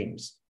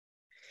extremes.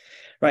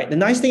 Right. The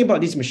nice thing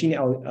about these machine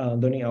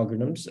learning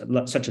algorithms,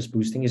 such as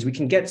boosting, is we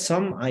can get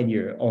some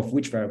idea of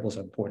which variables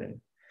are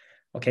important.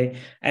 Okay,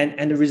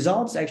 and the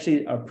results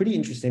actually are pretty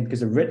interesting because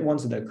the red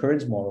ones are the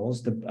occurrence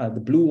models,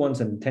 the blue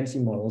ones are the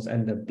intensity models,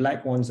 and the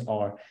black ones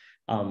are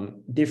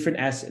different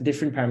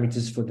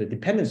parameters for the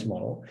dependence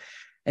model.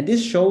 And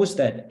this shows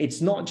that it's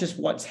not just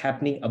what's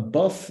happening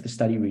above the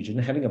study region,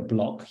 having a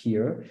block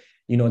here,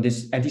 you know,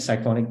 this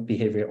anticyclonic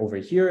behavior over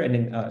here, and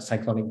then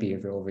cyclonic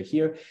behavior over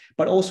here,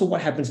 but also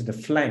what happens at the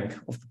flank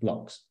of the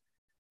blocks.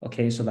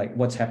 Okay, so like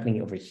what's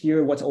happening over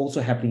here, what's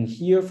also happening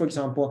here, for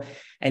example.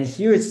 And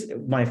here is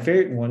my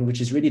favorite one, which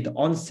is really the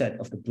onset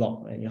of the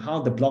block and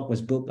how the block was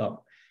built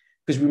up.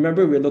 Because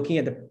remember, we're looking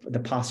at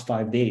the past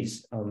 5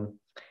 days.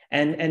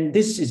 And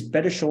this is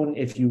better shown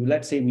if you,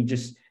 let's say we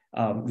just,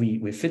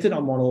 we fitted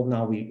our model,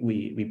 now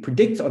we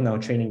predict on our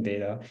training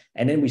data,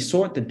 and then we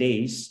sort the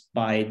days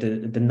by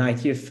the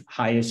 90th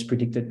highest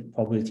predicted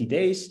probability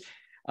days,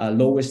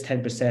 lowest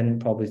 10%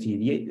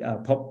 probability,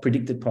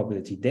 predicted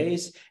probability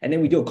days. And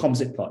then we do a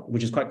composite plot,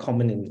 which is quite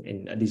common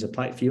in these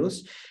applied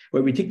fields,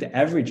 where we take the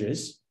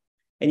averages,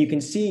 and you can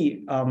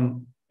see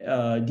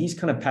these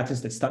kind of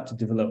patterns that start to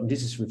develop.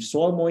 This is with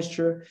soil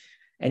moisture.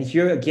 And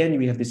here again,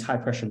 we have this high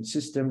pressure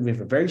system. We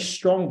have a very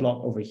strong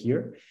block over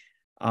here.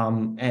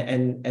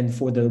 And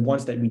for the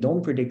ones that we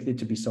don't predict it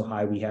to be so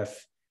high, we have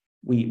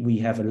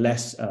a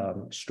less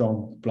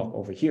strong block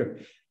over here.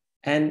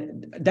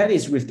 And that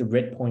is with the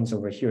red points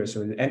over here.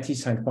 So the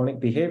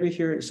anti-cyclonic behavior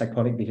here,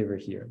 cyclonic behavior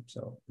here.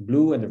 So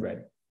blue and the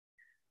red.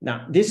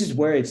 Now, this is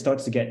where it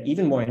starts to get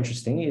even more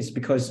interesting, is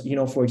because, you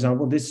know, for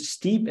example, this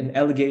steep and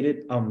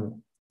elongated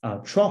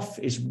trough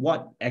is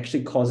what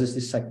actually causes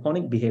this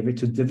cyclonic behavior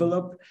to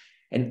develop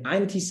an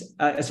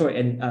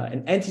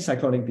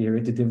anti-cyclonic behavior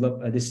to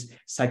develop this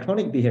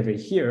cyclonic behavior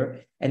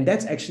here. And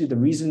that's actually the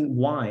reason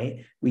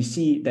why we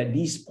see that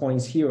these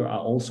points here are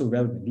also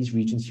relevant. These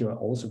regions here are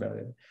also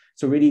relevant.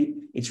 So really,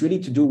 it's really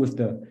to do with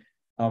the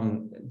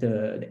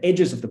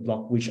edges of the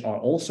block, which are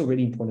also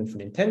really important for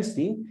the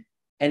intensity.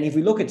 And if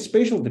we look at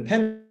spatial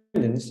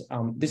dependence,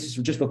 this is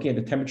just looking at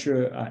the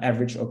temperature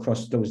average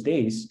across those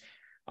days.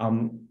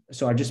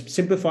 So I just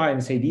simplify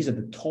and say these are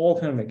the tall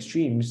kind of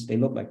extremes. They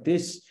look like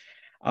this.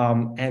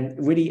 And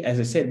really, as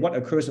I said, what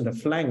occurs on the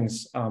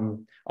flanks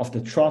of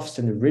the troughs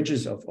and the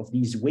ridges of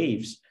these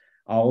waves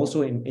are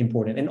also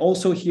important. And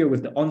also here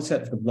with the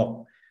onset of the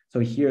block. So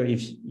here,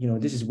 if you know,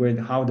 this is where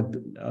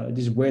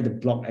the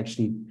block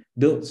actually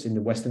builds in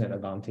the Western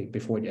Atlantic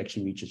before it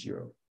actually reaches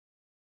Europe.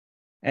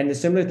 And the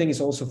similar thing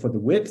is also for the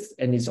width,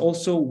 and it's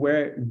also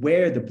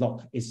where the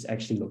block is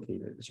actually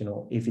located. You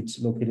know, if it's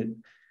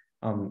located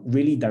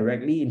really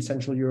directly in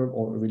Central Europe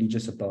or really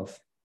just above.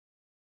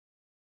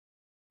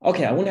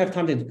 Okay, I won't have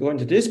time to go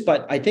into this,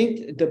 but I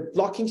think the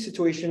blocking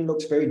situation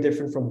looks very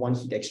different from one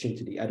heat extreme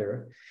to the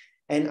other.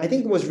 And I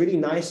think it was really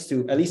nice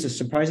to, at least a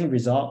surprising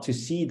result, to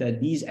see that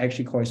these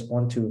actually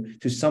correspond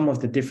to some of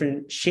the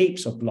different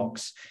shapes of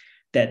blocks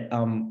that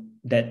are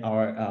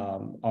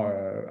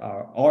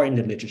in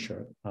the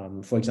literature.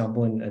 For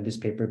example, in this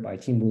paper by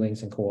Team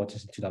Wullings and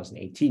co-authors in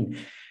 2018.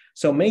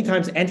 So many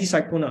times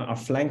anticyclones are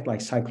flanked like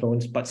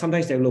cyclones, but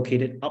sometimes they're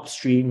located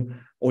upstream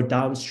or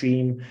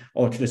downstream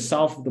or to the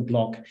south of the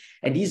block.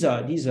 And these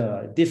are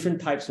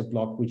different types of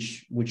block,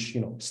 which you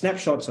know,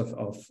 snapshots of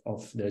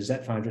the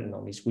Z500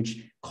 anomalies,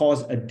 which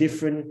cause a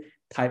different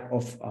type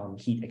of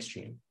heat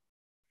extreme.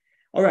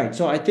 All right,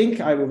 so I think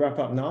I will wrap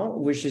up now,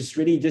 which is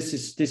really, this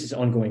is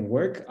ongoing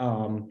work.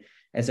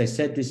 As I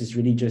said, this is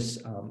really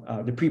just,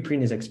 the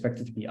preprint is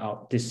expected to be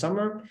out this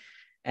summer.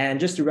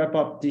 And just to wrap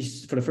up,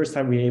 this, for the first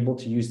time, we're able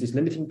to use these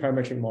limiting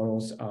parametric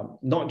models,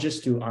 not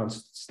just to answer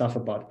stuff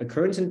about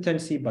occurrence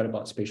intensity, but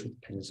about spatial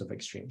dependence of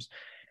extremes.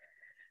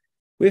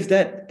 With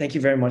that, thank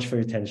you very much for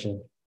your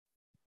attention.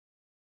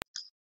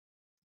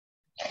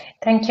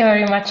 Thank you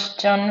very much,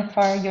 John,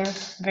 for your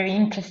very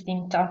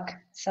interesting talk.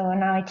 So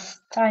now it's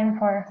time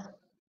for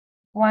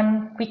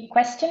one quick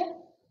question,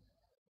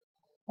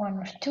 one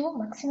or two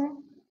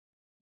maximum.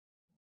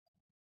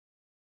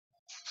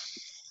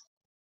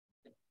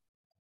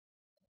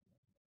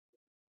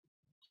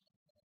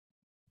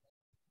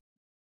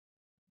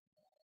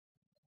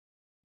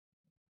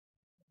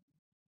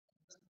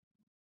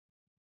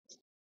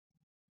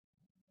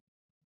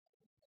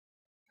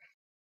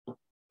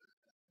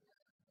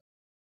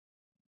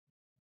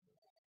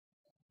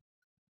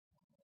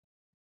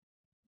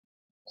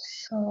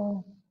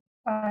 So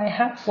I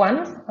have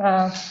one.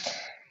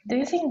 Do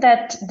you think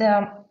that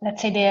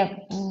let's say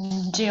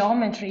the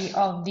geometry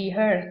of the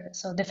Earth,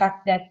 so the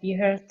fact that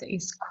the Earth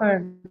is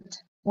curved,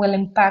 will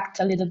impact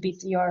a little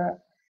bit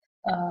your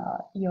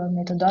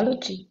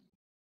methodology?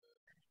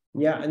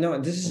 Yeah, no,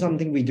 this is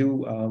something we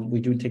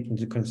do take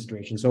into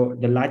consideration. So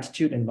the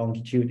latitude and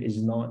longitude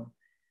is not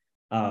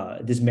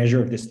this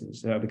measure of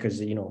distance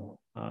because we're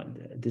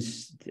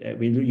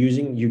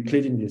using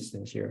Euclidean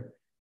distance here.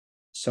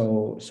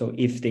 So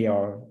if they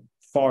are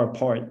far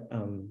apart,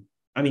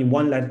 I mean,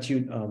 one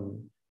latitude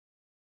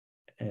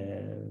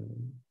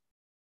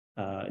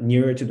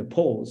nearer to the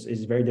poles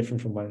is very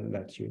different from one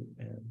latitude.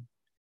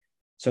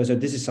 So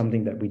this is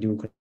something that we do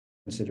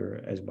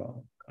consider as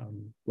well,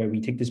 where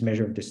we take this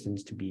measure of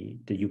distance to be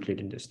the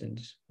Euclidean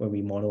distance, where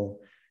we model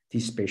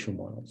these spatial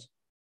models.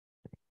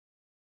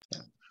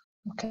 Yeah.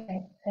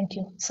 Okay, thank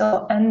you.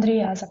 So Andre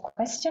has a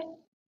question.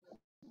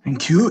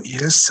 Thank you.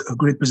 Yes, a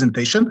great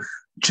presentation.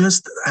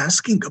 Just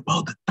asking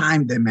about the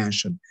time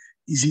dimension.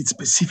 Is it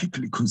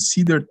specifically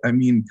considered? I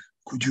mean,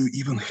 could you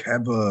even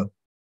have a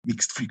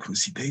mixed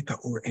frequency data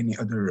or any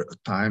other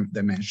time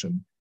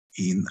dimension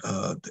in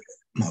the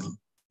model?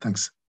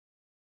 Thanks.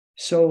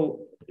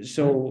 So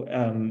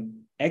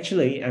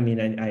actually, I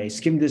mean, I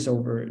skimmed this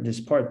over this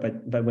part,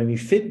 but when we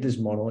fit this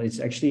model, it's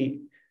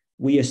actually,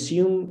 we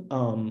assume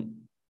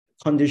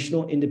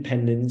conditional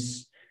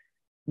independence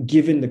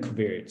given the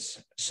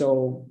covariates.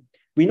 So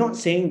we're not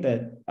saying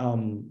that,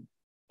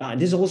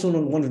 this is also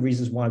one of the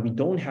reasons why we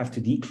don't have to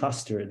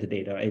decluster the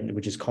data,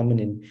 which is common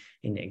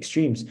in the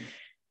extremes,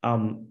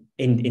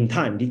 in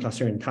time,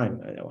 decluster in time.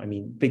 I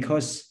mean,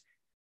 because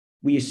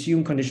we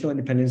assume conditional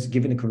independence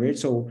given the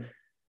covariates.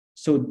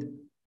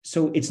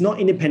 So it's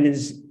not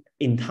independence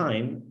in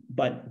time,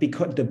 but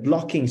because the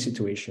blocking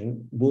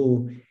situation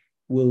will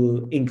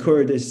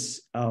incur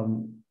this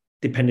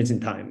dependence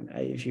in time,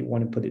 if you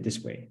want to put it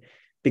this way,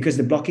 because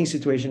the blocking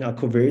situation are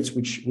covariates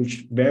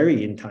which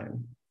vary in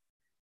time.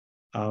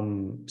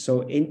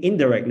 So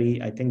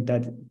indirectly, I think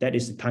that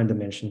is the time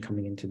dimension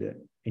coming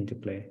into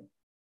play.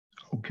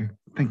 Okay,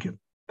 thank you.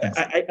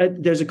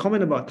 There's a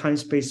comment about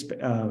time-space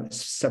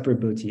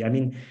separability. I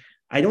mean,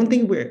 I don't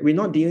think we're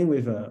not dealing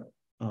with a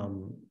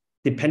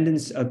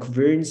dependence, a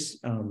covariance.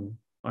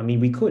 I mean,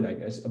 we could, I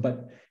guess,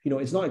 but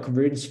it's not a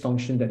covariance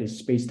function that is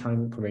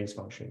space-time covariance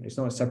function. It's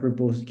not a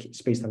separable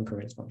space-time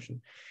covariance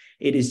function.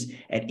 It is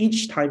at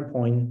each time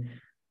point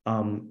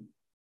a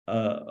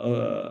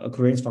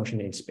covariance function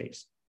in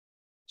space.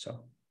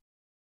 So.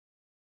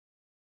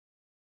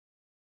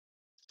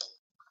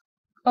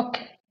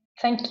 Okay,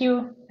 thank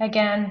you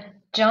again,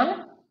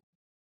 John.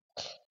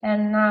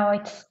 And now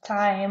it's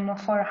time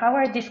for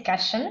our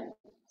discussion.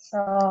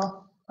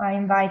 So I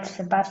invite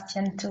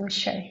Sebastian to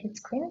share his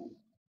screen.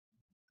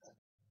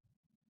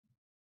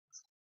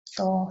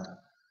 So,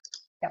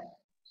 yeah.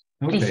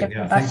 Okay, please,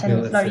 yeah,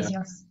 Sebastian, the floor is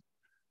yours.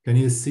 Can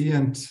you see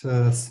and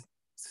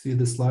see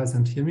the slides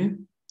and hear me?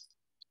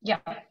 Yeah.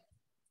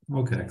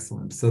 Okay,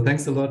 excellent. So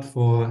thanks a lot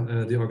for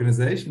the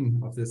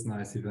organization of this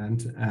nice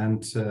event.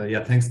 And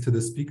yeah, thanks to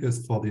the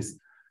speakers for these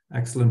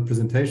excellent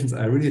presentations.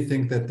 I really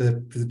think that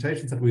the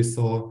presentations that we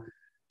saw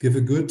give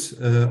a good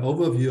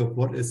overview of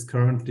what is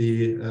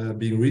currently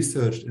being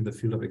researched in the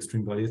field of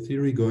extreme value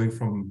theory, going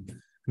from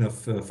kind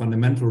of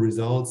fundamental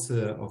results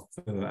of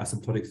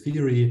asymptotic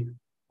theory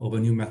over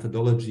new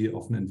methodology,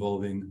 often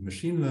involving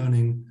machine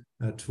learning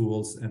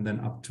tools, and then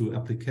up to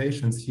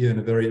applications here in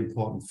a very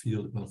important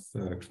field of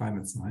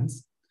climate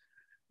science.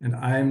 And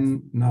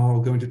I'm now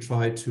going to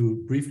try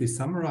to briefly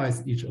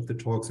summarize each of the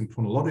talks in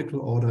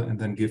chronological order and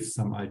then give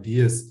some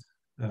ideas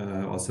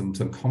or some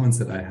comments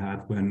that I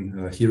had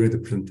when hearing the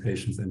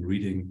presentations and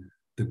reading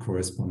the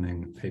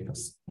corresponding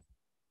papers.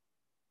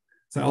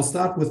 So I'll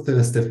start with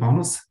the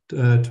Stefanos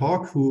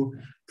talk, who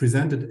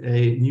presented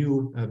a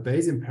new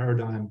Bayesian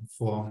paradigm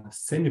for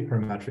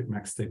semi-parametric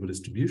max stable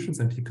distributions,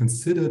 and he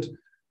considered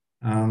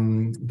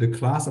the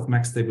class of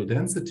max stable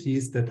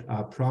densities that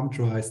are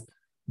parameterized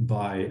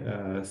by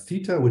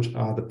theta, which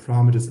are the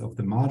parameters of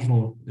the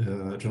marginal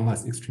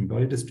generalized extreme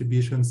value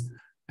distributions,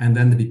 and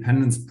then the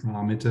dependence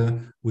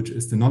parameter, which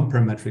is the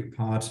non-parametric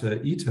part,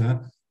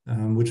 eta,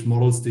 which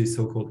models the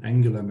so-called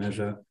angular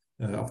measure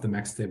of the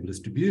max stable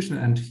distribution.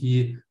 And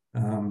he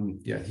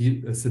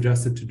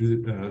suggested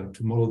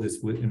to model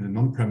this in a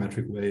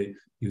non-parametric way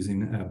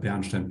using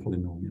Bernstein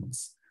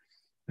polynomials.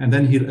 And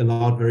then he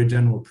allowed very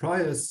general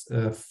priors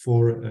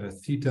for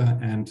theta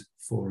and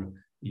for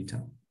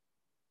eta.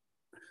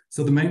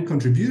 So the main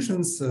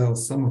contributions,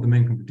 some of the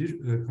main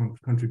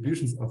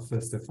contributions of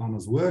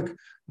Stefano's work,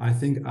 I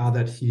think, are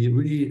that he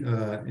really,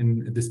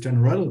 in this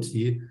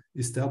generality,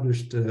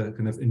 established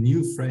kind of a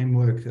new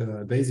framework,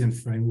 Bayesian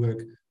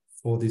framework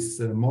for this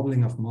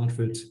modeling of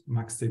multivariate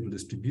max stable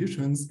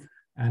distributions.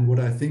 And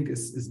what I think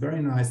is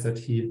very nice that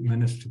he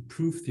managed to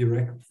prove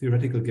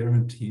theoretical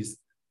guarantees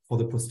for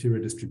the posterior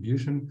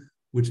distribution,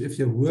 which, if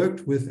you've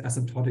worked with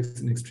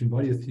asymptotics in extreme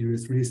value theory,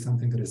 is really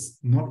something that is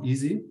not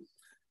easy.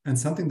 And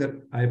something that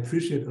I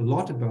appreciate a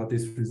lot about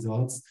these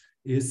results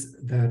is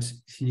that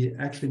he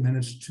actually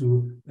managed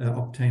to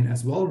obtain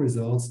as well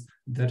results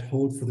that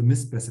hold for the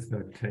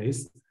misspecified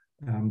case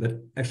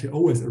that actually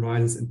always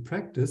arises in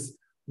practice,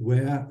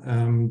 where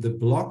the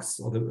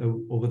blocks or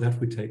over that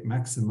we take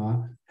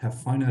maxima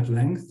have finite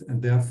length,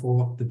 and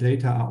therefore the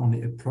data are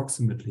only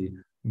approximately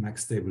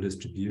max stable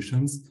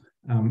distributions.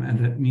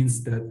 And that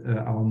means that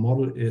our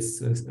model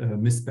is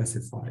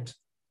misspecified.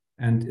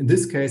 And in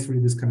this case,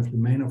 really this kind of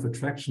domain of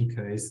attraction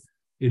case,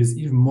 it is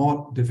even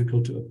more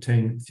difficult to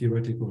obtain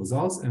theoretical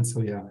results. And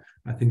so, yeah,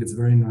 I think it's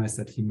very nice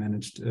that he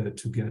managed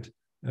to get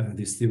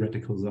these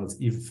theoretical results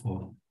even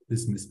for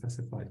this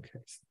misspecified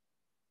case.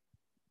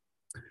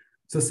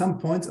 So some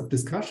points of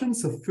discussion.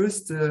 So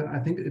first, I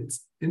think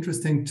it's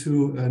interesting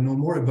to know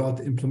more about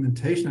the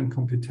implementation and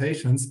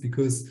computations,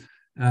 because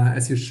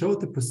as you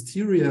showed, the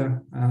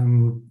posterior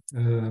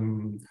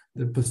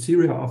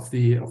of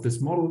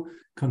this model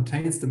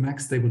contains the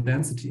max stable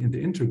density in the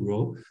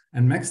integral,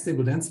 and max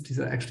stable densities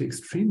are actually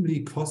extremely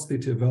costly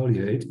to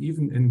evaluate,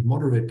 even in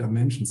moderate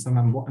dimensions. So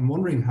I'm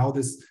wondering how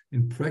this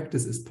in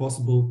practice is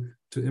possible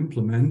to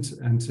implement.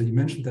 And so you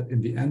mentioned that in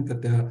the end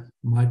that there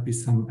might be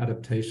some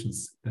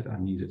adaptations that are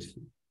needed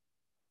here.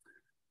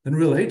 Then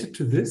related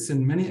to this,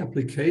 in many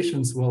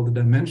applications, well, the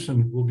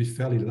dimension will be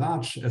fairly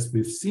large, as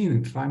we've seen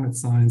in climate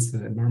science,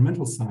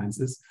 environmental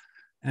sciences,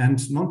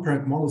 and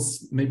non-parent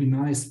models may be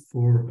nice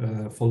for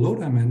low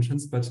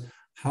dimensions, but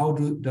how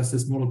does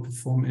this model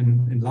perform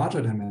in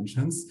larger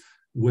dimensions,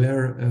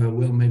 where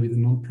well, maybe the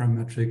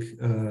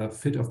non-parametric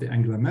fit of the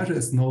angular measure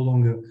is no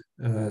longer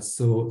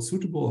so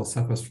suitable or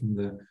suffers from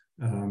the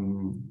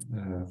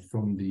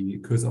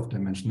curse of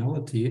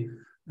dimensionality.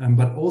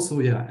 But also,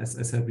 yeah, as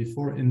I said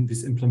before, in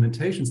these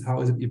implementations,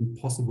 how is it even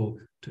possible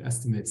to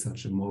estimate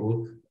such a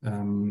model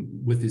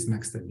with these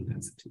max stable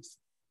densities?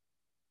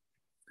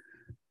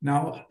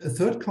 Now, a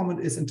third comment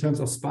is in terms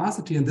of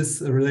sparsity, and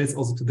this relates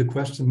also to the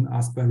question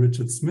asked by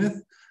Richard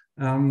Smith.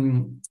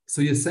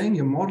 So you're saying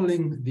you're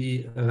modeling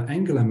the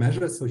angular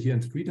measure, so here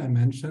in 3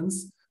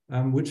 dimensions,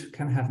 which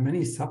can have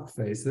many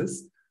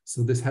subfaces.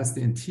 So this has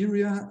the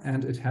interior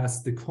and it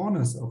has the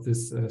corners of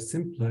this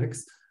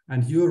simplex.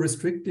 And you're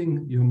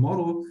restricting your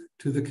model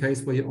to the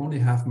case where you only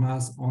have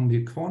mass on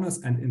the corners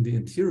and in the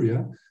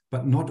interior,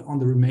 but not on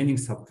the remaining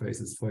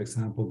subfaces. For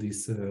example,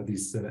 these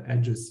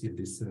edges here,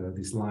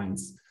 these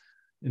lines.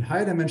 In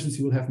higher dimensions,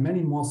 you will have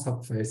many more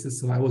subfaces.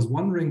 So I was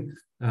wondering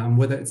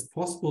whether it's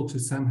possible to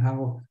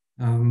somehow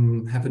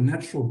have a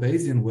natural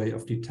Bayesian way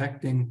of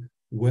detecting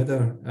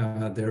whether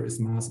there is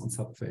mass on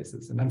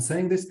subfaces. And I'm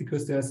saying this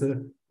because there's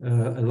a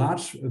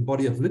large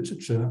body of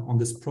literature on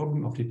this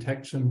problem of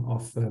detection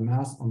of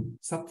mass on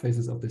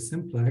subfaces of the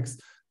simplex.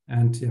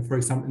 And yeah, for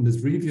example, in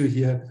this review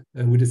here,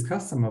 we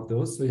discussed some of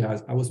those. So yeah,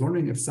 I was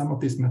wondering if some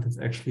of these methods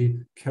actually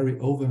carry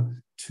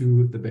over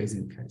to the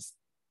Bayesian case.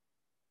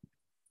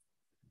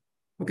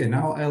 Okay,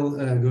 now I'll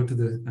go to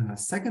the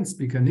second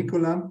speaker,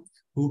 Nicola,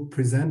 who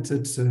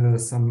presented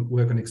some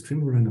work on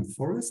extremal random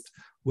forest,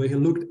 where he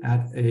looked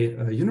at a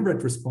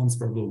univariate response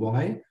variable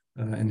y.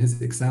 In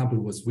his example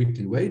was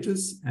weekly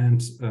wages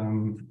and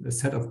a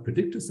set of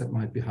predictors that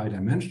might be high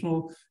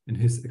dimensional. In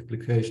his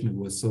application, it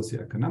was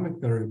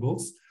socioeconomic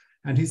variables.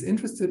 And he's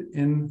interested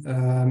in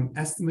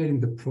estimating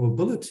the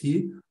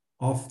probability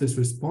of this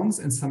response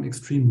in some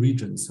extreme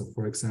regions. So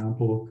for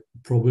example,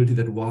 probability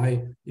that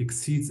y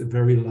exceeds a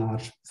very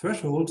large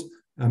threshold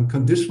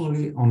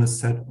conditionally on a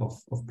set of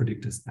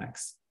predictors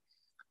x.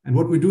 And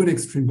what we do in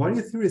extreme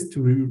value theory is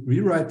to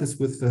rewrite this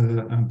with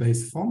a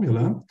base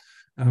formula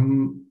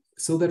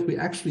so that we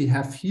actually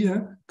have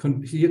here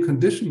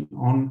condition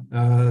on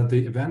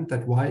the event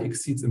that y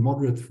exceeds a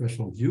moderate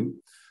threshold u.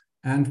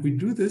 And we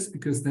do this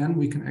because then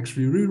we can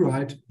actually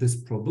rewrite this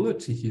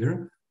probability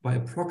here by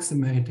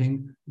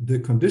approximating the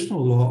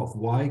conditional law of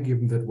y,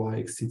 given that y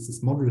exceeds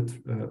this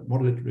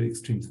moderately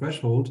extreme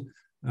threshold,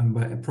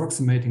 by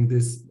approximating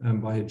this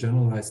by a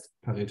generalized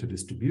Pareto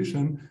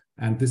distribution.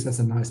 And this has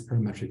a nice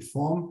parametric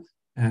form.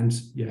 And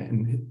yeah,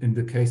 in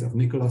the case of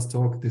Nicola's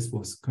talk, this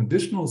was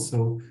conditional.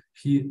 So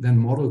he then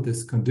modeled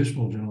this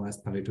conditional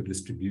generalized Pareto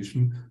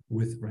distribution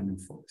with random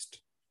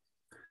forest.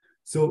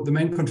 So the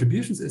main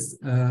contributions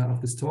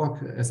of this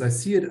talk, as I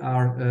see it,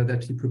 are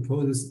that he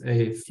proposes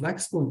a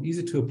flexible and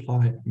easy to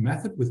apply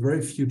method with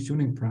very few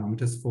tuning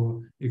parameters for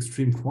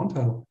extreme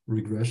quantile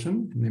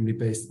regression, namely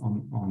based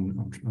on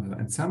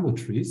ensemble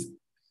trees.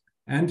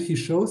 And he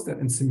shows that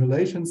in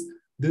simulations,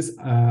 this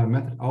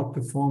method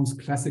outperforms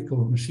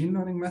classical machine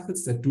learning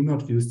methods that do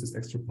not use this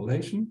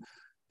extrapolation,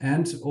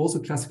 and also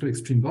classical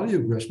extreme value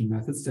regression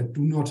methods that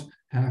do not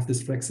have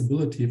this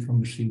flexibility from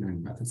machine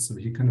learning methods. So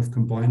he kind of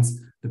combines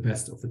the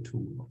best of the two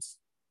worlds.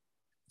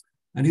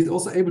 And he's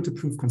also able to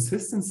prove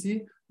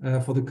consistency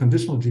for the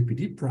conditional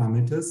GPD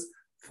parameters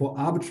for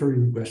arbitrary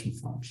regression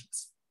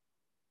functions.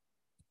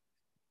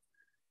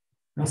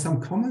 Now,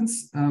 some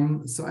comments.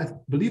 So I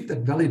believe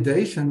that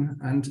validation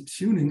and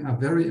tuning are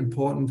very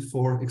important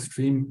for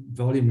extreme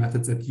value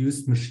methods that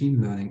use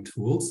machine learning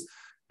tools.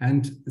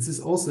 And this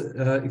is also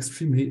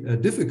extremely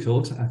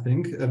difficult, I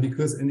think,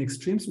 because in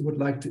extremes, we would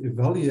like to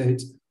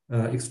evaluate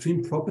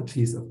extreme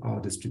properties of our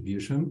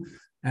distribution.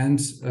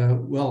 And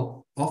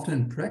well, often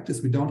in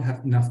practice, we don't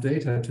have enough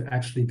data to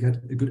actually get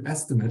a good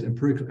estimate,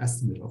 empirical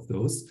estimate of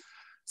those.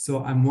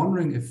 So I'm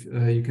wondering if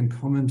you can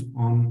comment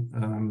on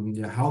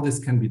how this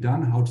can be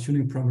done, how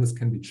tuning parameters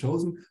can be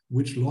chosen,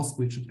 which loss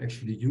we should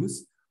actually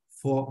use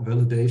for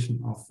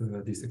validation of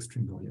these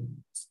extreme value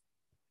methods.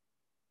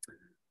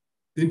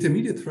 The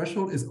intermediate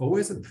threshold is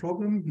always a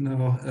problem.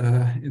 Now,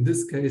 in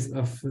this case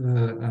of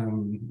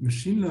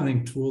machine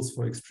learning tools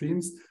for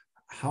extremes,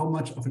 how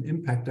much of an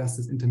impact does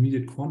this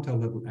intermediate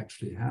quantile level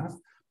actually have?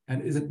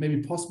 And is it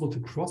maybe possible to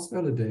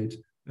cross-validate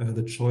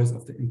the choice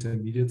of the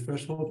intermediate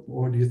threshold,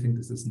 or do you think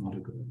this is not a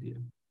good idea?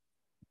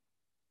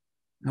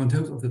 Now, in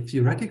terms of the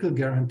theoretical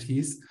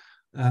guarantees,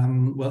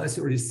 well, as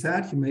you already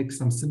said, you make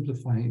some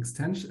simplifying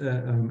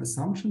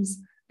assumptions.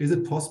 Is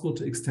it possible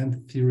to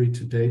extend theory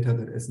to data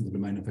that is in the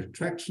domain of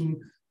attraction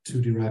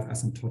to derive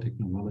asymptotic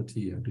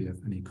normality? Do you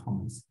have any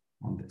comments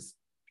on this?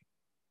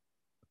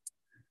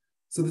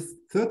 So the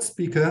third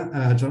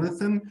speaker,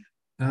 Jonathan,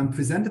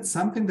 presented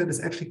something that is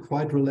actually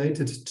quite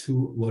related to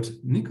what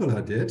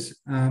Nicola did.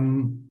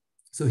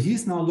 So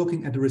he's now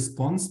looking at a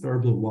response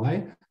variable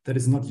y that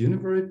is not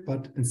univariate,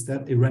 but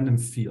instead a random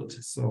field.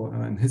 So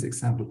in his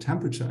example,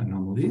 temperature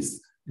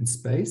anomalies in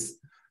space.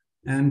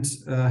 And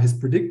his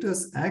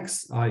predictors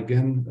x are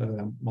again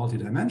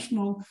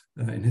multidimensional,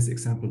 in his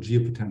example,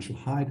 geopotential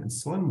height and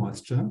soil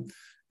moisture.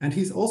 And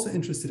he's also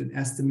interested in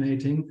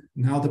estimating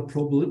now the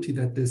probability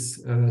that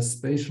this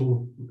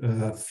spatial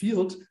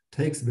field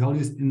takes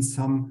values in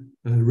some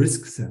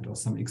risk set or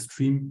some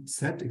extreme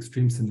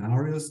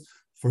scenarios,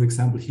 for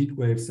example, heat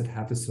waves that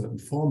have a certain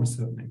form, a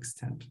certain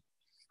extent.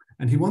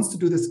 And he wants to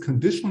do this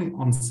conditionally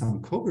on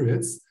some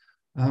covariates.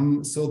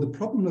 So the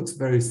problem looks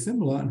very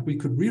similar, and we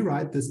could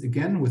rewrite this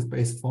again with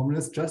base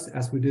formulas, just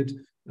as we did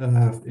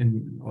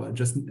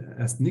just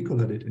as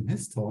Nicola did in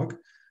his talk.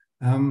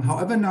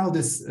 However, now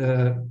this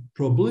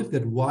probability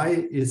that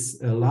y is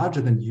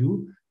larger than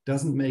u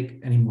doesn't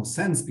make any more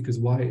sense because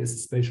y is a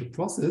spatial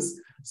process.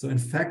 So in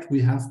fact,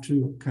 we have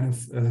to kind of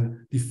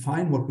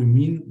define what we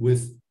mean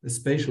with a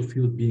spatial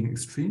field being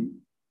extreme.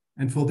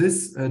 And for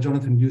this,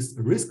 Jonathan used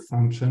a risk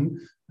function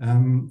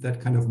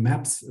that kind of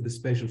maps the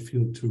spatial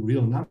field to a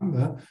real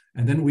number.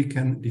 And then we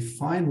can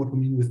define what we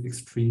mean with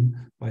extreme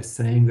by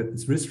saying that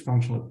this risk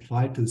function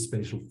applied to the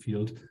spatial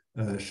field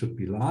should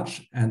be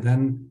large. And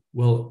then,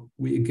 well,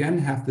 we again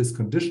have this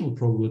conditional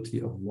probability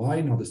of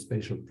y, now the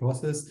spatial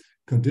process,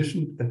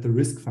 conditioned that the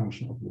risk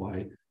function of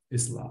y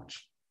is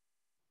large.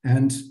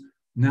 And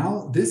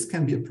now this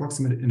can be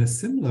approximated in a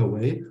similar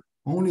way,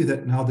 only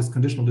that now this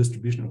conditional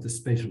distribution of the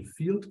spatial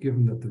field,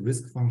 given that the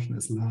risk function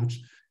is large,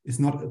 is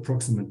not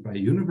approximate by a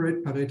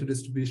univariate Pareto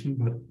distribution,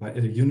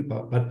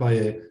 but by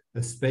a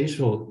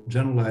spatial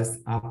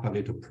generalized R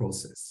Pareto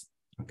process.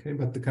 Okay,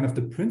 but the kind of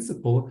the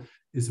principle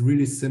is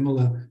really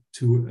similar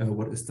to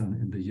what is done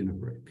in the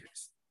univariate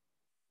case.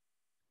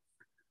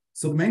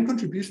 So the main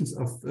contributions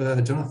of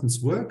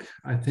Jonathan's work,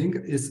 I think,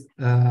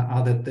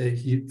 are that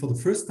he, for the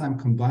first time,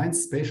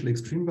 combines spatial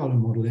extreme value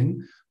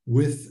modeling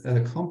with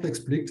complex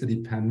predictor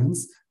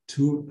dependence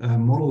to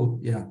model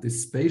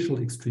these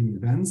spatial extreme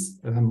events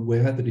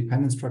where the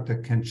dependence structure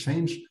can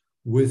change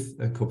with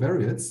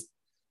covariates.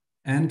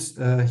 And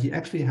he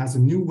actually has a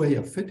new way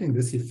of fitting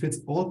this. He fits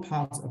all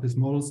parts of his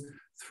models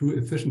through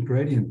efficient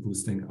gradient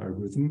boosting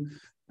algorithm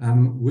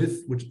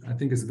with, which I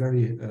think is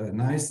very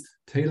nice,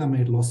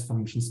 tailor-made loss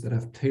functions that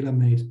have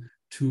tailor-made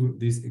to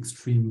these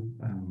extreme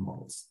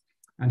models.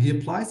 And he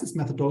applies this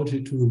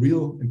methodology to a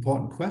real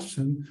important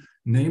question,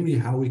 namely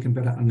how we can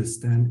better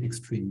understand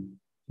extreme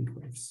heat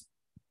waves.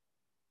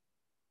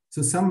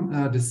 So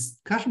some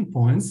discussion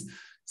points.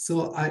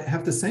 So I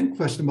have the same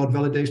question about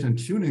validation and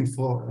tuning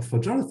for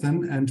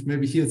Jonathan, and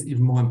maybe here it's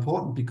even more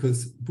important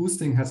because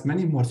boosting has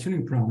many more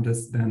tuning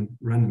parameters than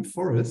random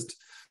forest.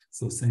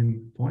 So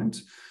same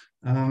point.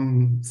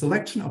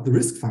 Selection of the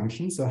risk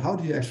function. So how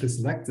do you actually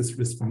select this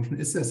risk function?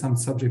 Is there some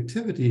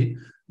subjectivity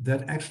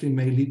that actually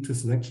may lead to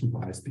selection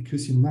bias?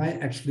 Because you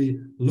might actually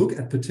look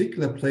at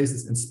particular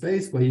places in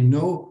space where you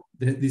know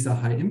that these are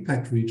high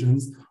impact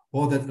regions,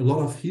 or that a lot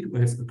of heat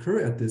waves occur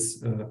at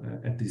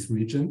this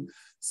region.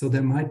 So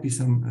there might be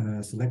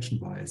some selection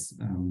bias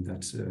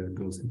that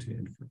goes into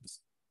inference.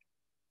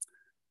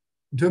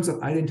 In terms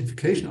of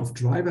identification of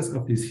drivers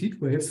of these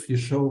heat waves, you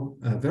show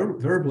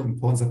variable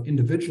importance of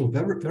individual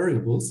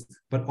variables,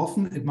 but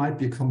often it might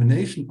be a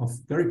combination of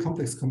very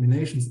complex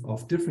combinations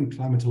of different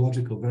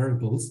climatological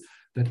variables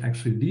that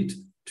actually lead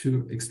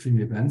to extreme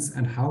events,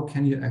 and how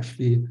can you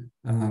actually,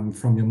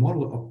 from your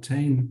model,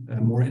 obtain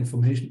more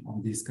information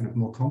on these kind of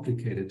more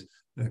complicated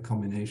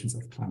combinations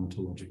of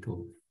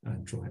climatological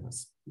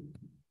drivers.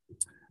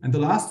 And the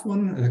last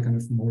one, kind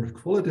of more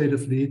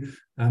qualitatively,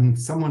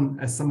 someone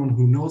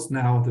who knows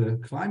now the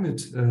climate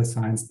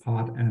science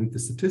part and the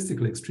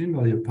statistical extreme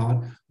value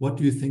part, what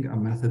do you think are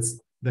methods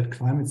that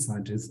climate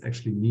scientists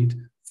actually need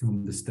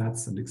from the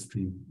stats and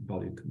extreme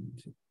value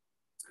community?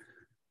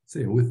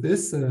 So with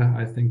this,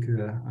 I think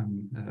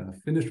I'm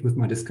finished with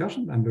my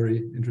discussion. I'm very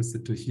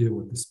interested to hear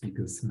what the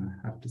speakers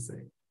have to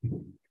say.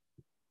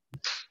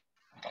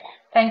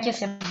 Thank you,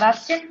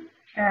 Sebastian.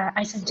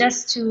 I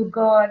suggest to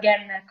go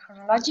again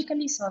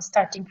chronologically, so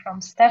starting from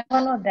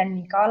Stefano, then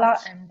Nicola,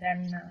 and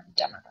then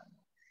Jonathan.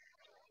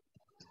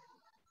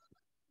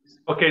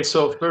 Okay,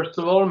 so first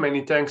of all,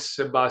 many thanks,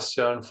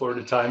 Sebastian, for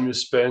the time you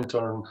spent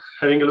on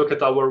having a look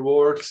at our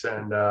works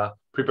and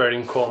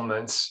preparing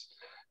comments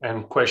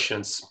and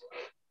questions,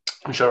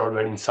 which are all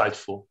very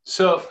insightful.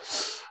 So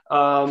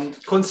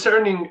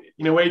concerning,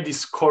 in a way,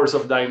 this course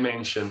of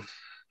dimension,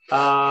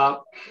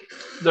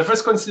 the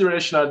first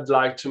consideration I'd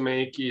like to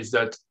make is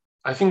that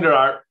I think there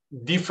are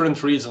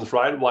different reasons,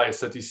 right, why a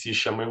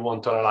statistician may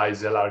want to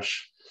analyze a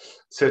large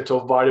set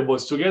of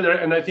variables together.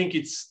 And I think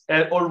it's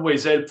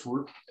always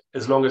helpful,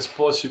 as long as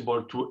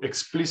possible, to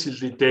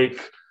explicitly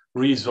take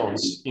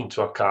reasons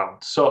into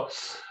account. So,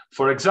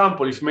 for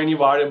example, if many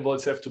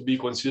variables have to be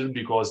considered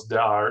because they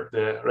are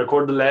the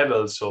record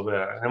levels of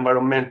an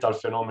environmental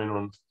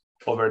phenomenon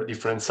over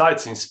different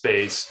sites in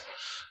space,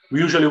 we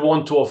usually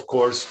want to, of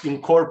course,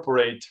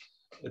 incorporate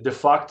the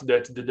fact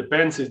that the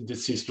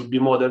dependencies to be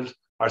modeled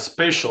are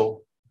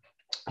spatial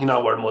in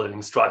our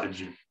modeling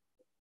strategy.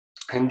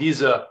 And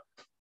this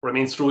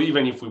remains true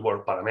even if we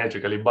work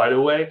parametrically, by the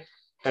way.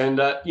 And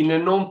in a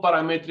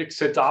non-parametric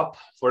setup,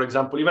 for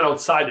example, even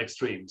outside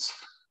extremes,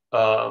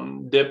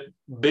 the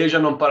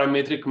Bayesian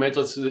non-parametric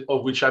methods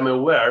of which I'm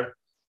aware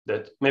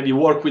that maybe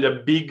work with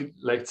a big,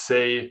 let's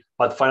say,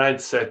 but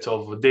finite set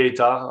of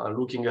data,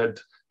 looking at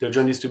the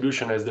joint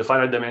distribution as the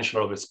finite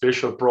dimension of a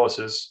spatial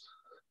process,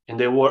 and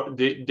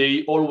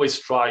they always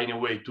try in a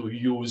way to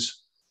use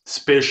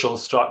spatial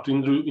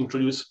to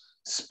introduce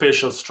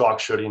spatial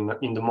structure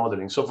in the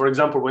modeling. So, for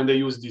example, when they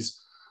use this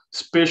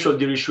spatial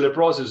Dirichlet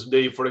process,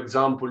 they, for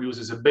example, use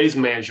as a base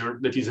measure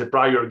that is a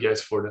prior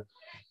guess for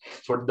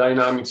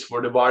dynamics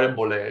for the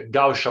variable a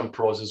Gaussian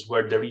process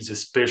where there is a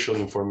spatial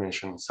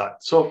information inside.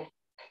 So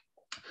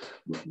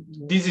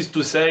this is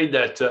to say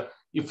that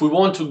if we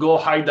want to go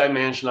high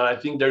dimensional, I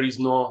think there is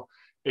no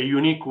a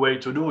unique way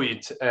to do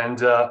it. And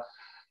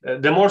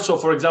the more so,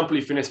 for example,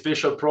 if in a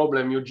spatial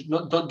problem, you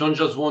don't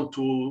just want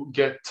to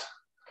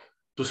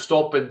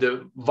stop at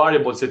the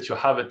variables that you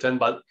have at hand,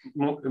 but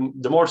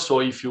the more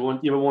so if you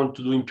even want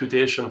to do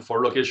imputation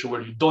for location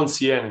where you don't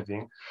see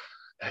anything,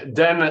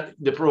 then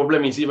the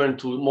problem is even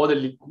to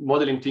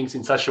modeling things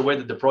in such a way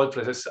that the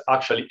process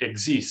actually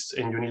exists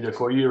and you need a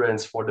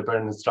coherence for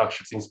dependent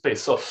structures in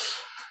space. So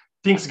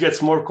things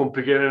gets more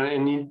complicated,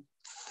 and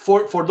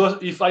for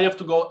those, if I have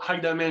to go high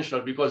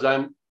dimensional because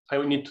I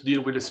need to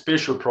deal with a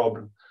spatial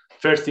problem,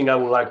 first thing I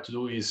would like to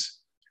do is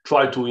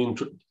try to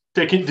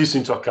take this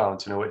into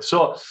account in a way.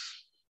 So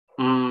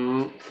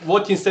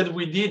what instead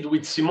we did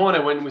with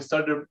Simone when we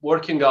started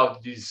working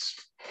out this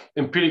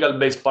empirical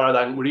based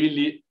paradigm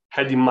really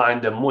had in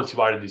mind the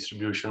multivariate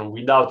distribution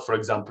without, for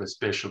example, a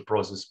spatial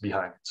process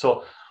behind it.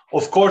 So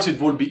of course it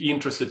would be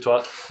interesting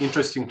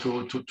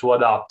to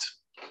adapt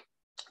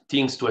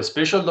things to a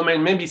spatial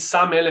domain. Maybe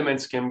some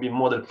elements can be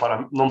modeled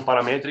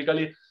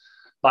non-parametrically,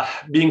 but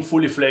being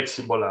fully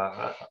flexible,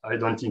 I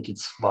don't think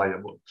it's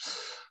viable.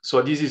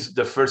 So this is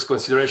the first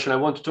consideration I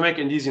wanted to make,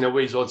 and this in a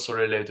way is also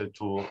related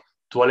to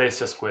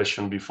Alessia's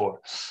question before.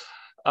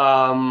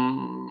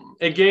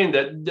 Again,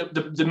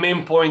 the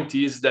main point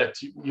is that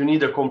you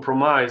need a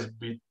compromise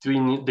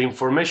between the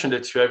information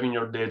that you have in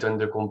your data and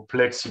the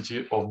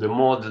complexity of the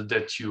model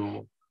that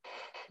you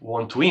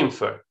want to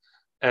infer.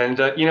 And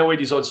in a way,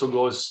 this also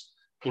goes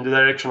in the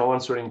direction of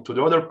answering to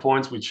the other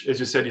points, which, as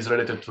you said, is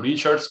related to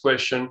Richard's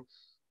question,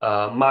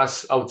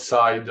 mass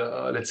outside,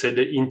 let's say,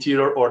 the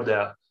interior or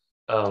the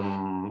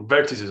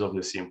vertices of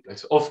the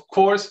simplex. Of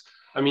course,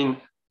 I mean,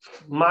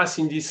 mass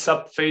in this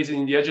subphase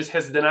in the edges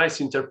has the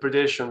nice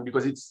interpretation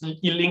because it's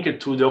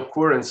linked to the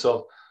occurrence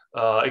of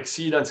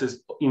exceedances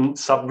in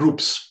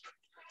subgroups.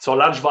 So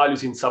large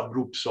values in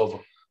subgroups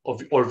of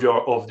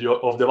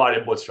the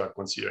variables you are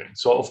considering.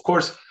 So of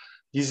course,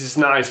 this is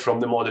nice from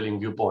the modeling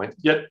viewpoint.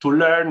 Yet to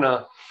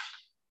learn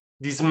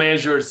these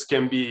measures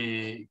can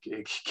be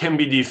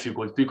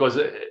difficult because,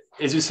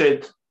 as you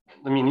said,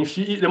 I mean,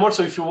 the more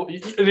so if you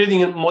reading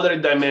in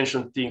moderate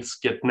dimension, things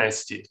get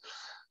nasty.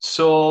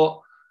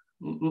 So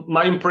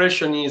my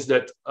impression is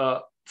that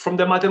from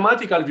the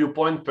mathematical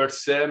viewpoint per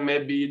se,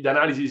 maybe the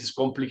analysis is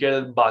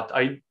complicated, but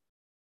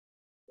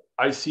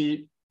I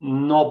see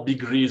no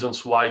big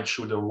reasons why it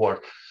shouldn't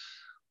work.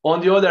 On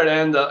the other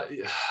hand,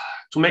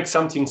 to make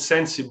something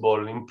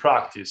sensible in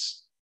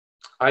practice,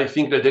 I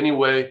think that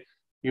anyway,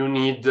 you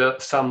need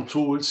some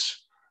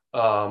tools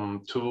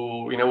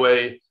to, in a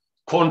way,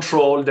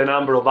 control the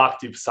number of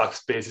active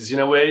subspaces in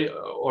a way,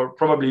 or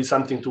probably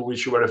something to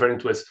which you were referring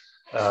to as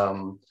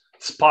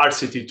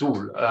sparsity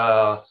tool.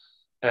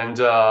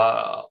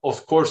 Of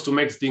course, to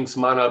make things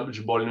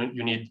manageable,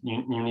 you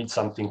need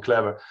something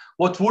clever.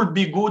 What would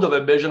be good of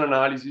a Bayesian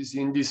analysis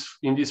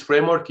in this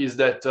framework is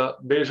that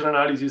Bayesian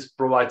analysis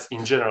provides,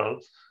 in general,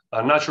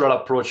 natural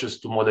approaches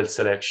to model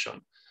selection,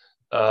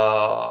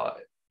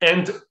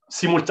 and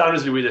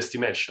simultaneously with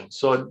estimation.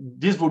 So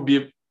this would be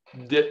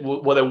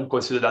what I would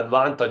consider the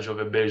advantage of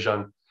a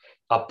Bayesian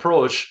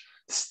approach.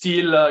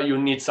 Still, you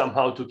need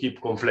somehow to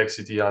keep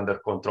complexity under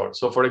control.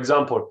 So, for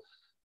example,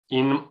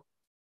 in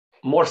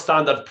more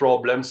standard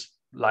problems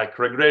like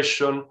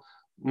regression,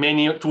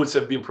 many tools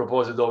have been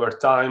proposed over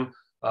time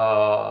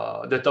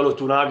that allow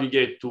to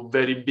navigate to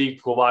very big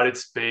covariate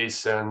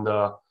space and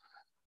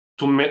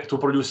to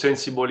produce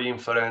sensible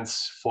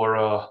inference for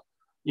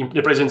in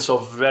the presence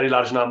of very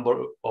large number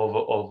of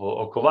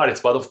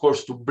covariates. But of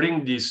course, to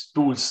bring these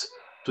tools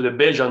to the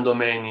Bayesian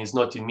domain is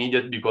not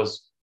immediate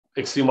because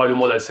extreme value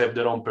models have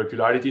their own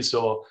peculiarity.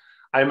 So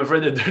I'm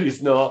afraid that there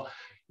is no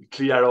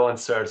clear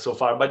answer so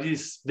far, but it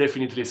is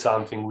definitely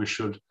something we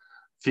should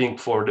think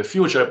for the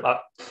future.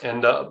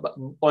 And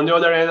on the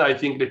other hand, I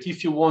think that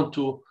if you want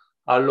to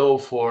allow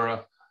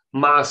for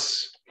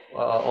mass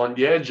on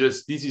the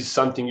edges, this is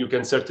something you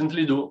can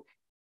certainly do,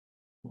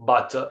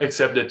 but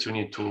except that you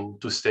need to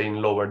stay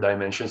in lower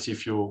dimensions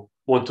if you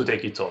want to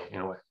take it all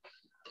in a way.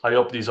 I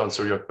hope this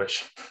answers your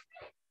question.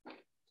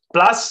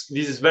 Plus,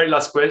 this is very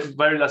last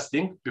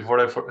thing before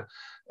I forget.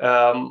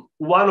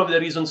 One of the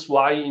reasons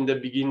why in the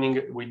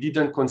beginning we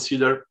didn't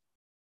consider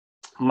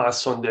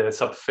mass on the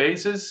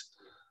subphases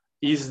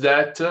is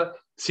that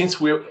since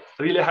we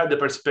really had the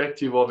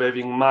perspective of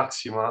having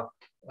maxima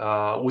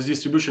whose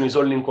distribution is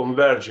only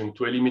converging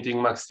to a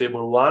limiting max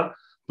table 1,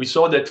 we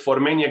saw that for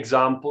many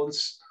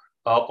examples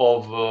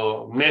of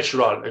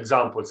natural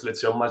examples, let's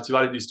say a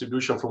multivariate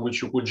distribution from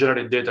which you could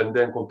generate data and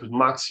then compute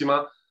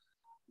maxima,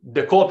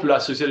 the copula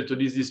associated to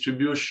this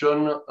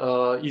distribution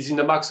is in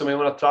the maximum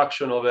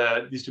attraction of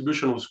a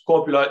distribution whose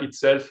copula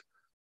itself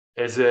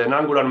has an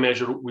angular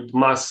measure with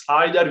mass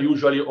either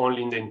usually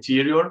only in the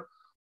interior,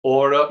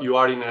 or you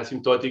are in an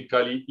asymptotic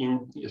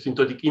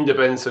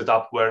independent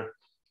setup where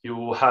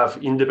you have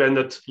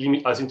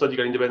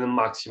asymptotically independent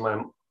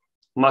maxima,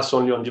 mass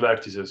only on the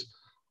vertices.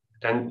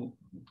 And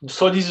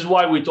so this is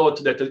why we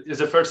thought that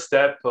as a first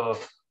step,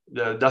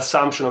 the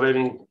assumption of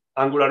having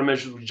angular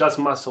measures with just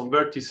mass on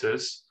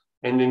vertices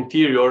and the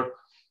interior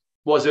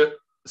was a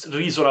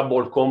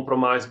reasonable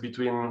compromise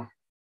between,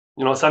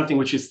 something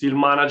which is still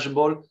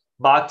manageable,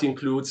 but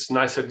includes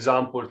nice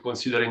examples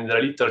considering the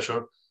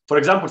literature. For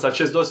example,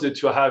 such as those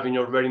that you have in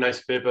your very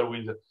nice paper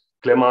with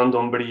Clément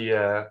Dombry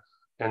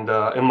and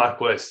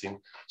Marco Estin.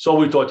 So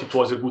we thought it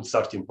was a good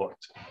starting point.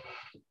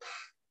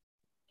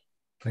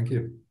 Thank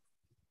you.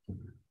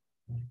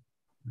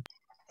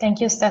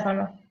 Thank you,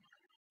 Stefano.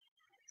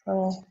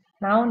 So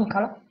now,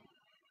 Nicola.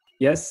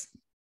 Yes,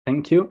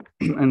 thank you.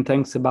 And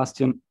thanks,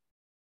 Sebastian,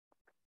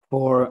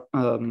 for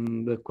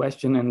the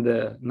question and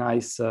the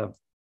nice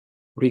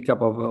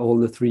recap of all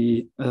the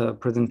three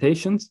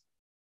presentations.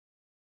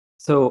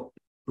 So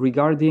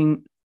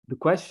regarding the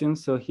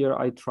questions, so here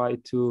I try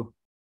to,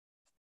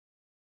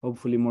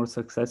 hopefully more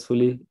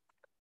successfully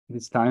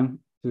this time,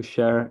 to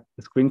share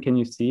the screen. Can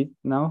you see it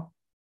now?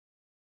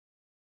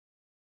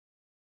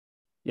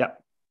 Yeah.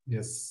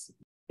 Yes.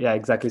 Yeah,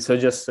 exactly. So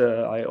just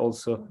I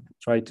also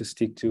try to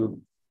stick to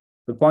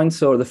the point.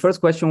 So the first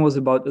question was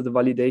about the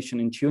validation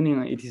and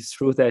tuning. It is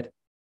true that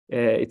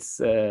it's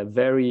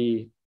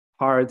very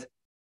hard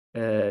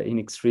in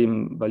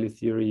extreme value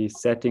theory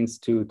settings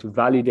to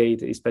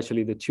validate,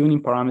 especially the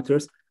tuning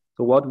parameters.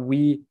 So what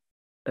we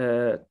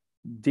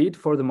did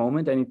for the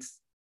moment, and it's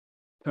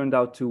turned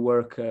out to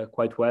work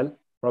quite well,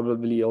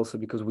 probably also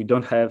because we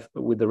don't have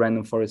with the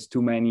random forest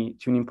too many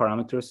tuning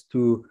parameters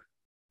to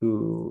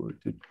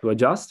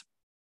adjust,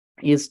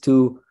 is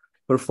to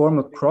perform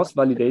a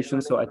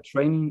cross-validation. So at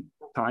training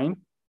time,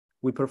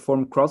 we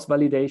perform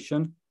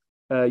cross-validation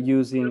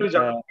using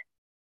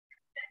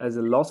as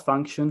a loss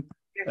function.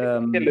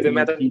 To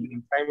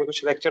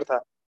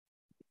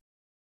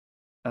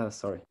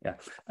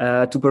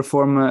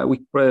perform, we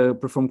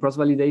perform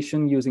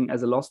cross-validation using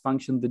as a loss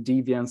function the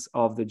deviance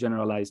of the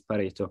generalized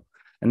Pareto.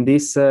 And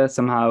this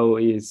somehow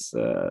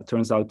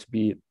turns out to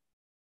be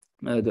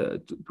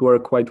to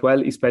work quite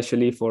well,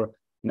 especially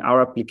in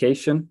our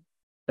application.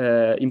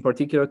 In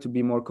particular, to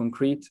be more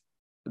concrete,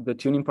 the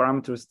tuning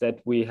parameters that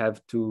we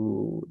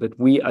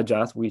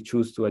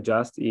choose to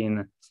adjust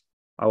in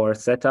our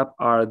setup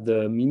are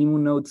the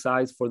minimum node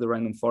size for the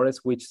random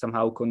forest, which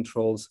somehow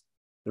controls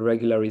the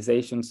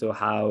regularization. So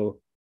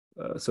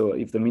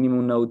if the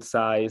minimum node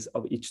size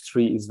of each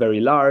tree is very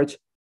large,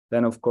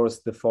 then of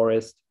course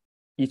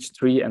each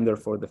tree and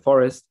therefore the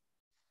forest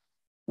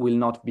will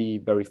not be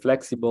very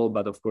flexible,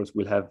 but of course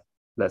will have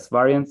less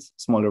variance,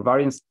 smaller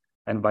variance,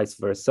 and vice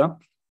versa.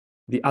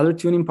 The other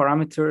tuning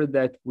parameter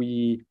that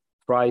we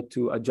try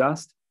to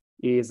adjust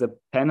is a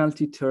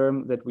penalty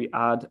term that we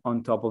add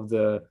on top of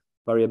the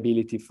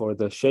variability for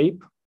the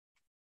shape.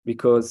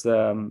 because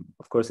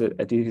of course,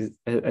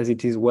 as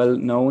it is well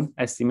known,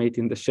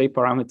 estimating the shape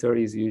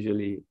parameter is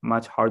usually a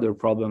much harder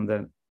problem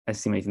than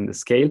estimating the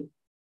scale.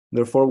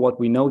 Therefore, what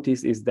we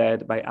notice is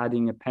that by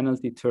adding a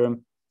penalty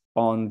term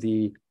on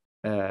the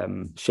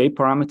shape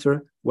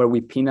parameter, where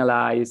we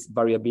penalize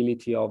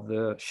variability of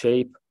the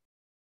shape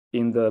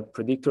in the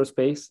predictor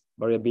space,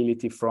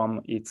 variability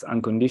from its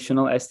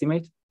unconditional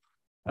estimate,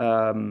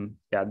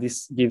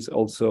 this gives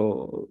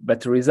also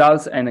better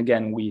results. And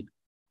again, we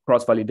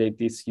cross-validate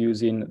this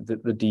using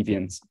the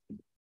deviance.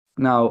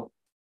 Now,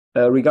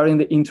 regarding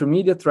the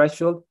intermediate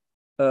threshold,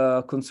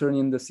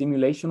 concerning the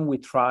simulation, we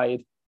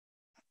tried,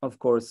 of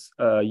course,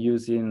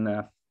 using,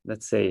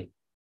 let's say,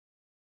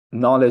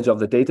 knowledge of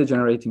the data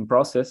generating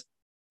process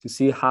to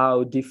see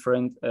how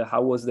different,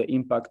 how was the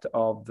impact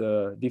of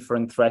the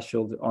different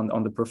thresholds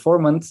on the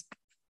performance.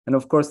 And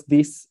of course,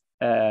 this,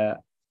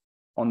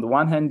 on the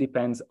one hand,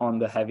 depends on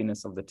the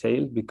heaviness of the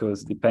tail,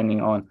 because depending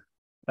on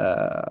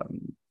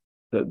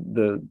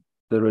the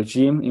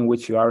regime in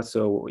which you are,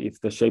 so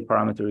if the shape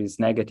parameter is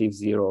negative,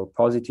 0, or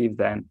positive,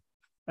 then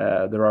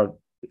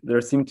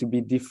there seem to be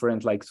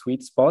different like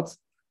sweet spots.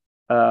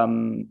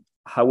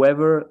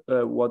 However,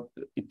 what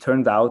it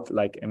turned out,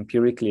 like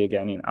empirically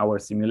again in our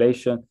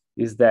simulation,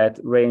 is that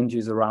range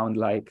is around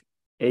like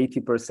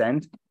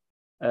 80%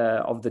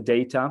 of the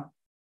data,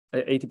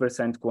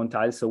 80%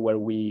 quantile, so where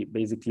we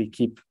basically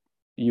keep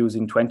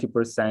using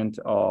 20%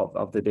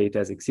 of the data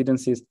as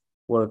exceedances,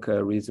 work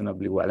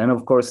reasonably well. And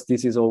of course,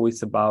 this is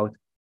always about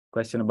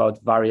question about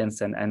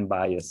variance and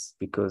bias,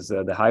 because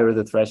the higher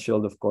the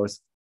threshold, of course,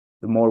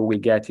 the more we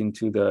get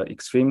into the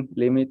extreme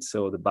limit,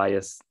 so the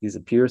bias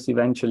disappears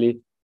eventually,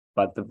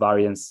 but the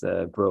variance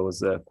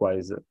grows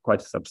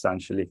quite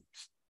substantially.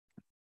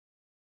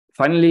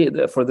 Finally,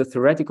 for the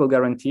theoretical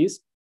guarantees,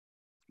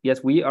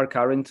 yes, we are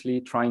currently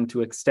trying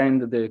to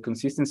extend the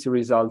consistency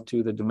result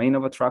to the domain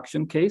of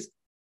attraction case.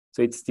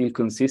 So it's still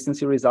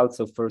consistency results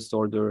of first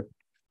order.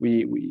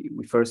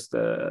 We first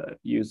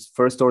use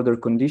first order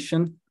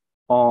condition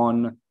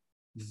on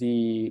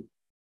the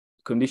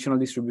conditional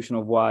distribution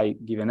of y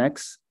given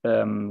x.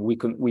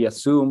 We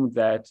assume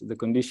that the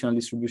conditional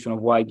distribution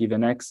of y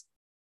given x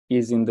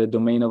is in the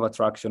domain of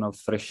attraction of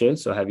Frechet,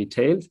 so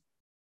heavy-tailed.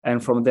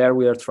 And from there,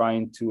 we are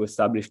trying to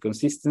establish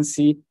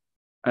consistency.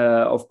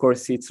 Of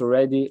course, it's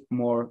already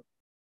more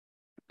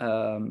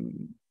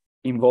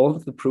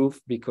involved, the proof,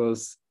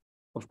 because,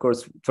 of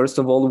course, first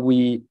of all,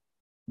 we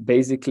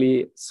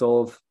basically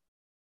solve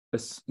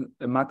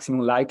a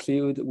maximum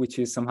likelihood, which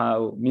is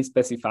somehow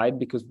misspecified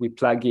because we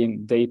plug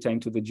in data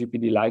into the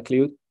GPD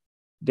likelihood,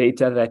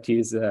 data that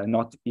is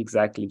not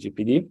exactly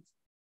GPD.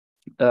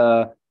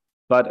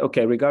 But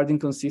okay, regarding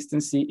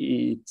consistency,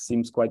 it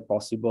seems quite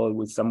possible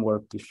with some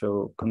work to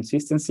show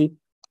consistency.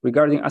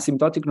 Regarding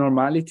asymptotic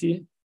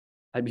normality,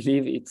 I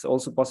believe it's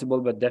also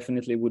possible, but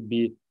definitely would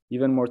be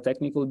even more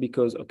technical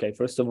because, okay,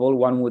 first of all,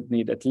 one would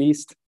need at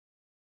least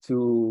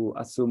to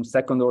assume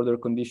second order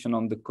condition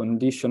on the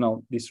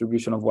conditional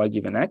distribution of y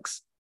given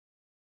x.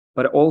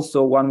 But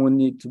also one would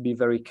need to be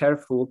very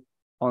careful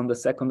on the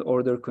second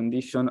order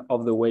condition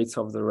of the weights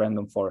of the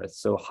random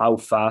forest. So how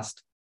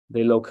fast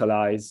they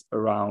localize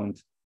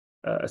around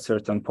a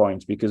certain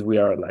point, because we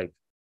are like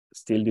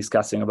still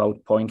discussing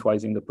about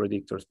pointwise in the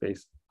predictor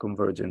space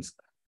convergence.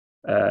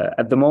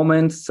 At the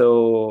moment,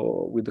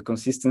 so with the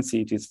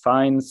consistency, it is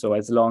fine. So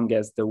as long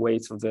as the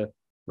weights of the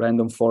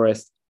random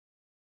forest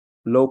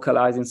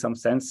localize in some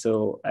sense,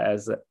 so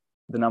as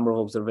the number of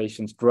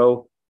observations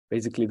grow,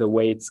 basically the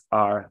weights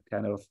are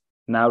kind of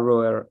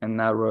narrower and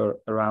narrower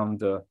around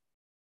the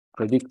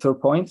predictor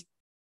point.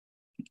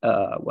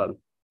 Well,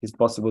 it's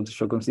possible to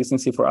show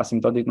consistency. For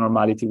asymptotic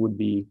normality would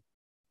be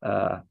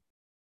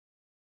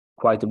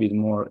quite a bit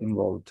more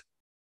involved.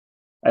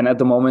 And at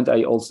the moment,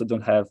 I also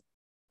don't have,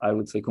 I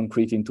would say,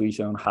 concrete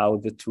intuition on how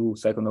the two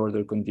second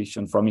order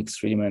conditions from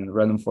extreme and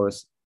random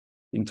forest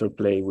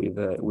interplay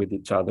with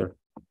each other.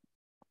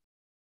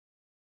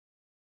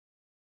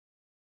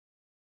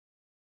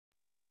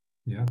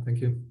 Yeah,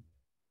 thank you.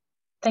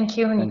 Thank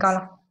you,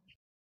 Nicola.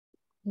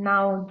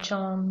 Now,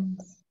 John.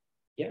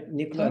 Yeah,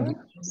 Nicola, do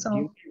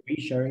you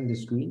re-sharing the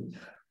screen?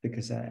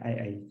 Because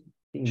I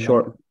think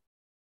sure.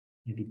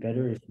 It'd be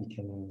better if we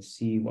can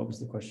see what was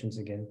the questions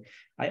again.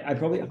 I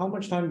probably, how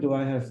much time do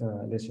I have,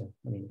 Alicia?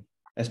 I mean,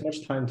 as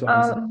much time to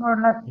answer. More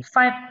like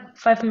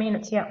 5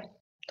 minutes, yeah,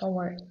 don't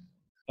worry.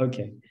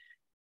 Okay.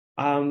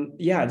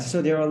 Yeah,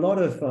 so there are a lot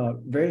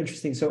of very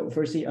interesting. So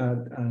firstly,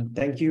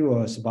 thank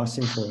you,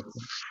 Sebastian, for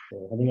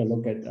having a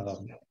look at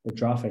the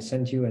draft I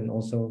sent you and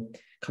also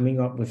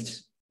coming up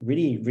with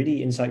really,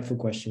 really insightful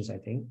questions, I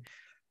think.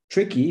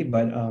 Tricky,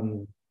 but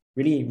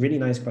really, really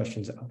nice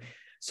questions.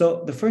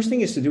 So the first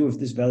thing is to do with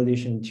this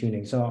validation and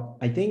tuning. So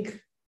I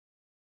think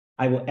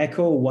I will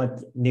echo what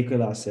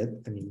Nicola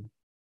said, I mean,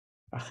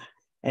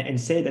 and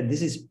say that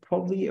this is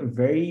probably a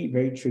very,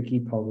 very tricky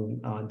problem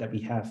that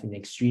we have in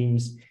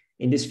extremes,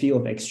 in this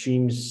field of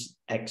extremes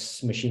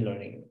X machine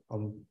learning.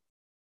 And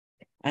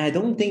I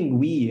don't think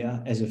we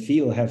as a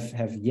field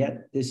have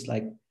yet this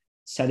like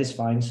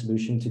satisfying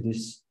solution to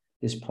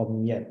this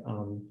problem yet.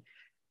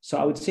 So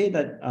I would say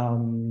that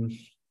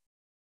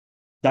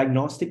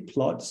diagnostic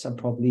plots are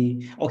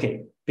probably,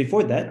 okay,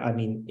 before that, I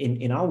mean,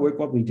 in our work,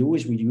 what we do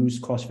is we use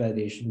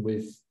cross-validation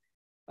with,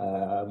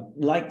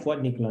 like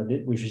what Nicola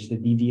did, which is the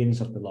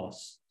deviance of the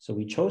loss. So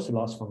we chose the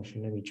loss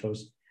function and we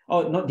chose,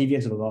 oh, not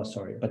deviance of the loss,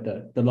 sorry, but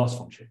the loss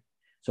function.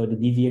 So the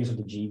deviance of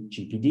the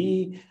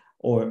GPD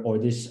or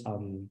this,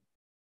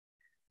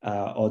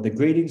 or the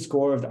grading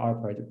score of the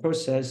R-parameter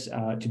process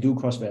to do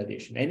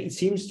cross-validation. And it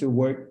seems to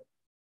work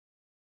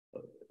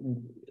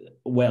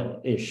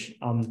well-ish.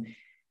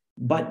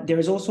 But there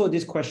is also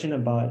this question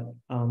about,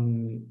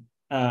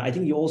 I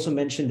think you also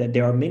mentioned that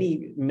there are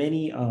many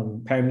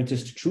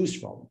parameters to choose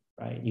from,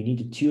 right? You need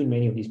to tune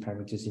many of these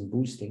parameters in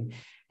boosting.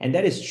 And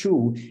that is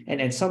true.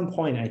 And at some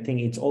point, I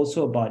think it's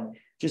also about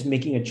just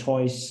making a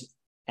choice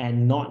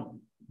and not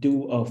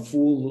do a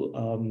full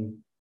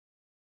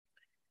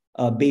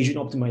Bayesian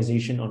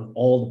optimization on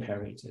all the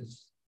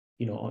parameters.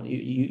 You know,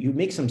 you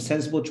make some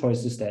sensible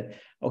choices that,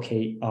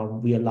 okay,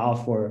 we allow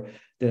for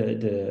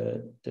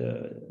the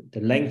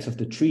length of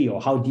the tree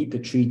or how deep the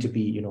tree to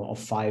be, you know, of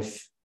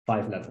five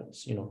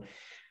levels, you know.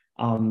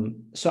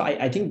 So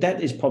I think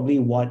that is probably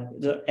what,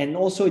 and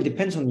also it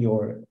depends on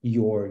your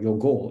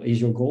goal.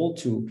 Is your goal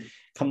to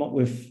come up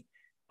with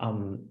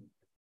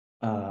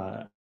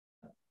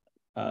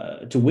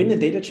to win the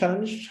data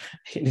challenge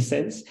in a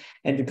sense,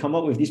 and to come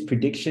up with these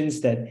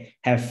predictions that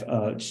have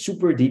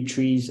super deep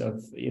trees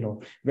of, you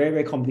know, very,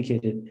 very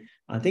complicated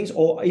things,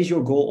 or is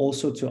your goal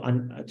also to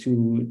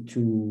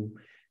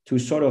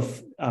sort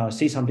of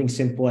say something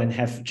simple and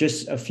have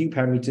just a few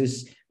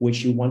parameters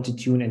which you want to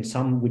tune and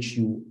some which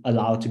you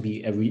allow to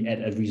be at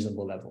a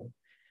reasonable level?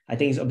 I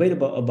think it's a bit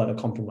about a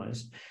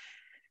compromise.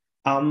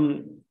 I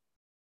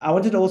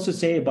wanted to also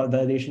say about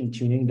validation and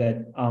tuning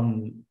that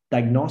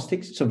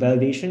diagnostics, so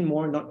validation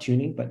more, not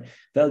tuning, but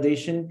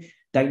validation,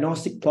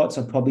 diagnostic plots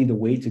are probably the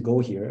way to go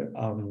here.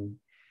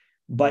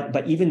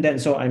 But even then,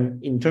 so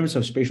in terms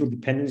of spatial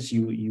dependence,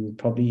 you would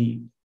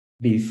probably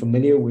be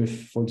familiar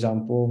with, for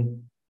example,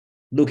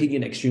 looking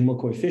at extremal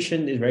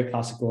coefficient is very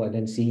classical, and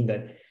then seeing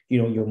that,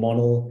 you know, your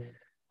model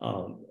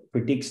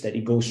predicts that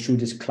it goes through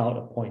this cloud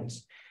of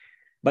points.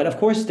 But of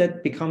course,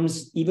 that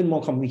becomes even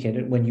more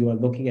complicated when you are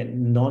looking at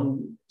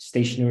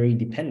non-stationary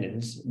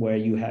dependence, where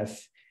you have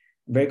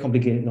very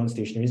complicated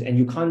non-stationaries, and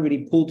you can't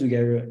really pull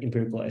together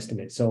empirical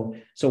estimates. So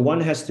one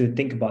has to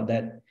think about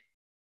that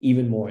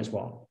even more as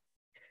well.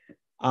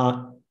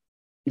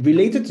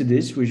 Related to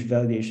this, with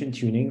validation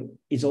tuning,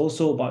 is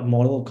also about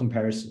model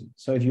comparison.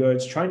 So if you're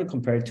trying to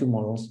compare two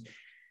models,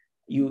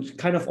 you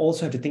kind of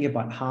also have to think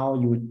about how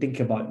you would think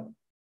about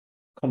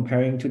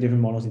comparing two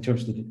different models in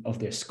terms of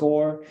their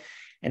score.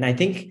 And I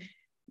think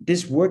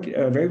this work,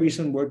 very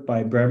recent work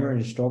by Bremer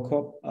and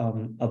Storkorp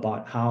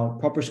about how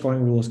proper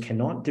scoring rules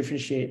cannot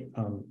differentiate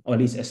or at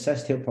least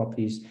assess tail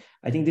properties.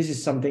 I think this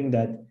is something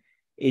that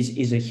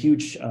is a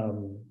huge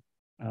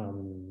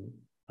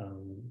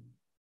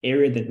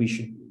area that we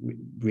should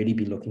really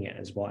be looking at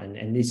as well.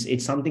 And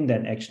it's something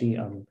that actually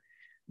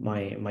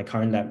my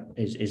current lab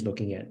is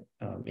looking at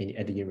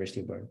at the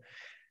University of Bern.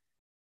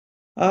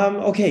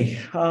 Okay,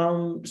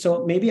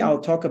 so maybe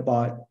I'll talk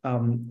about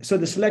so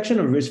the selection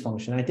of risk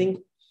function. I think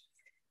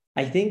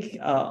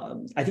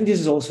this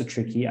is also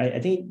tricky. I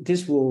think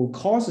this will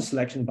cause a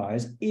selection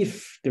bias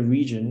if the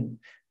region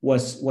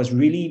was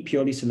really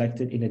purely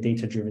selected in a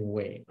data-driven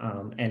way.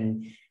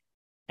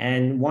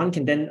 And one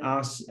can then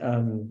ask,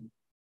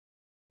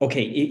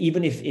 okay,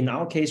 even if in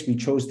our case we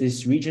chose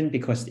this region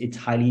because it's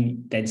highly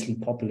densely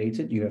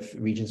populated, you have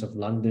regions of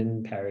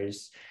London,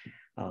 Paris,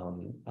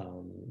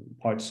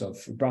 parts of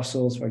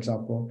Brussels, for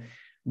example,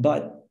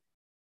 but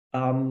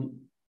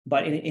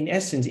in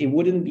essence, it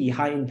wouldn't be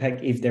high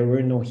impact if there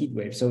were no heat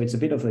waves. So it's a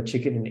bit of a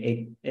chicken and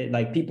egg.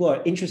 Like, people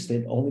are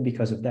interested only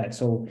because of that.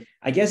 So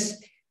I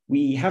guess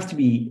we have to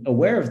be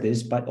aware of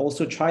this, but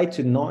also try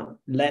to not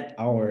let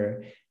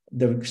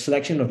the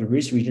selection of the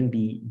risk region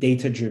be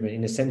data driven.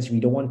 In a sense, we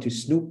don't want to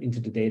snoop into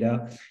the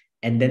data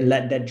and then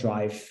let that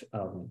drive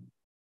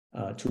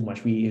too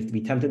much. We have to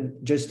be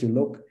tempted just to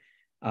look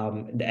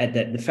at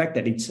the fact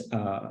that it's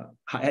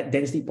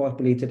densely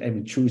populated, and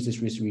we choose this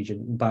risk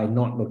region by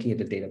not looking at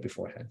the data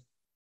beforehand.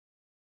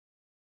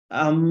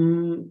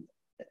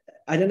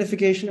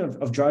 Identification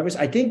of drivers.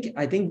 I think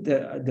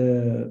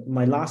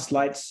my last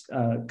slides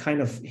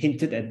kind of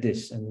hinted at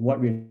this and what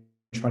we're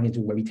trying to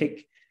do, where we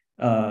take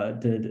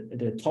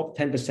the top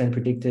 10%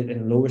 predicted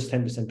and lowest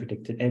 10%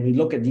 predicted, and we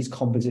look at these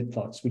composite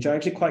plots, which are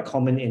actually quite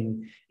common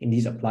in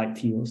these applied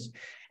fields,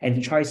 and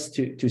he tries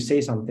to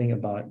say something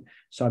about.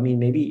 So I mean,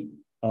 maybe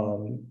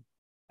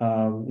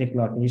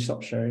Nicola, can you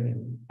stop sharing?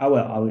 And I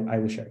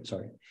will share.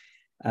 Sorry.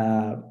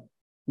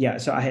 Yeah.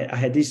 So I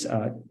had this.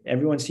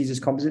 Everyone sees this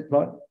composite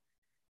plot.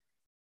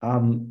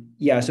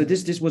 Yeah. So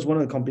this was one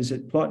of the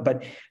composite plot.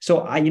 But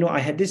so I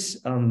had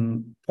this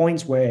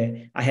points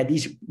where I had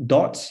these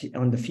dots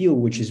on the field,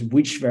 which is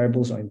which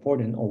variables are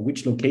important or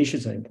which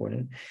locations are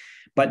important.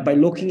 But by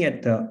looking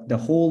at the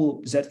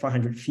whole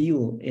Z500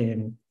 field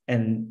and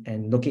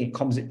looking at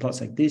composite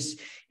plots like this,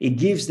 it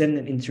gives them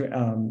an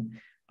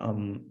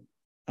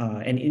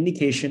an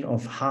indication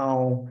of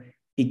how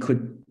it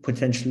could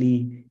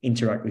potentially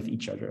interact with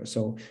each other.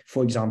 So,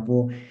 for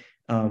example,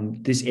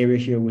 this area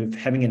here with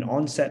having an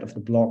onset of the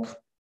block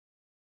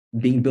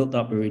being built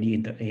up already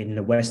in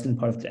the western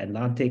part of the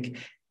Atlantic,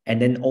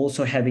 and then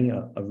also having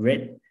a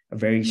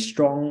very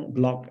strong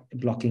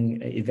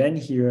blocking event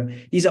here.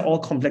 These are all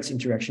complex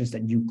interactions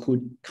that you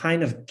could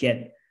kind of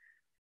get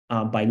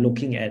by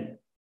looking at,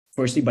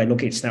 firstly, by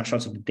looking at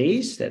snapshots of the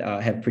days that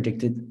have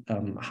predicted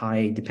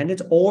high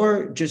dependence,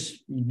 or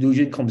just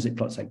using composite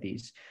plots like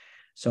these.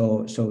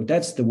 So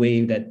that's the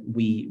way that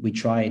we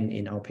try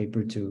in our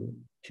paper to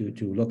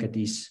look at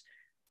these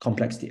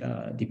complex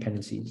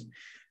dependencies.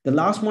 The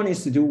last one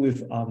is to do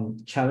with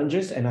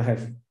challenges, and I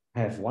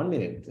have 1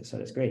 minute, so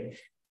that's great.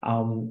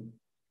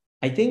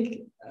 I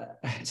think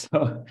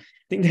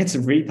that's a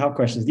really tough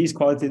question. These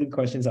qualitative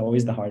questions are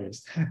always the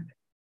hardest.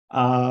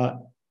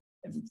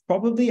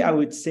 Probably I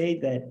would say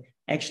that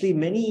actually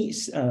many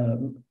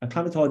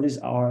climatologists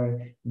are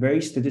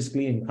very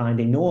statistically inclined.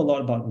 They know a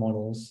lot about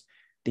models.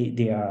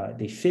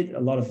 They fit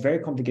a lot of very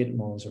complicated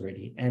models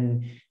already.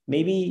 And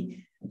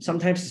maybe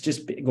sometimes it's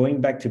just going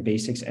back to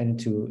basics and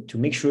to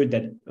make sure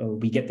that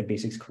we get the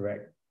basics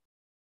correct.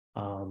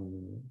 I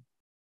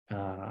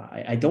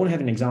don't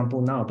have an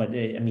example now, but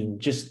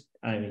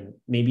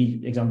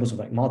maybe examples of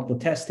like multiple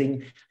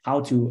testing, how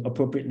to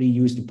appropriately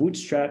use the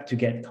bootstrap to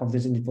get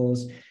confidence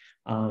intervals.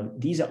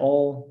 These are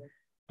all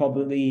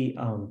probably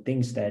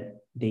things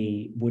that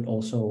they would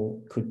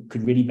also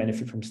could really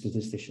benefit from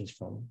statisticians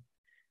from,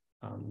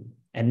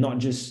 and not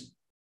just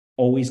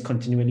always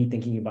continually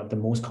thinking about the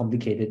more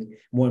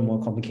and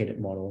more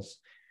complicated models.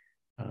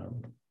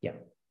 Yeah.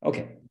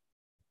 Okay.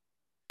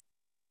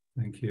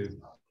 Thank you.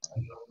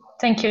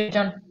 Thank you,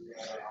 John.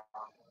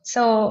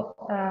 So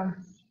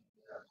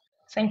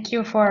thank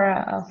you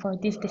for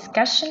this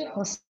discussion. It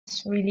was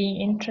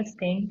really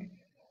interesting.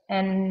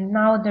 And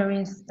now there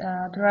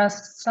are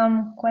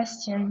some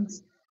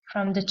questions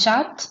from the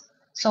chat.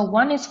 So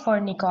one is for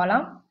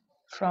Nicola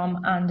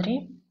from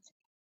Andri.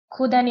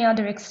 Could any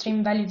other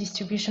extreme value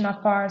distribution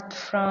apart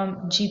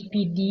from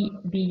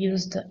GPD be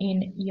used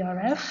in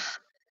ERF?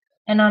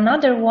 And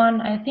another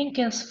one, I think,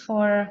 is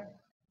for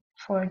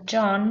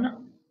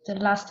John, the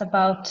last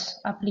about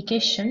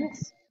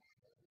applications.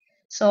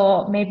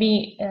 So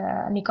maybe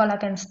Nicola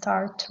can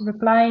start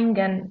replying,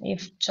 and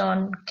if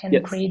John can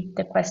read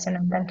the question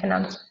and then can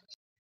answer.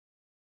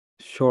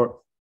 Sure.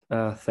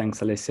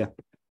 Thanks, Alessia.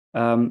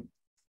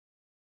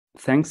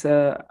 Thanks,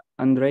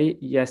 Andre.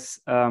 Yes.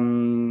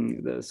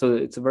 So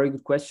it's a very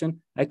good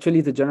question.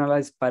 Actually, the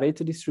generalized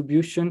Pareto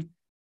distribution,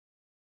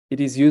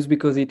 it is used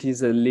because it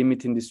is a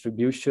limiting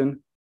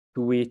distribution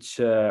to which,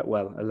 a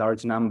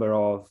large number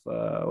of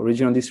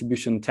original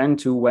distribution tend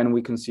to when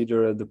we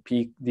consider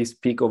this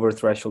peak over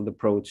threshold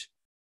approach.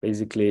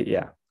 Basically,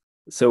 yeah.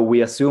 So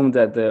we assume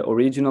that the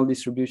original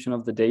distribution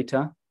of the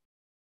data,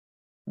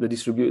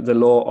 the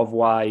law of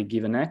y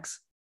given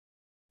x,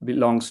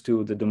 belongs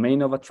to the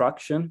domain of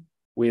attraction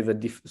with a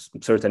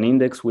certain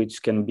index,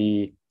 which can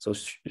be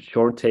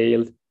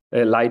short-tailed,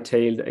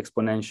 light-tailed,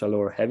 exponential,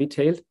 or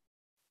heavy-tailed.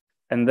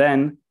 And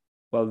then,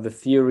 the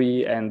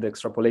theory and the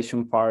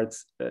extrapolation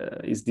parts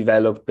is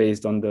developed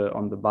based on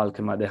the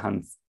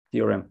Balke-Madehan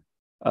theorem.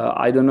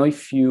 I don't know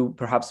if you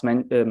perhaps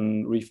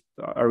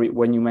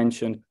when you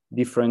mentioned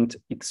different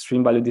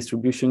extreme value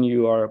distribution,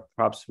 you are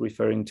perhaps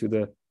referring to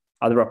the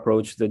other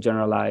approach, the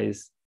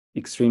generalized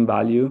extreme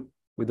value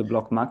with the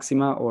block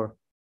maxima, or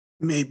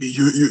maybe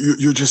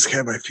you just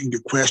have, I think, a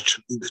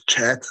question in the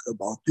chat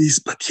about this.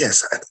 But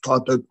yes, I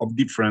thought of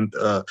different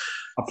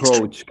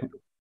approach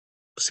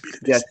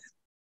possibilities. Yes.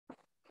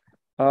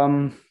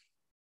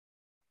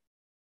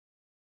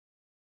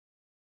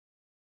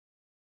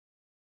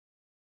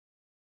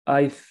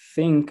 I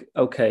think,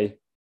 okay.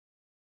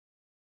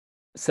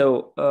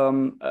 So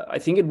I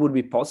think it would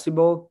be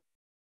possible,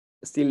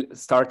 still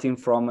starting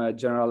from a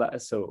general,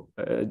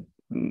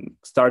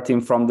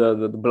 starting from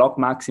the block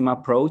maxima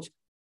approach,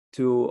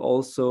 to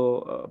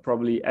also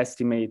probably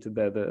estimate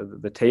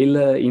the tail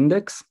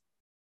index,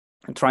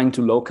 and trying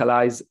to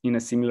localize in a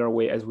similar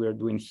way as we are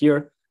doing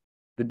here.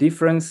 The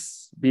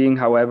difference being,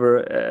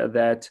 however,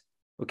 that,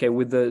 okay,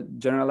 with the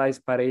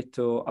generalized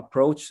Pareto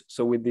approach,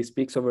 so with these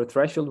peaks over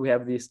threshold, we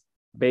have this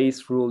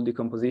base rule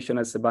decomposition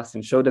as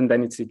Sebastian showed, and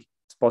then it's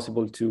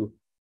possible to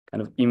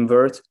kind of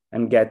invert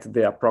and get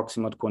the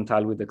approximate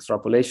quantile with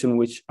extrapolation,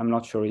 which I'm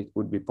not sure it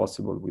would be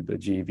possible with the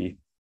GEV.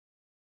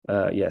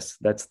 Yes,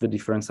 that's the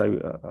difference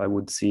I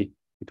would see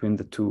between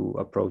the two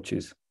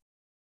approaches.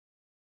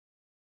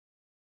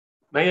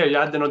 May I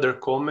add another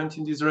comment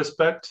in this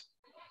respect?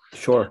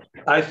 Sure.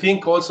 I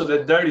think also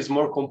that there is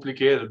more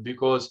complicated,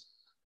 because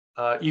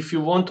if you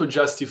want to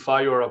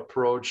justify your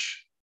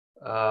approach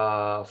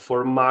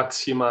for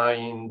maxima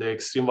in the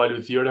extreme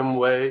value theory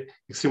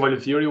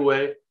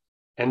way,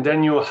 and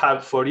then you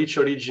have for each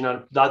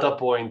original data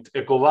point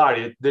a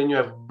covariate, then you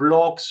have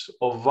blocks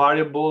of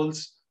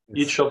variables,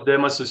 each of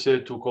them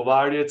associated to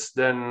covariates,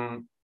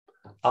 then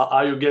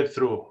how you get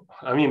through?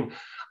 I mean,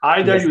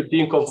 either you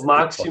think of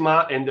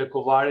maxima and the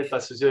covariate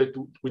associated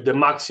with the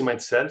maxima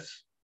itself,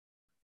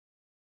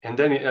 And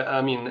then,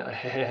 I mean,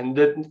 and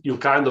then you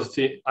kind of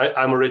think,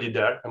 I'm already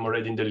there, I'm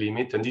already in the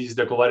limit, and this is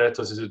the covariance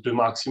of the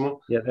maximum.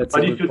 Yeah, that's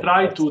but if you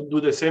try to do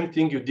the same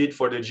thing you did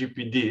for the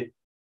GPD,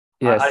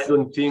 yes. I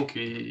don't think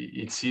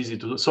it's easy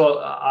to do. So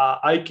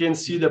I can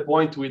see the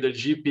point with the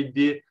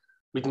GPD,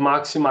 with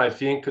maxima, I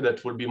think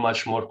that will be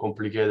much more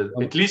complicated.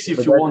 At least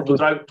if you want to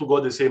try to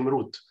go the same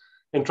route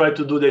and try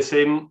to do the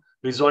same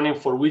reasoning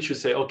for which you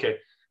say, okay,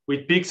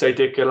 with peaks, I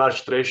take a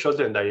large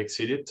threshold and I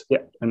exceed it.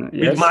 Yeah,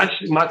 with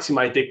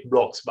maxima, I take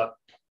blocks. But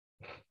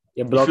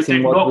if you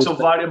take blocks of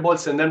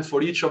variables and then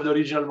for each of the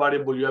original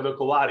variable you have a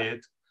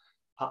covariate,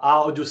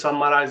 how do you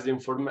summarize the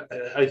information?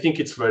 I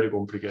think it's very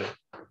complicated.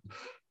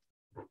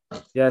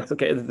 Yeah, it's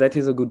okay. That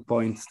is a good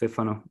point,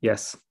 Stefano.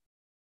 Yes.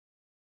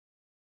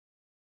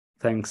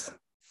 Thanks.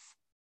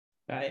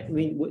 I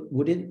mean,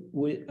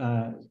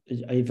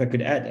 if I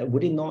could add,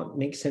 would it not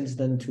make sense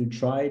then to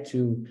try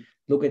to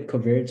look at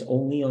covariance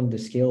only on the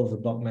scale of the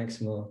block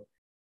maxima?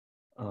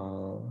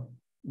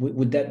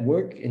 Would that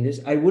work in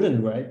this? I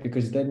wouldn't, right?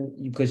 Because then,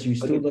 you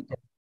still look at,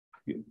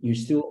 you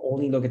still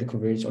only look at the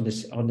covariance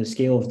on the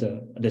scale of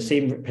the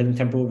same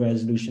temporal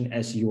resolution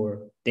as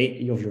your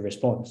date of your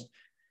response,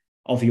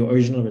 of your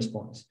original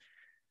response.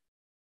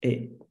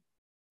 In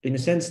a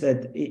sense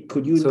that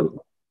could you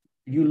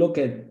you look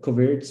at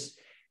covariance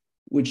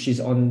which is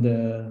on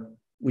the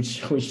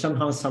which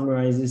somehow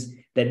summarizes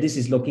that this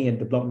is looking at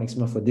the block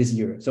maxima for this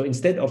year. So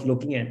instead of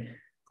looking at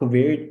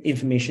covariate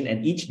information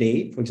at each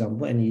day, for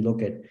example, and you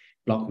look at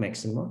block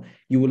maxima,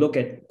 you will look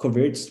at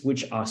covariates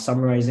which are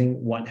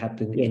summarizing what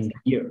happened in the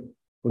year.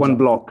 One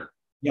block.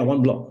 Yeah,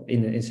 one block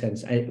in a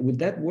sense. Would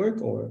that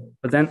work or?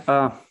 But then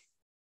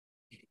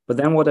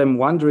what I'm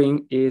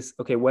wondering is,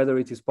 okay, whether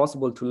it is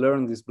possible to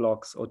learn these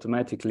blocks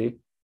automatically,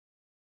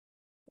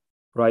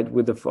 right,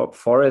 with the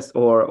forest,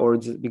 or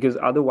just because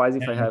otherwise,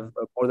 if I have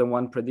more than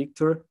one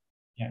predictor,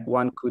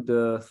 one could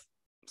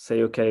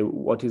say, okay,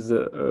 what is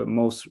the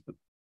most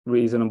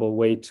reasonable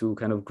way to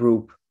kind of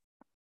group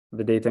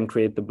the data and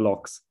create the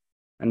blocks?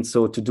 And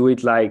so to do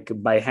it like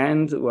by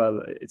hand,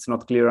 well, it's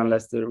not clear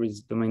unless there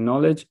is domain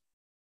knowledge.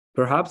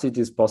 Perhaps it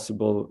is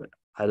possible,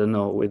 I don't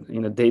know,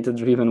 in a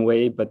data-driven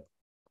way, but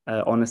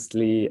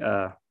honestly,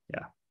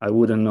 I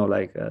wouldn't know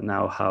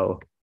now how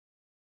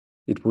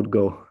it would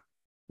go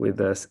with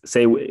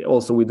say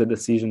also with the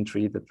decision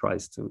tree that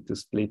tries to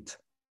split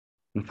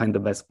and find the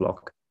best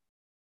block.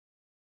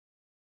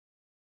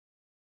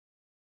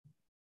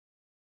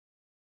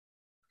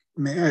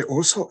 May I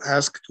also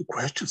ask two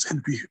questions?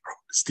 And we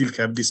still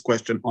have this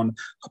question on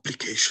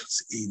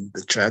applications in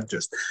the chat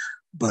just.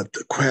 But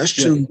the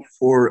question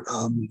for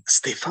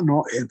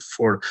Stefano and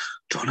for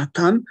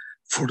Jonathan.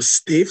 For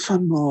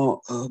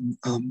Stefano,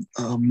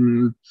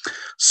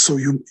 so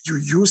you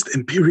used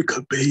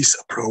empirical base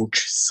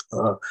approaches,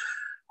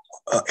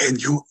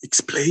 and you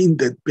explained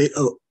that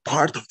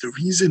part of the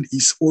reason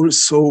is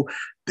also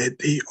that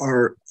they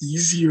are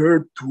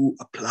easier to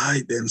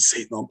apply than,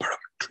 say,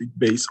 non-parametric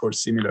base or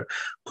similar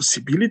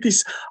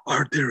possibilities.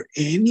 Are there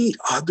any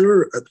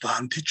other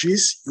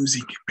advantages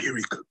using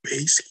empirical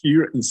base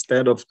here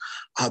instead of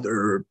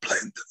other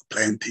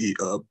plenty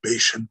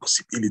Bayesian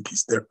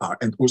possibilities there are?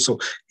 And also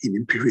in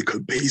empirical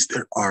base,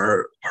 there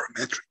are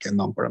parametric and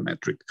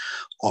non-parametric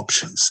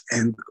options.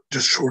 And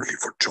just shortly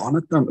for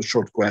Jonathan, a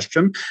short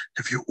question.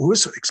 Have you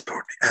also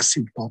explored the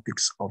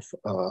asymptotics of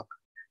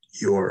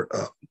your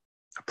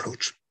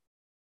approach?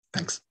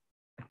 Thanks.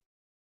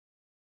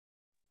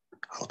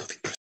 Out of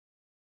interest.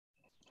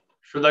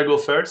 Should I go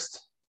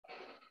first?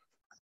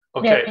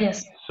 Okay.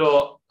 Yes.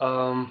 So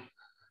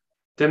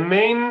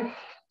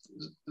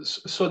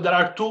so there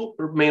are two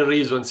main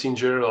reasons in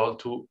general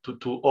to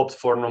opt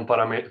for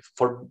non-parametric,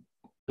 for,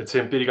 let's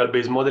say, empirical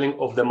based modeling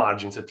of the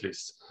margins at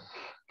least.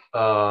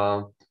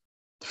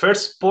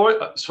 First point.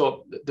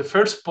 So the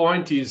first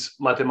point is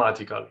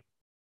mathematical.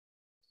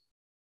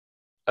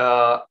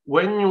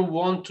 When you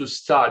want to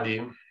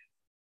study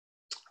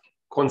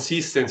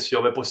consistency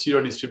of a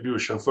posterior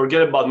distribution,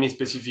 forget about mean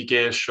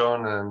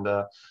specification and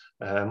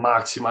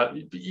maxima.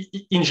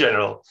 In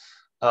general,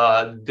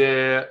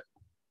 unless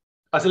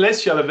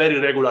you have a very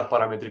regular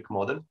parametric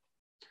model,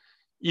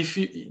 if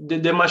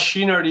the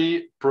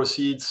machinery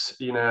proceeds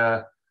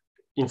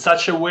in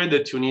such a way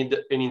that you need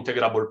an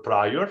integrable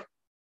prior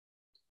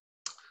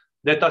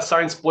that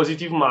assigns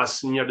positive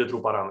mass near the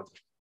true parameter.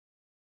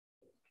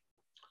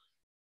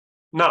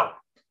 Now,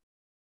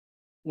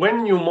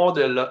 when you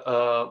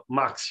model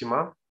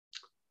maxima,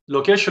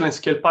 location and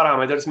scale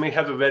parameters may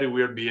have a very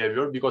weird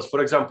behavior because,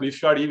 for example,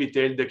 if you are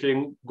Evitail, they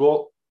can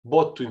go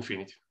both to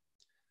infinity.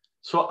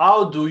 So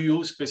how do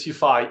you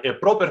specify a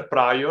proper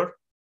prior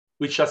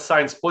which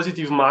assigns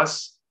positive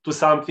mass to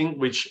something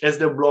which, as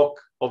the block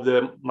of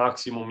the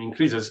maximum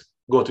increases,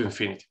 go to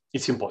infinity?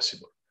 It's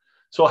impossible.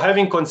 So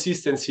having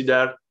consistency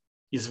there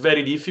is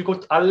very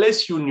difficult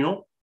unless you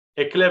knew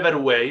a clever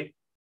way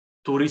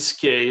to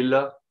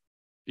rescale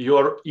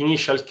your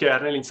initial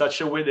kernel in such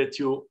a way that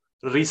you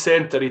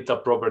recenter it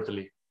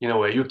appropriately. In a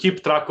way, you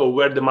keep track of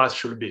where the mass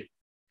should be.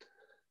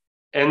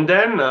 And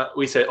then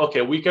we say,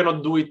 okay, we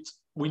cannot do it.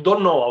 We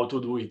don't know how to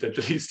do it, at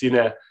least in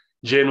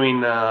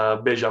genuine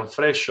Bayesian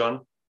fashion,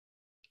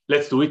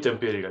 let's do it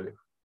empirically.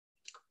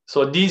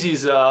 So this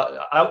is,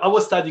 I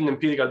was studying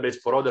empirical base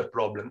for other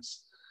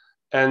problems.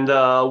 And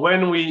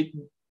when we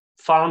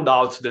found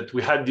out that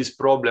we had this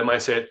problem, I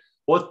said,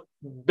 what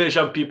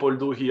Bayesian people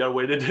do here,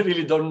 where they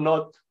really don't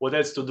know what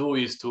else to do,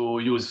 is to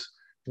use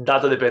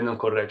data-dependent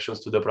corrections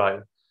to the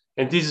prior.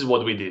 And this is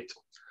what we did.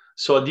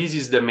 So this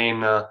is the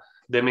main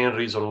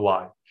reason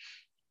why.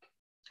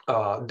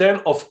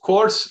 Then, of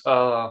course,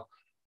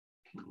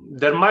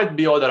 there might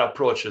be other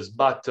approaches,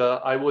 but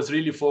I was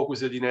really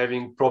focused in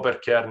having proper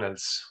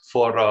kernels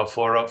for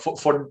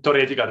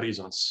theoretical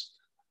reasons.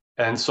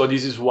 And so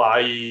this is why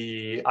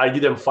I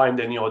didn't find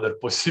any other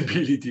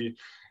possibility.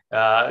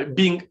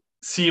 Being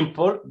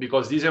simple,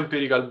 because this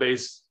empirical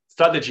based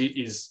strategy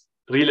is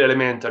really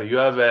elementary. You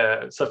have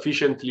a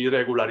sufficiently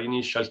regular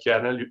initial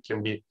kernel. It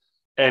can be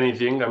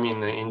anything, I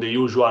mean, in the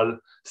usual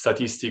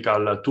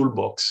statistical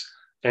toolbox,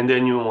 and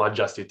then you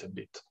adjust it a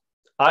bit.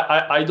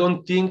 I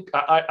don't think,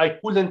 I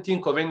couldn't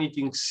think of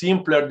anything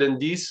simpler than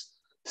this,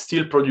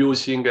 still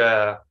producing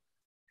a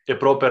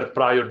proper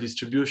prior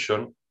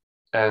distribution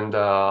and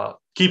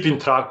keeping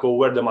track of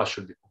where the mass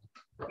should be.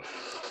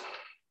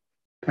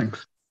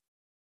 Thanks.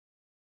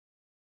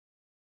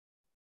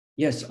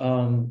 Yes,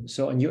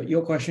 so and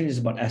your question is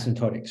about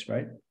asymptotics,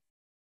 right?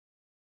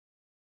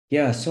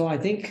 Yeah, so I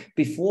think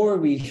before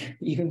we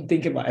even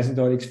think about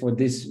asymptotics for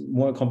this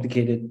more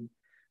complicated,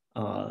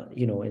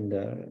 in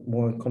the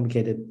more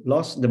complicated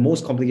loss, the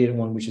most complicated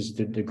one, which is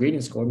the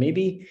gradient score,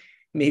 maybe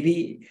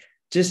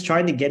just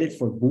trying to get it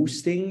for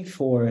boosting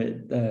for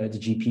the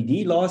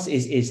GPD loss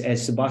is,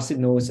 as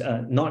Sebastian knows,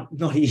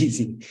 not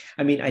easy.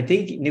 I mean, I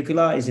think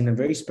Nicola is in a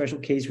very special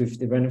case with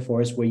the random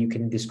forest where you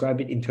can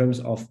describe it in terms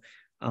of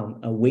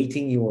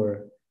weighting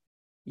your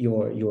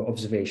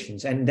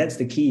observations, and that's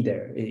the key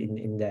there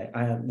in that.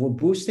 With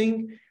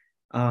boosting,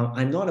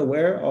 I'm not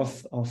aware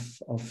of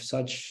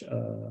such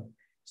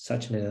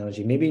an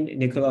analogy. Maybe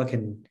Nicola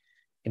can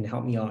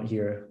help me out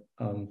here.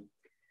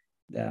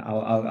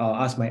 I'll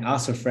ask my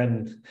Ask a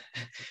Friend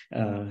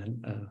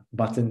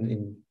button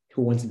in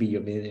Who Wants to Be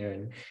Your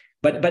Millionaire.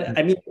 But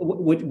I mean,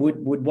 would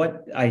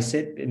what I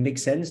said make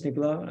sense,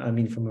 Nicola? I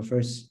mean, from a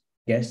first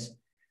guess.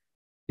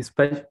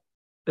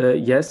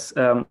 Yes.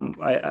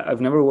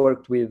 I've never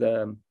worked with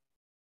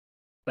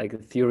like a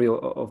theory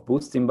of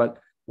boosting, but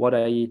what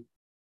I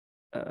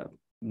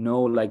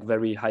know, like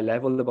very high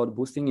level about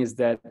boosting, is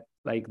that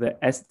like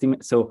the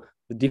estimate, so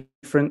the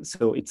different,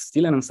 so it's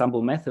still an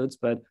ensemble methods,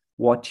 but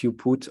what you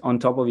put on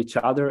top of each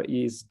other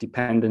is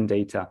dependent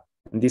data,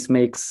 and this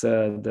makes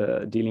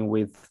the dealing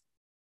with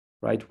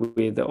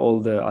all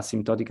the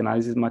asymptotic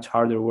analysis much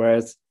harder.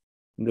 Whereas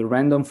in the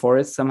random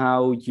forest,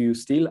 somehow you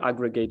still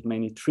aggregate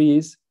many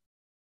trees,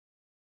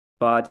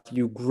 but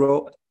you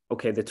grow.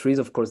 Okay, the trees,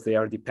 of course, they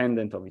are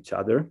dependent of each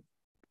other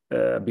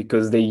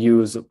because they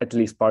use at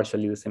least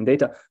partially the same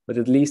data, but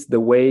at least the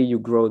way you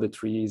grow the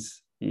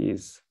trees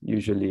is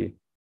usually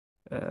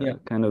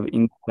kind of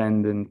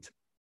independent.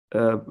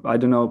 I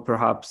don't know,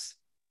 perhaps,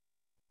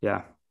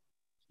 yeah.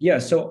 Yeah,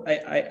 so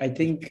I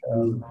think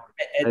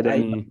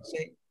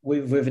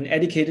with an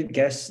educated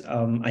guess,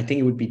 I think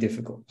it would be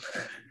difficult.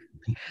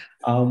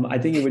 I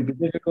think it would be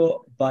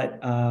difficult, but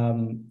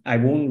I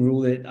won't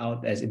rule it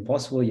out as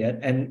impossible yet.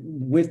 And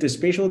with the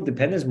spatial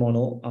dependence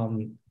model,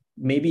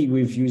 maybe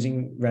with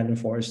using random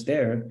forest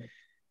there,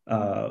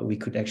 we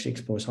could actually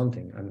explore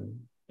something.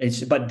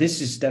 But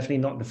this is definitely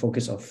not the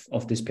focus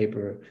of this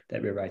paper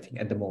that we're writing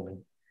at the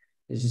moment.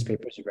 This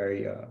paper is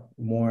very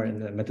more in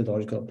the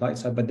methodological applied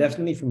side, but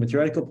definitely from a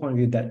theoretical point of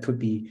view, that could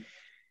be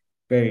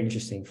very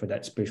interesting for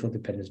that spatial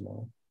dependence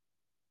model.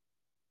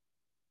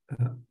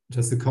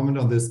 Just to comment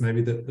on this,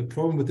 maybe the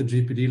problem with the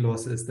GPD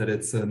loss is that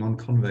it's a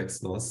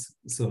non-convex loss.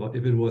 So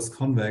if it was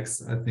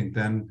convex, I think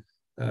then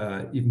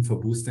even for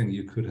boosting,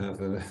 you could have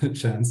a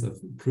chance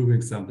of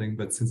proving something.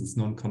 But since it's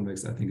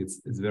non-convex, I think it's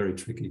very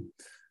tricky.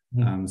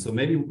 So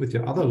maybe with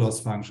your other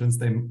loss functions,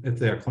 if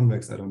they are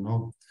convex, I don't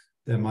know,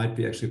 there might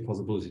be actually a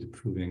possibility to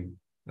proving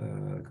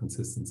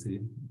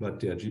consistency.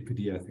 But yeah,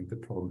 GPD, I think the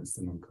problem is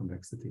the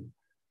non-convexity.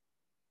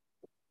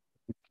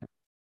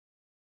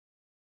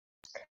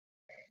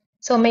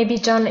 So maybe,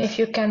 John, if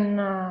you can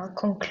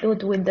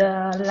conclude with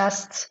the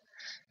last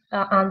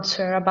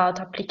answer about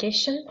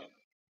application.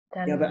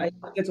 Then... Yeah, but I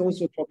think it's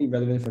also probably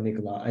relevant for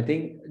Nicola. I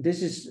think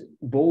this is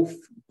both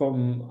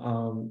from,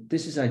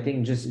 I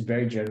think, just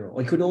very general.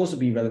 It could also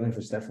be relevant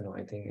for Stefano.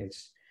 I think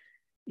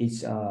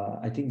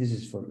I think this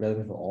is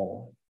relevant for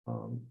all.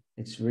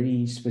 It's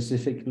really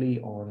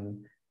specifically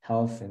on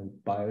health and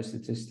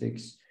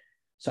biostatistics.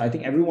 So I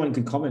think everyone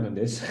could comment on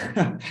this.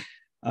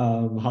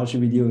 How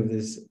should we deal with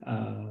this?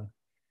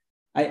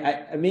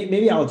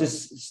 Maybe I'll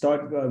just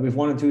start with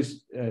one or two,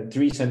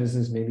 3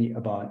 sentences maybe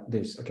about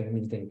this. Okay, let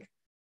me think.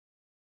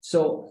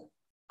 So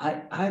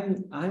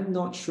I'm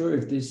not sure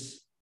if this.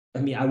 I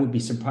mean, I would be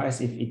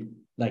surprised if it,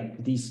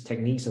 like, these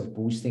techniques of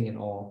boosting and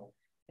all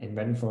and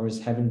random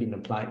forest haven't been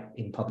applied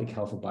in public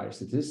health or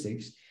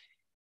biostatistics.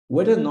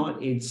 Whether or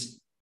not it's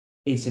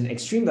an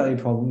extreme value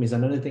problem is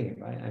another thing,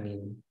 right? I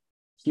mean,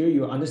 here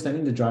you're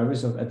understanding the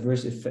drivers of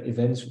adverse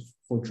events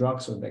for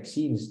drugs or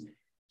vaccines.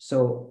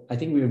 So I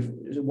think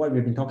what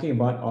we've been talking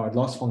about are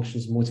loss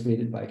functions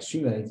motivated by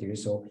extreme value theory.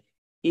 So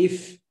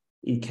if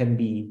it can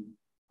be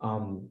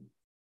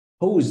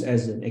posed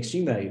as an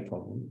extreme value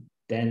problem,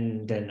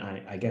 then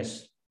I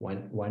guess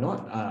why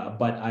not?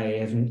 But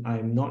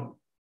I'm not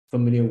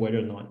familiar whether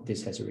or not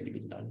this has already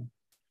been done.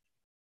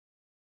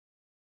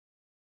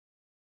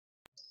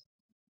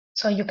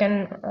 So you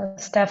can,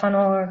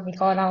 Stefano or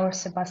Nicola or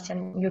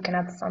Sebastian, you can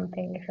add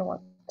something if you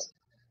want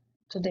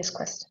to this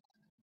question.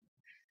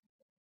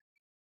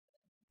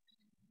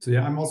 So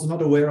yeah, I'm also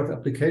not aware of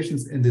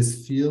applications in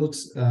this field,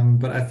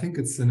 but I think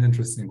it's an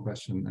interesting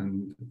question,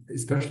 and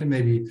especially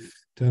maybe in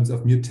terms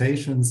of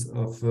mutations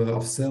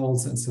of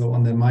cells and so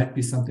on, there might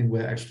be something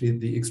where actually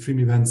the extreme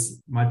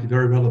events might be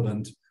very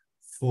relevant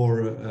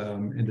for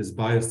in this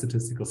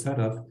biostatistical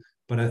setup.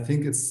 But I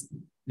think it's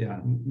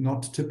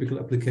not typical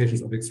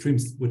applications of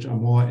extremes, which are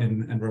more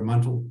in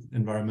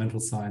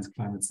environmental science,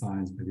 climate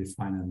science, maybe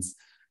finance.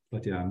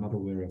 But yeah, I'm not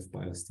aware of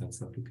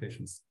biostats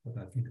applications, but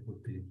I think it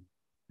would be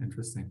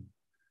interesting.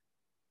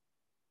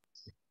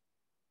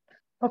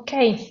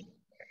 Okay,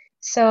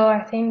 so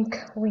I think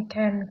we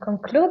can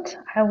conclude.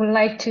 I would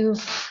like to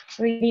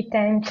really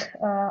thank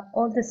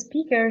all the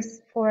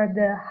speakers for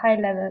the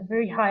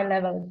very high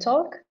level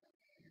talk,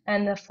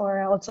 and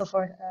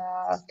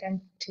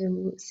thank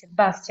to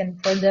Sebastian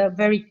for the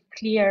very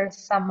clear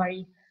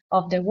summary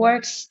of the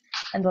works,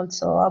 and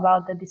also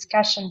about the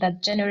discussion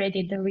that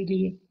generated a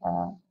really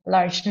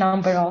large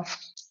number of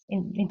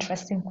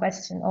interesting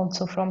questions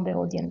also from the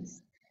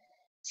audience.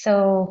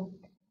 So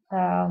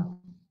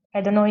I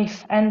don't know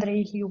if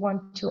Andre, you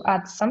want to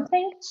add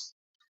something?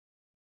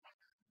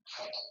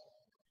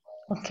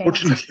 Okay.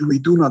 Fortunately, we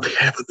do not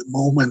have at the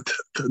moment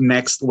the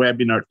next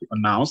webinar to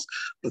announce,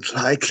 but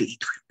likely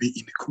it will be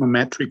in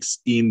econometrics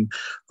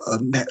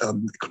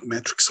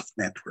econometrics of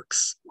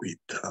networks with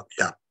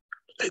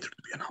later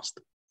to be announced.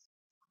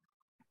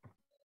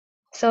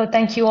 So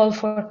thank you all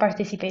for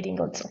participating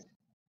also.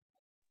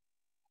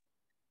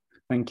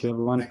 Thank you,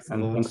 everyone.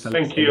 Thanks.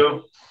 Thank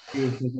you.